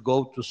this could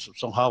go to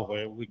somehow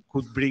where we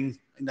could bring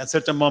in a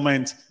certain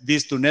moment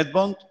this to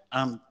NetBond,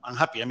 I'm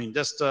happy. I mean,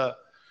 just.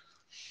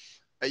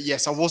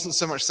 Yes, I wasn't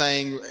so much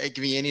saying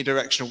giving any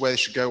direction of where they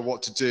should go,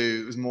 what to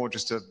do. It was more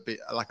just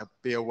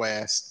be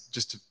aware,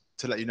 just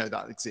to let you know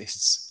that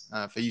exists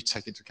for you to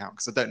take into account,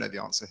 because I don't know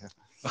the answer here.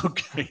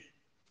 Okay.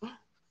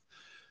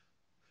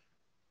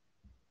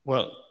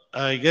 Well,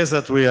 I guess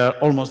that we are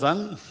almost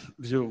done.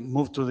 You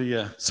move to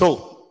the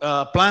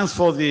plans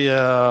for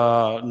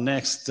the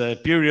next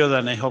period,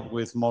 and I hope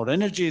with more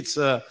energy. It's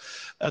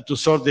to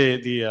sort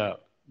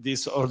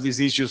all these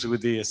issues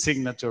with the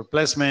signature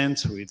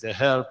placement, with the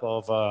help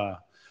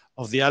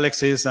of the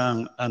Alexes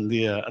and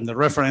the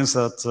reference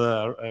that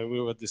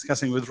we were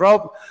discussing with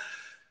Rob.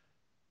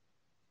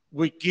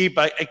 I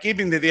keep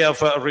in the idea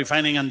of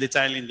refining and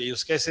detailing the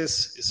use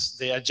cases.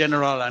 They are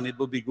general, and it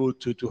would be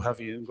good to have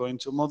you go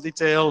into more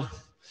detail.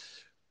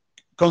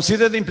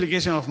 Consider the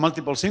implication of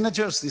multiple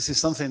signatures. This is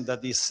something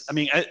that is, I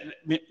mean,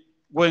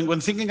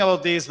 when thinking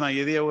about this, my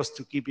idea was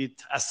to keep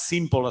it as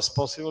simple as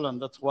possible,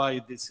 and that's why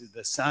this is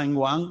the signed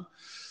one.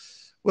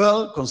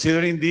 Well,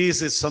 considering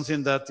this is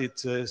something that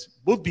it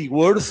would be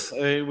worth,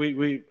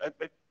 we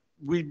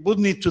would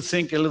need to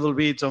think a little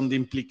bit on the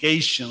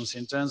implications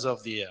in terms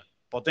of the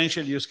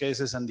potential use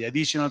cases and the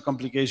additional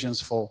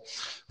complications for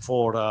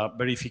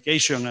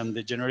verification and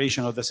the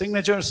generation of the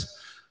signatures,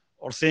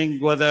 or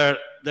think whether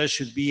there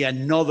should be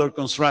another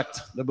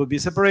construct that would be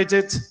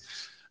separated.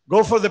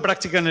 Go for the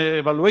practical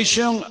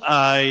evaluation.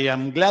 I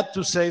am glad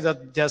to say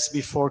that just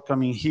before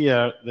coming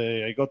here,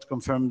 I got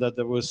confirmed that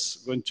there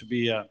was going to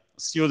be a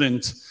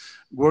student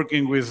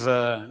working with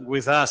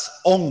us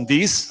on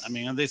this. I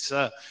mean, and this,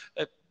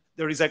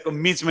 there is a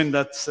commitment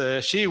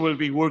that she will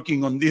be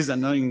working on this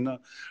and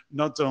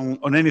not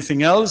on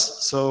anything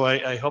else. So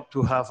I hope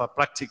to have a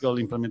practical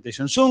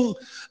implementation soon.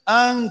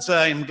 And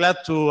I'm glad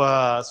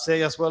to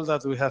say as well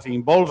that we have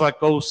involved a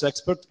COAS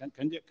expert.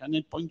 Can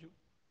I point you?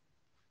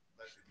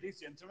 Please,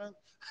 gentlemen.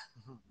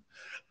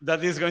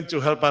 That is going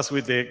to help us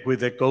with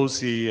the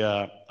COSI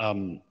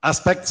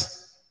aspects.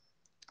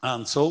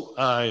 And so,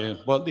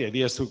 well, the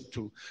idea is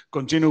to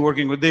continue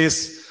working with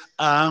this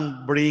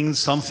and bring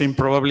something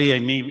probably,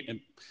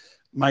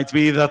 might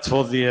be that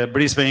for the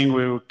Brisbane,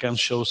 we can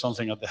show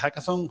something at the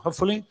hackathon,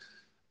 hopefully.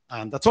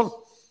 And that's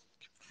all.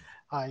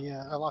 I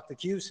lock the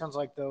queue. Sounds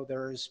like, though,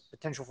 there is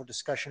potential for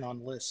discussion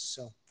on lists.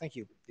 So thank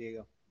you,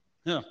 Diego.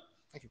 Yeah.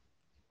 Thank you.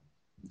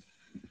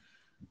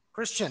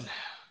 Christian,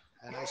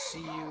 and I see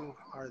you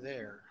are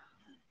there.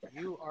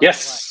 You are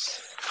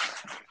yes.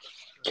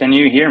 Can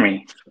you hear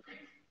me?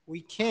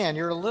 We can.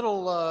 You're a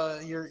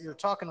little, you're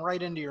talking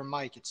right into your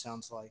mic, it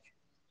sounds like.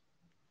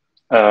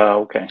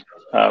 Okay.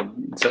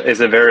 So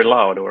is it very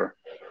loud or?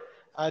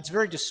 It's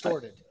very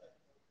distorted.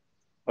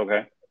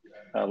 Okay.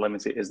 Let me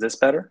see. Is this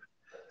better?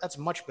 That's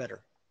much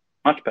better.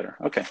 Much better.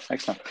 Okay.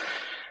 Excellent.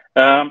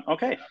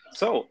 Okay.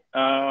 So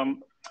my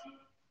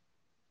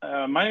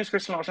name is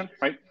Christian Larsen,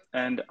 right?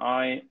 And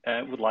I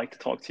would like to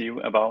talk to you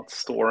about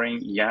storing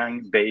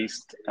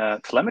Yang-based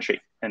telemetry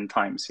in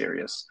time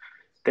series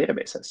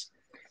databases.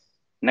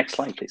 Next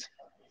slide, please.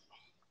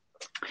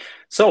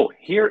 So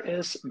here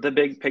is the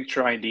big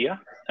picture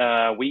idea.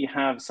 We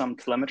have some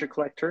telemetry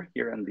collector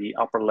here in the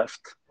upper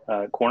left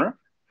corner.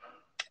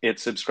 It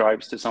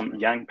subscribes to some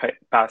Yang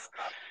path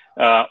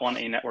on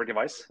a network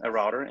device, a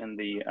router in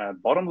the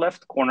bottom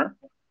left corner.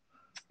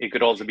 It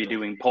could also be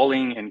doing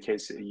polling in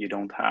case you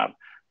don't have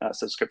a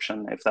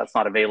subscription, if that's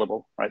not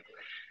available, right?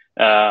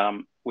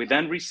 We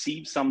then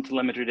receive some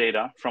telemetry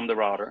data from the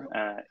router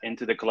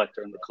into the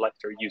collector, and the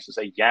collector uses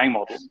a Yang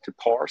model to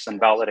parse and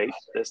validate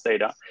this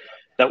data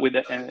that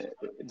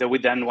we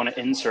then want to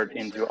insert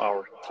into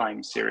our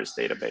time series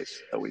database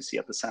that we see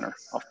at the center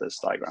of this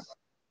diagram.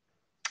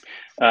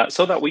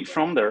 So that we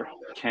from there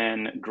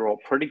can draw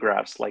pretty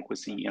graphs like we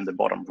see in the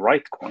bottom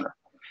right corner.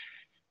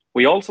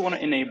 We also want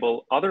to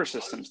enable other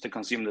systems to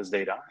consume this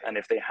data, and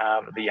if they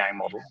have the Yang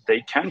model,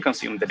 they can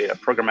consume the data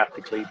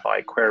programmatically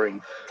by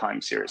querying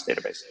time series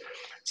database.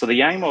 So the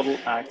Yang model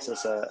acts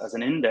as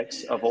an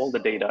index of all the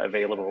data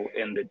available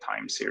in the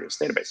time series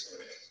database.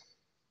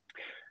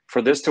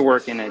 For this to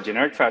work in a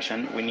generic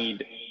fashion, we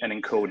need an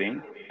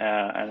encoding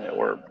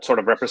or sort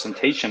of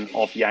representation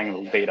of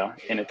Yang data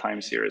in a time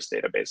series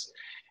database.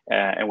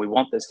 And we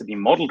want this to be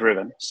model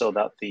driven so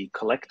that the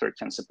collector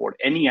can support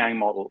any Yang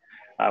model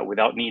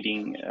without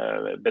needing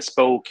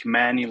bespoke,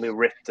 manually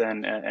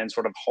written, and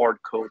sort of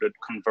hard-coded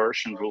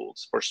conversion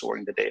rules for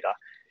storing the data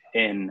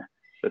in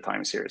the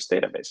time series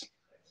database.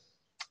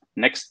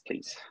 Next,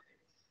 please.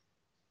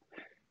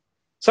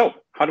 So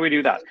how do we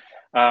do that?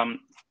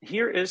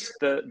 Here is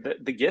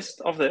the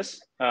gist of this,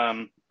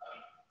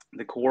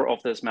 the core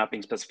of this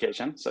mapping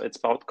specification. So it's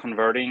about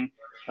converting,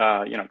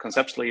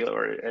 conceptually,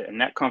 or a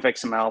netconf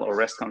XML or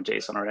RESTconf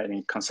JSON or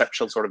any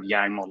conceptual sort of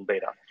Yang model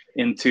data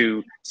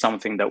into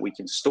something that we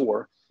can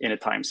store in a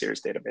time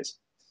series database.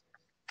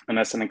 And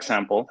as an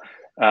example,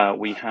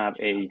 we have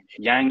a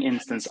Yang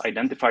instance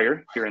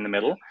identifier here in the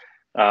middle.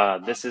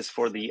 This is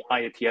for the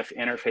IETF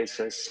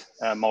interfaces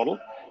model.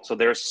 So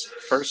there's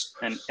first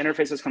an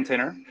interfaces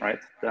container, right?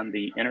 Then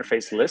the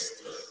interface list,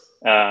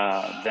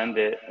 then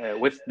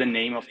with the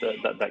name of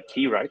that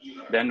key, right?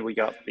 Then we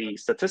got the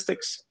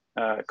statistics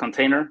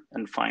container,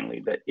 and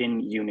finally the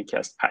in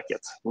unicast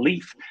packets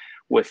leaf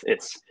with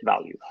its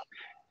value.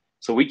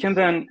 So we can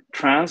then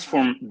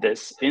transform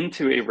this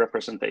into a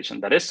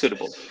representation that is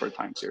suitable for a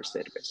time series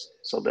database.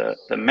 So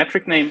the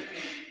metric name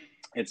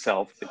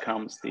itself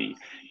becomes the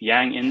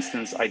Yang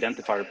instance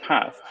identifier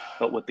path,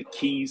 but with the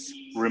keys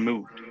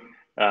removed.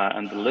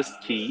 And the list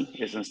key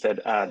is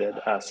instead added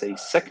as a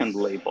second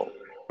label,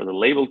 where the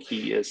label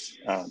key is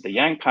the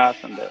Yang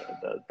path, and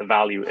the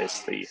value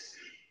is the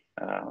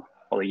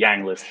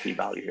Yang list key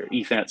value here,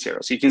 Ethernet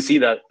 0. So you can see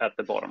that at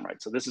the bottom,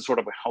 right? So this is sort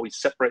of how we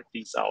separate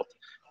these out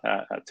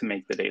to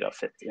make the data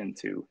fit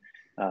into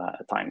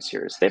a time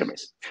series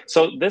database.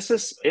 So this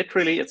is it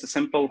really. It's a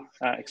simple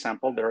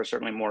example. There are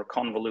certainly more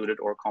convoluted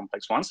or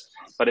complex ones,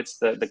 but it's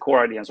the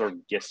core idea and sort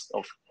of gist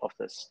of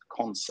this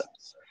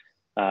concept.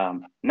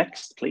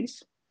 Next,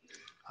 please.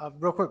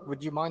 Real quick,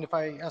 would you mind if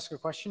I ask a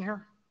question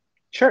here?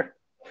 Sure.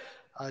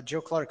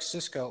 Joe Clark,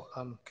 Cisco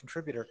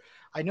contributor.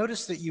 I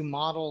noticed that you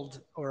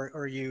modeled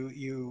or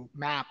you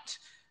mapped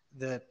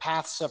the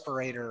path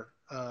separator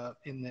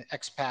in the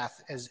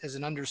XPath as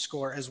an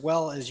underscore, as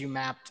well as you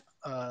mapped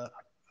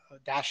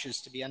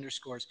dashes to be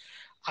underscores.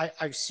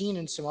 I've seen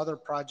in some other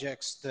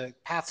projects the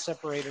path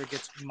separator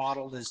gets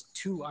modeled as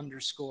 2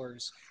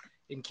 underscores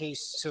in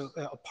case, so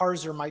a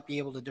parser might be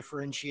able to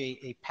differentiate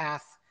a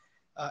path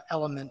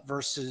element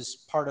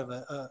versus part of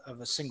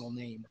a single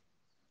name.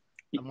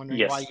 I'm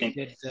wondering why you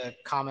did the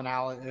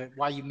commonality,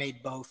 why you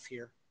made both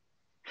here.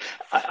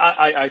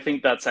 I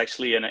think that's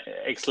actually an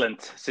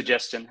excellent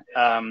suggestion.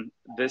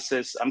 This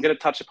is, I'm going to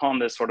touch upon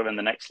this sort of in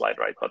the next slide,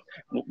 right? But,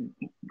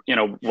 you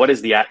know, what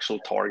is the actual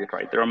target,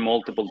 right? There are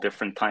multiple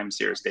different time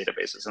series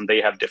databases and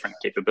they have different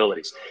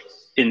capabilities.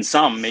 In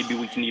some, maybe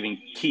we can even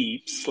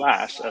keep /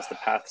 as the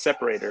path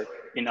separator.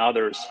 In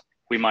others,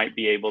 we might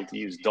be able to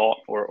use dot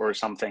or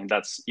something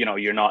that's, you know,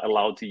 you're not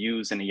allowed to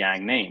use in a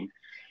Yang name.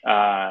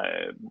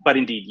 But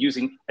indeed,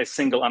 using a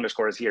single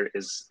underscore here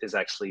is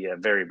actually a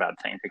very bad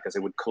thing because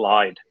it would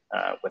collide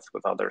with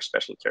other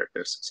special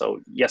characters. So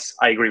yes,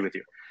 I agree with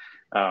you.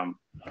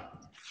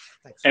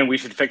 And we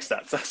should fix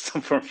that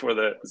for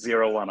the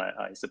 01,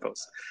 I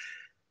suppose.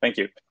 Thank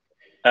you.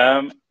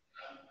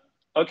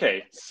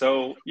 Okay,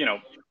 so, you know,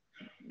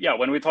 yeah,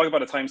 when we talk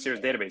about a time series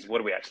database, what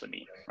do we actually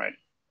mean, right?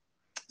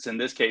 So in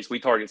this case, we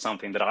target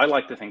something that I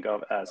like to think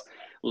of as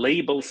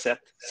label set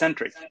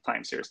centric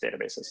time series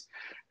databases.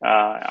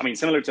 I mean,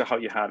 similar to how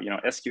you have, you know,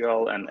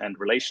 SQL and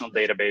relational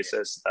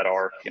databases that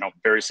are, you know,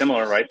 very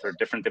similar, right? They're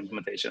different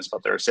implementations,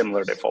 but they're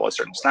similar. They follow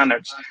certain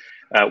standards.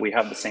 We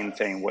have the same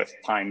thing with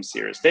time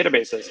series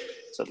databases.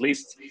 So at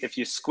least if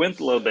you squint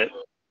a little bit,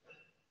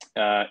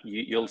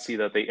 you'll see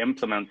that they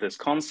implement this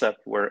concept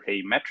where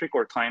a metric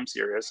or time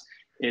series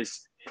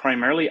is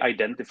primarily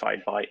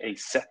identified by a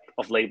set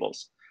of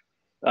labels.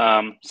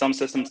 Some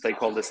systems, they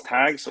call this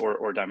tags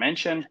or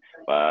dimension,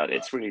 but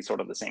it's really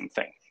sort of the same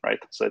thing, right?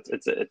 So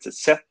it's a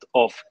set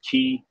of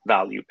key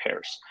value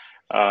pairs.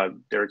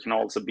 There can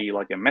also be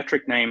like a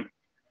metric name,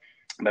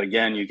 but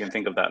again, you can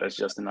think of that as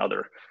just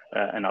another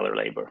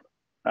label.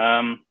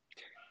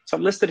 So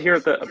I've listed here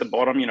at the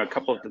bottom, you know, a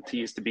couple of the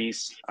T's to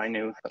B's I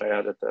knew that I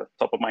had at the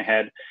top of my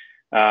head.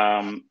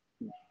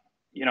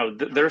 You know,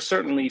 there's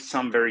certainly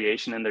some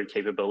variation in their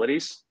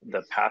capabilities.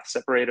 The path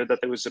separator that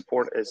they would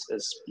support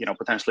is you know,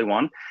 potentially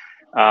one.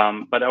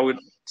 But I would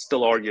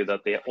still argue that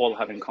they all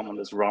have in common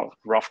this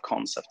rough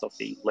concept of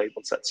being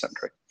label set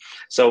centric.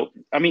 So,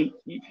 I mean,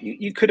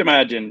 you could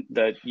imagine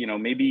that, you know,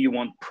 maybe you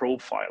want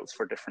profiles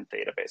for different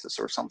databases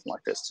or something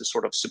like this to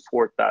sort of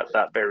support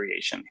that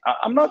variation.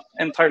 I'm not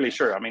entirely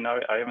sure. I mean, I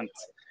haven't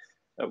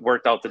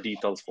worked out the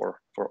details for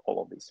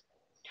all of these.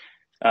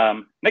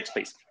 Next,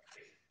 please.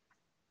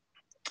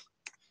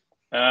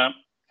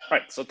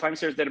 Right, so time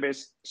series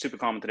database, super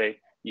common today.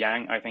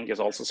 Yang, I think, is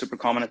also super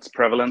common. It's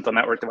prevalent on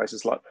network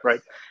devices, right?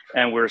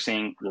 And we're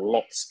seeing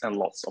lots and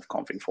lots of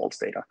config faults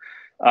data.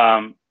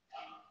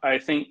 I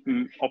think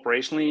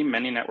operationally,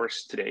 many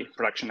networks today,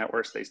 production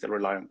networks, they still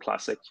rely on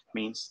classic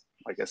means,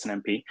 like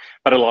SNMP,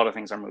 but a lot of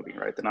things are moving,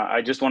 right? And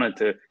I just wanted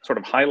to sort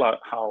of highlight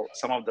how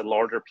some of the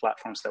larger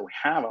platforms that we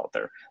have out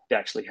there, they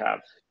actually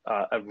have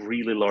a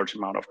really large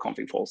amount of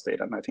config faults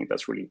data. And I think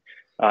that's really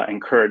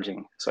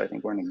encouraging. So I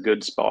think we're in a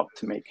good spot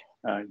to make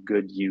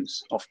good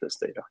use of this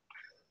data.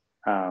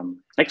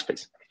 Next,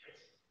 please.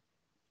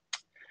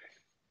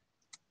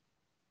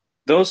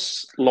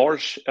 Those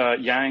large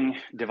Yang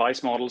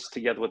device models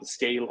together with the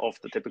scale of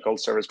the typical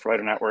service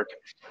provider network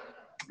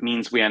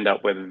means we end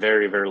up with a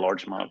very, very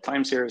large amount of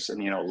time series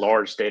and, you know,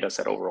 large data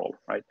set overall,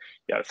 right?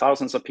 You have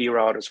thousands of P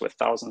routers with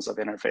thousands of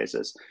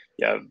interfaces.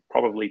 You have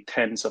probably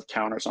tens of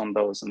counters on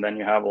those. And then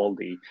you have all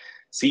the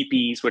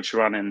CPs, which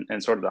run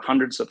in sort of the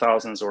hundreds of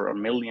thousands or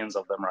millions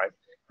of them, right?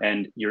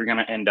 And you're going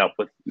to end up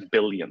with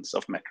billions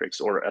of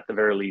metrics, or at the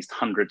very least,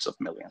 hundreds of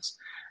millions.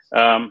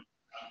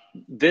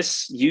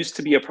 This used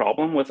to be a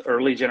problem with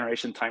early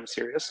generation time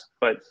series,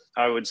 but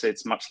I would say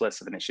it's much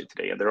less of an issue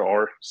today. And there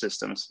are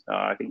systems,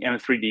 I think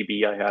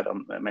M3DB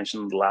I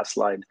mentioned on the last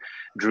slide,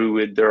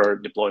 Druid, there are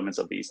deployments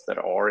of these that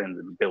are in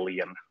the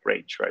billion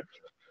range, right?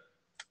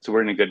 So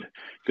we're in a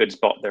good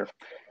spot there.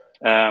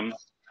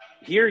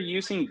 Here,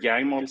 using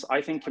Yang models,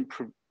 I think can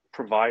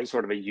provide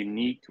sort of a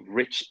unique,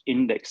 rich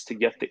index to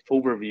get the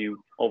overview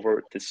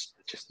over this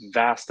just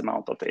vast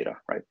amount of data,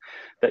 right?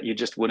 That you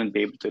just wouldn't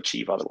be able to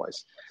achieve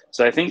otherwise.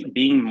 So I think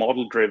being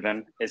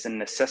model-driven is a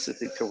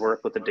necessity to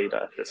work with the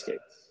data at this scale.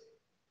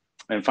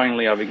 And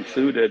finally, I've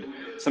included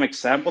some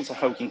examples of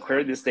how we can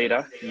query this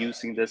data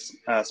using this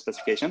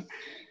specification.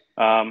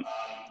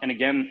 And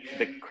again,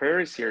 the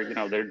queries here, you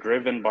know, they're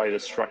driven by the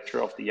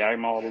structure of the Yang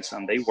models,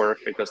 and they work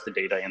because the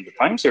data in the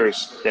time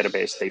series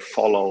database, they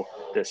follow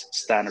this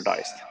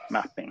standardized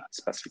mapping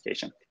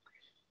specification.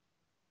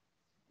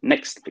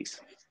 Next, please.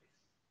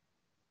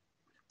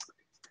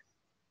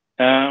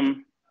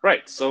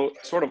 Right, so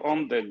sort of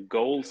on the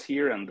goals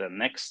here and the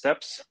next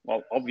steps,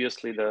 well,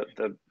 obviously the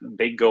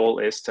big goal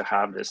is to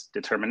have this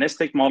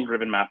deterministic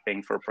model-driven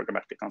mapping for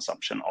programmatic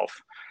consumption of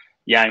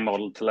Yang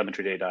model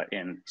telemetry data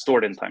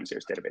stored in time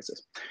series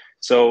databases.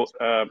 So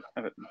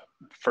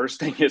first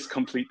thing is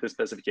complete the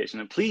specification,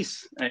 and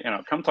please, you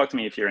know, come talk to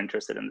me if you're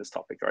interested in this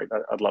topic, right?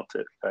 I'd love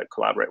to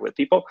collaborate with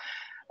people.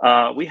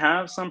 We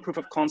have some proof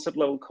of concept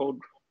level code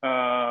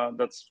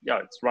that's, yeah,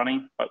 it's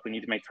running, but we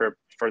need to make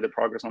further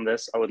progress on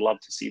this. I would love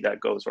to see that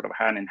go sort of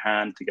hand in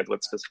hand to get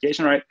with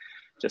specification right,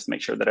 just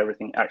make sure that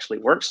everything actually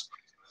works.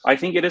 I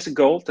think it is a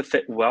goal to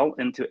fit well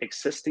into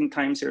existing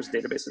time series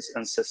databases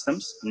and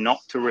systems, not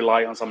to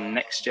rely on some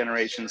next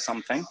generation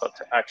something, but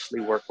to actually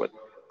work with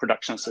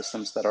production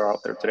systems that are out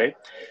there today.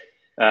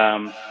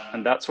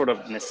 And that sort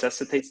of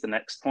necessitates the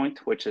next point,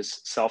 which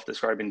is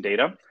self-describing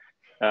data.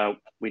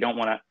 We don't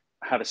want to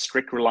have a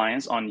strict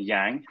reliance on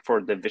Yang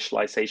for the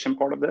visualization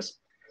part of this.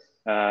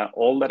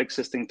 All that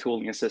existing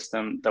tooling and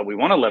system that we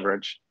want to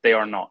leverage, they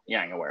are not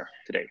Yang aware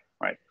today,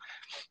 right?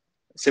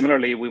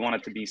 Similarly, we want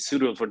it to be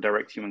suitable for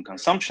direct human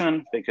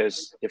consumption,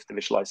 because if the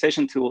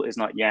visualization tool is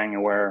not Yang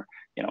aware,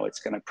 you know, it's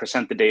going to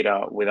present the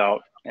data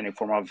without any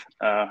form of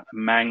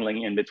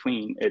mangling in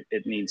between.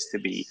 It needs to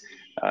be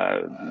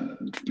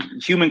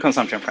human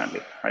consumption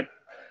friendly, right?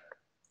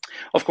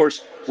 Of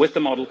course, with the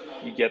model,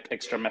 you get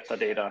extra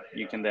metadata.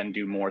 You can then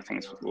do more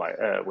things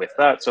with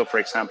that. So for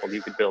example,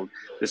 you could build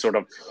this sort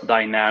of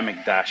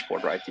dynamic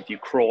dashboard, right? If you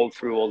crawl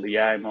through all the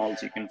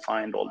animals, you can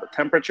find all the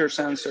temperature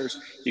sensors.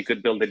 You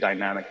could build a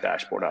dynamic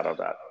dashboard out of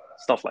that,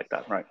 stuff like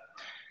that, right?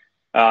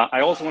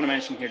 I also want to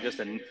mention here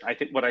just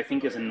what I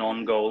think is a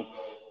non-goal.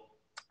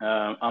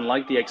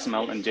 Unlike the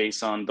XML and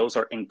JSON, those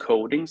are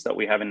encodings that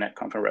we have in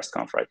netconf and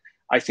restconf, right?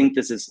 I think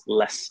this is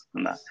less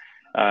than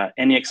that.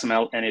 Any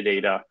XML, any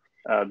data,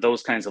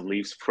 those kinds of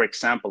leaves, for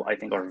example, I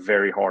think are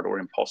very hard or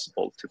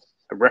impossible to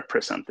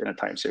represent in a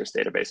time series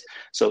database.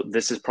 So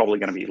this is probably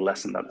going to be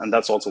less than that. And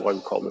that's also why we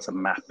call this a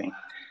mapping.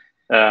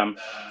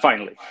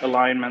 Finally,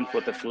 alignment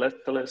with the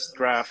philatelist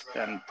draft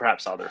and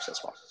perhaps others as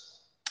well.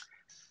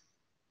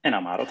 And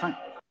I'm out of time.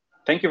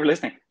 Thank you for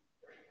listening.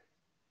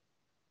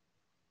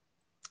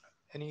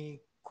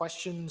 Any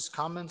questions,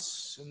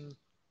 comments? And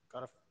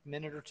got a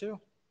minute or two.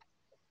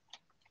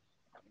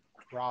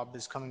 Rob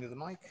is coming to the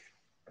mic.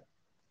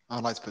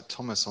 I'd like to put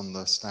Thomas on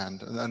the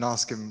stand and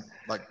ask him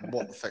like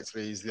what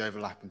effectively is the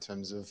overlap in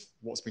terms of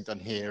what's been done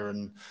here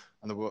and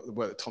the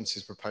work that Thomas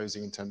is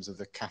proposing in terms of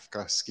the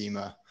Kafka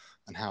schema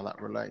and how that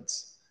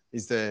relates.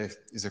 Is there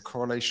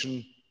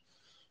correlation?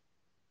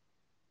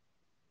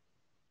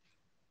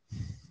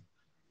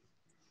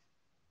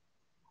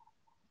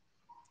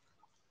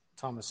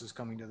 Thomas is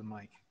coming to the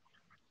mic.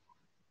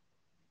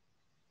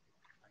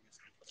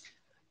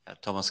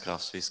 Thomas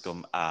Graf,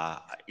 Swisscom.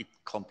 It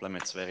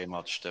complements very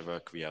much the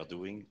work we are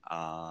doing.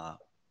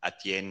 At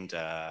the end,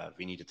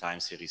 we need a time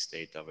series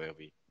data where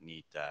we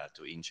need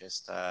to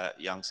ingest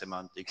Yang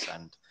semantics,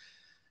 and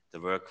the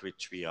work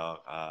which we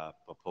are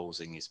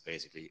proposing is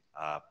basically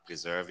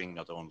preserving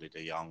not only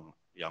the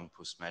Yang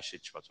push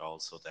message, but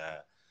also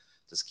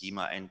the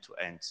schema end to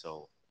end.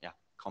 So yeah,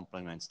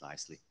 complements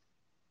nicely.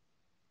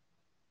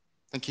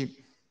 Thank you.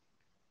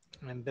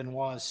 And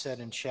Benoit has said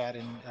in chat,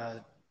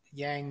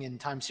 Yang in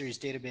time series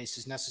database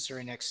is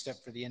necessary next step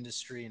for the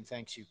industry. And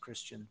thanks you,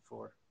 Christian,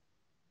 for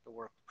the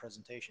work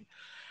presentation.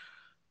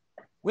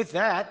 With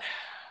that,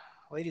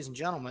 ladies and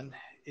gentlemen,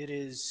 it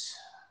is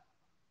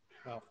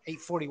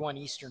 8:41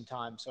 Eastern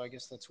time. So I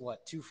guess that's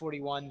what,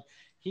 2:41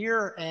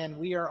 here. And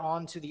we are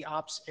on to the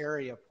ops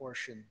area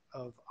portion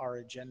of our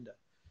agenda.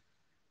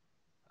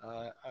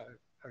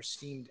 Our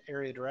esteemed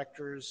area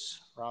directors,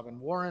 Rob and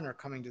Warren, are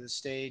coming to the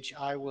stage.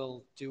 I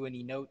will do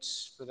any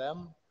notes for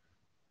them.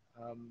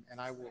 And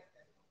I will.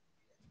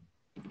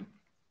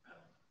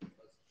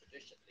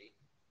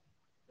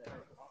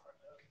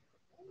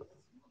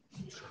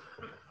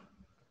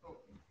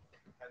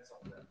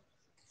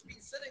 It's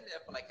been sitting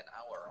there for like an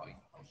hour, I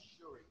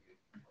assure you.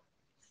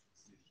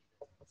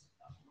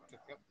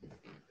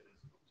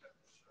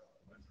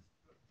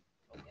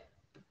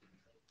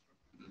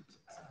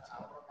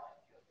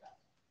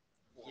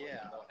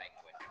 Yeah.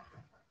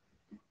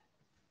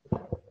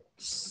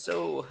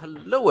 So,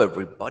 hello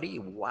everybody.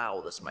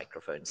 Wow, this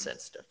microphone's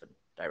sensitive and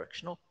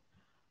directional.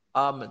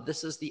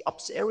 This is the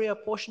ops area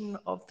portion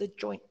of the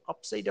joint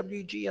ops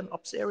AWG and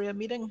ops area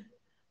meeting.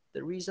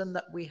 The reason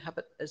that we have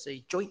it as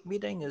a joint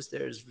meeting is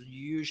there's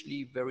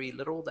usually very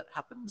little that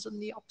happens in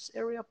the ops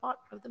area part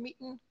of the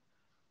meeting.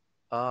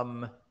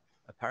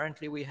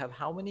 Apparently we have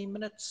how many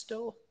minutes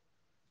still?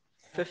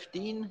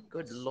 15?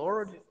 Good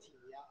Lord.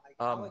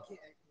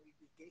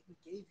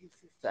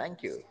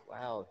 Thank you.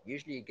 Wow.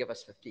 Usually you give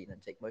us 15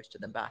 and take most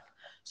of them back.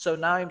 So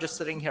now I'm just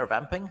sitting here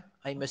vamping.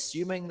 I'm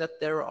assuming that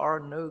there are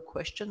no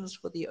questions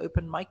for the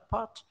open mic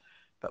part.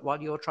 But while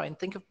you're trying to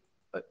think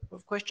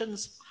of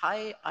questions,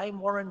 hi, I'm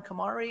Warren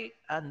Kamari,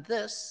 and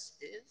this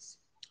is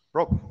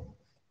Rob.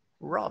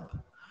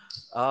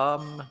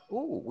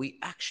 Oh, we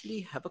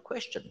actually have a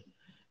question.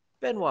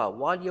 Benoit,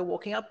 while you're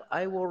walking up,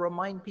 I will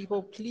remind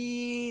people,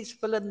 please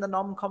fill in the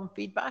nom-com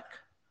feedback.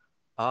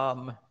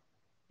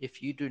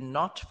 If you do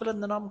not fill in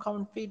the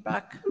nom-com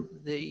feedback,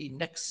 the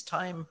next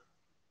time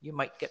you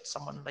might get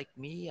someone like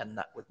me, and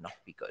that would not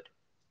be good.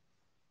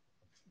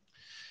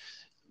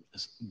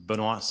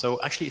 Benoit,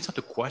 so actually it's not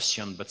a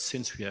question, but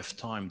since we have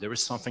time, there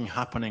is something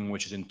happening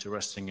which is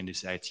interesting in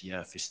this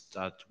IETF, is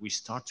that we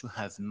start to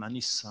have many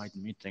side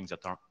meetings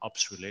that are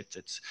ops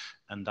related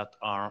and that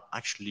are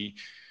actually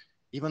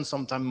even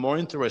sometimes more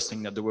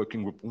interesting than the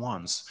working group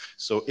wants.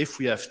 So if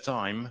we have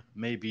time,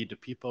 maybe the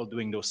people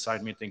doing those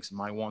side meetings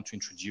might want to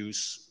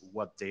introduce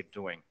what they're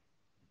doing.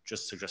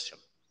 Just suggestion.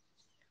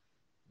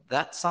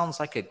 That sounds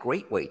like a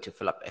great way to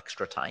fill up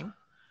extra time.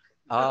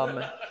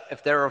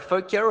 If there are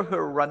folk here who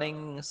are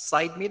running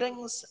side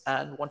meetings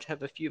and want to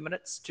have a few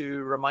minutes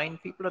to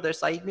remind people of their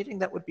side meeting,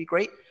 that would be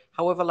great.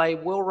 However, I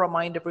will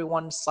remind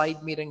everyone,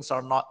 side meetings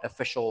are not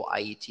official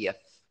IETF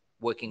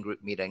working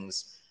group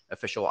meetings.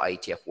 Official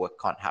IETF work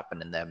can't happen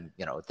in them.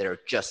 You know, they're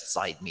just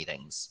side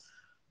meetings.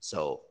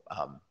 So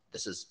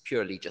this is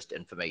purely just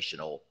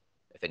informational.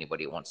 If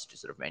anybody wants to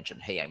sort of mention,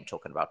 hey, I'm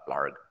talking about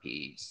Blarg,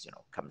 please, you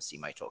know, come see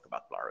my talk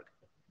about Blarg.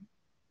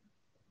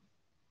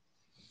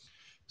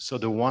 So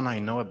the one I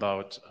know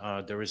about,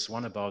 there is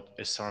one about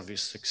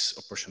SRv6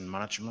 operation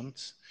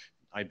management.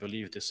 I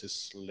believe this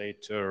is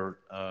later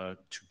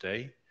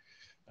today.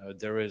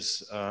 There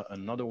is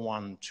another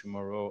one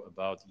tomorrow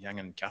about Yang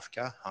and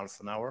Kafka, half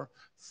an hour,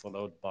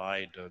 followed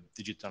by the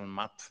digital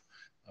map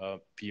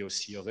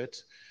POC of it.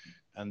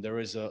 And there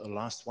is a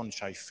last one,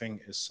 which I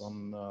think is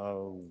on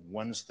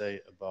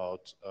Wednesday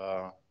about,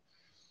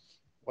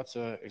 what's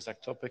the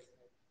exact topic?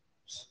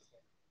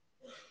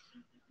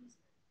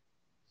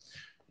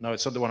 No,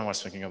 it's not the one I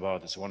was thinking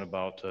about. It's the one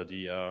about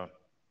the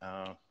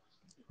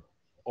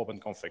open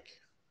config.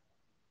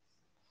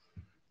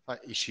 Like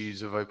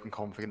issues of open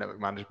config, network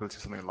manageability,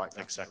 something like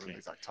that. Exactly. The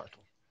exact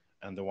title.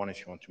 And the one, if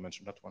you want to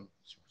mention that one,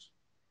 it's yours.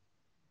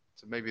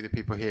 So maybe the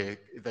people here,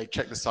 if they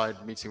check the side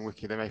meeting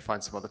wiki, they may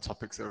find some other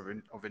topics that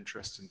are of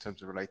interest in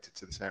terms of related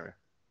to this area.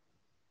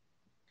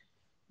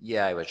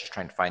 Yeah, I was just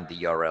trying to find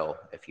the URL.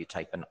 If you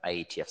type in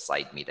IETF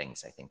side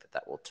meetings, I think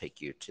that will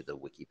take you to the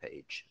wiki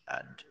page.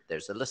 And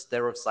there's a list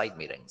there of side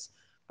meetings.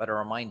 But a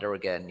reminder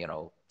again, you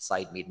know,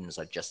 side meetings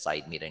are just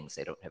side meetings.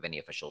 They don't have any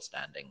official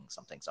standing,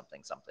 something,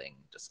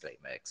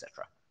 disclaimer,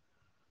 etc.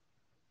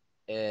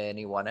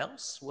 Anyone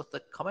else with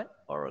a comment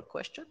or a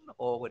question?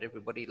 Or would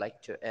everybody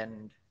like to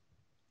end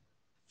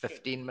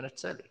 15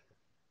 minutes early?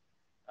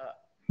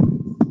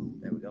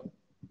 There we go.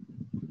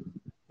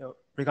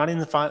 Regarding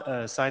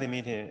the side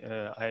meeting,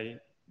 I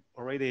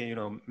already,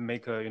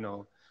 make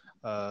a,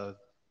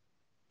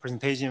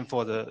 presentation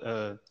for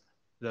the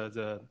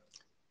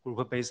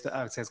group-based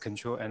access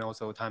control and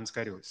also time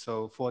schedule.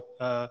 So for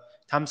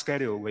time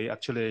schedule, we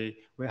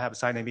have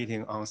side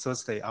meeting on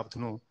Thursday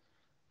afternoon,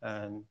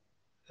 and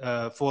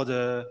for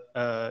the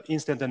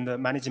incident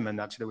management,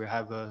 actually we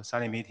have a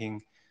side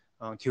meeting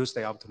on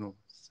Tuesday afternoon.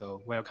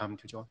 So welcome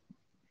to join.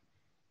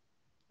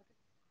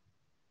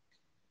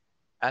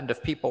 And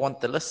if people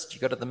want the list, you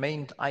go to the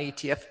main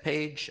IETF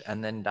page,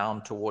 and then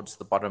down towards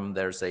the bottom,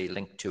 there's a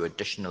link to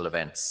additional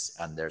events,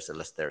 and there's a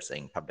list there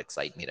saying public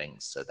site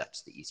meetings, so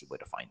that's the easy way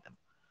to find them.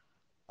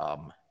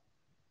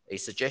 A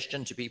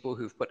suggestion to people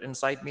who've put in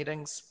side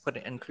meetings,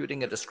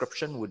 including a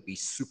description would be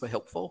super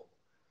helpful,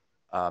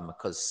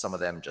 because some of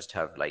them just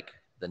have like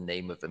the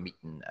name of a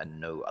meeting and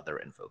no other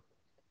info.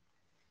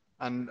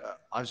 And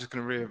I was just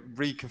going to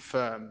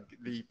reconfirm,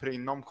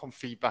 putting NomCom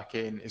feedback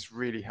in is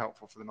really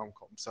helpful for the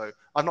NomCom. So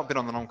I've not been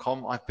on the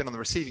NomCom, I've been on the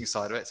receiving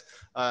side of it.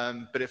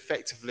 But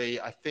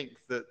effectively, I think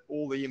that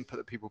all the input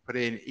that people put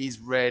in is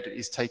read,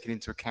 is taken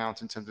into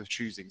account in terms of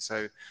choosing.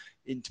 So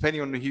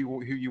depending on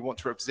who you want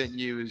to represent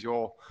you as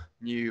your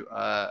new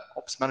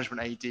Ops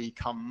Management AD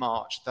come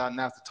March,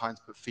 now's the time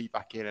to put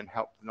feedback in and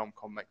help the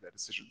NomCom make their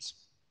decisions.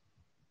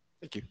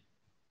 Thank you.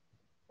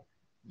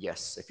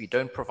 Yes, if you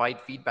don't provide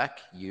feedback,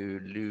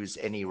 you lose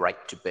any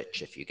right to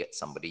bitch if you get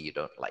somebody you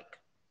don't like.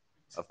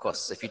 Of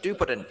course, if you do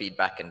put in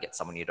feedback and get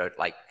someone you don't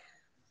like,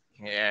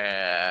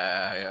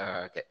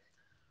 yeah, okay.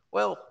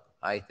 Well,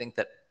 I think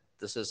that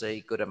this is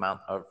a good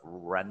amount of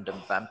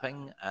random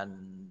vamping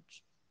and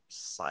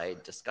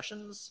side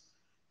discussions.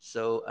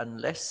 So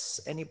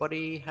unless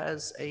anybody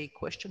has a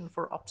question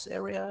for Ops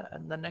Area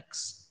in the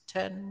next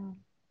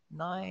 10,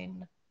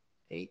 9,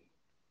 8,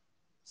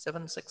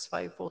 7, 6,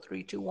 5, 4,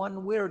 3, 2,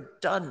 1. We're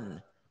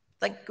done.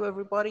 Thank you,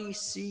 everybody.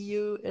 See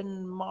you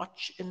in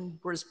March in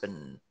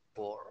Brisbane.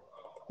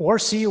 Or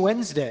see you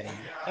Wednesday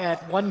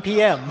at 1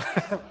 p.m.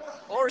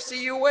 Or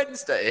see you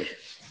Wednesday.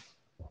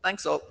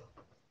 Thanks all.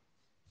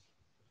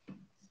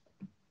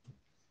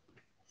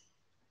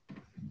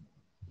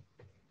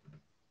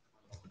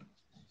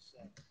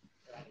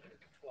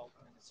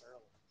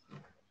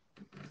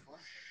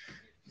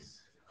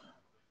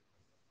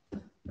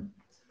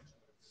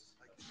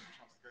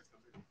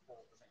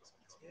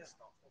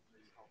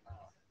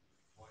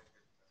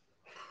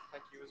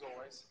 Thank you as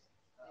always.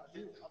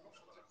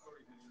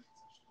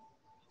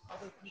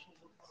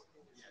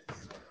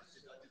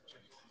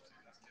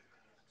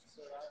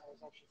 So I was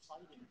actually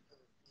fighting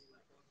for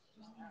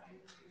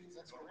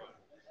that's great.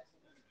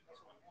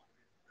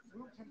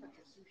 Room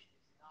temperature sushi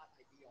is not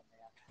ideal,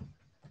 man.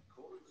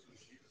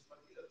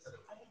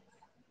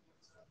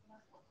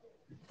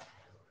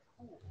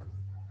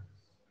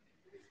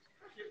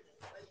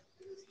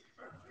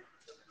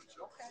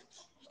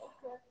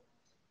 Okay.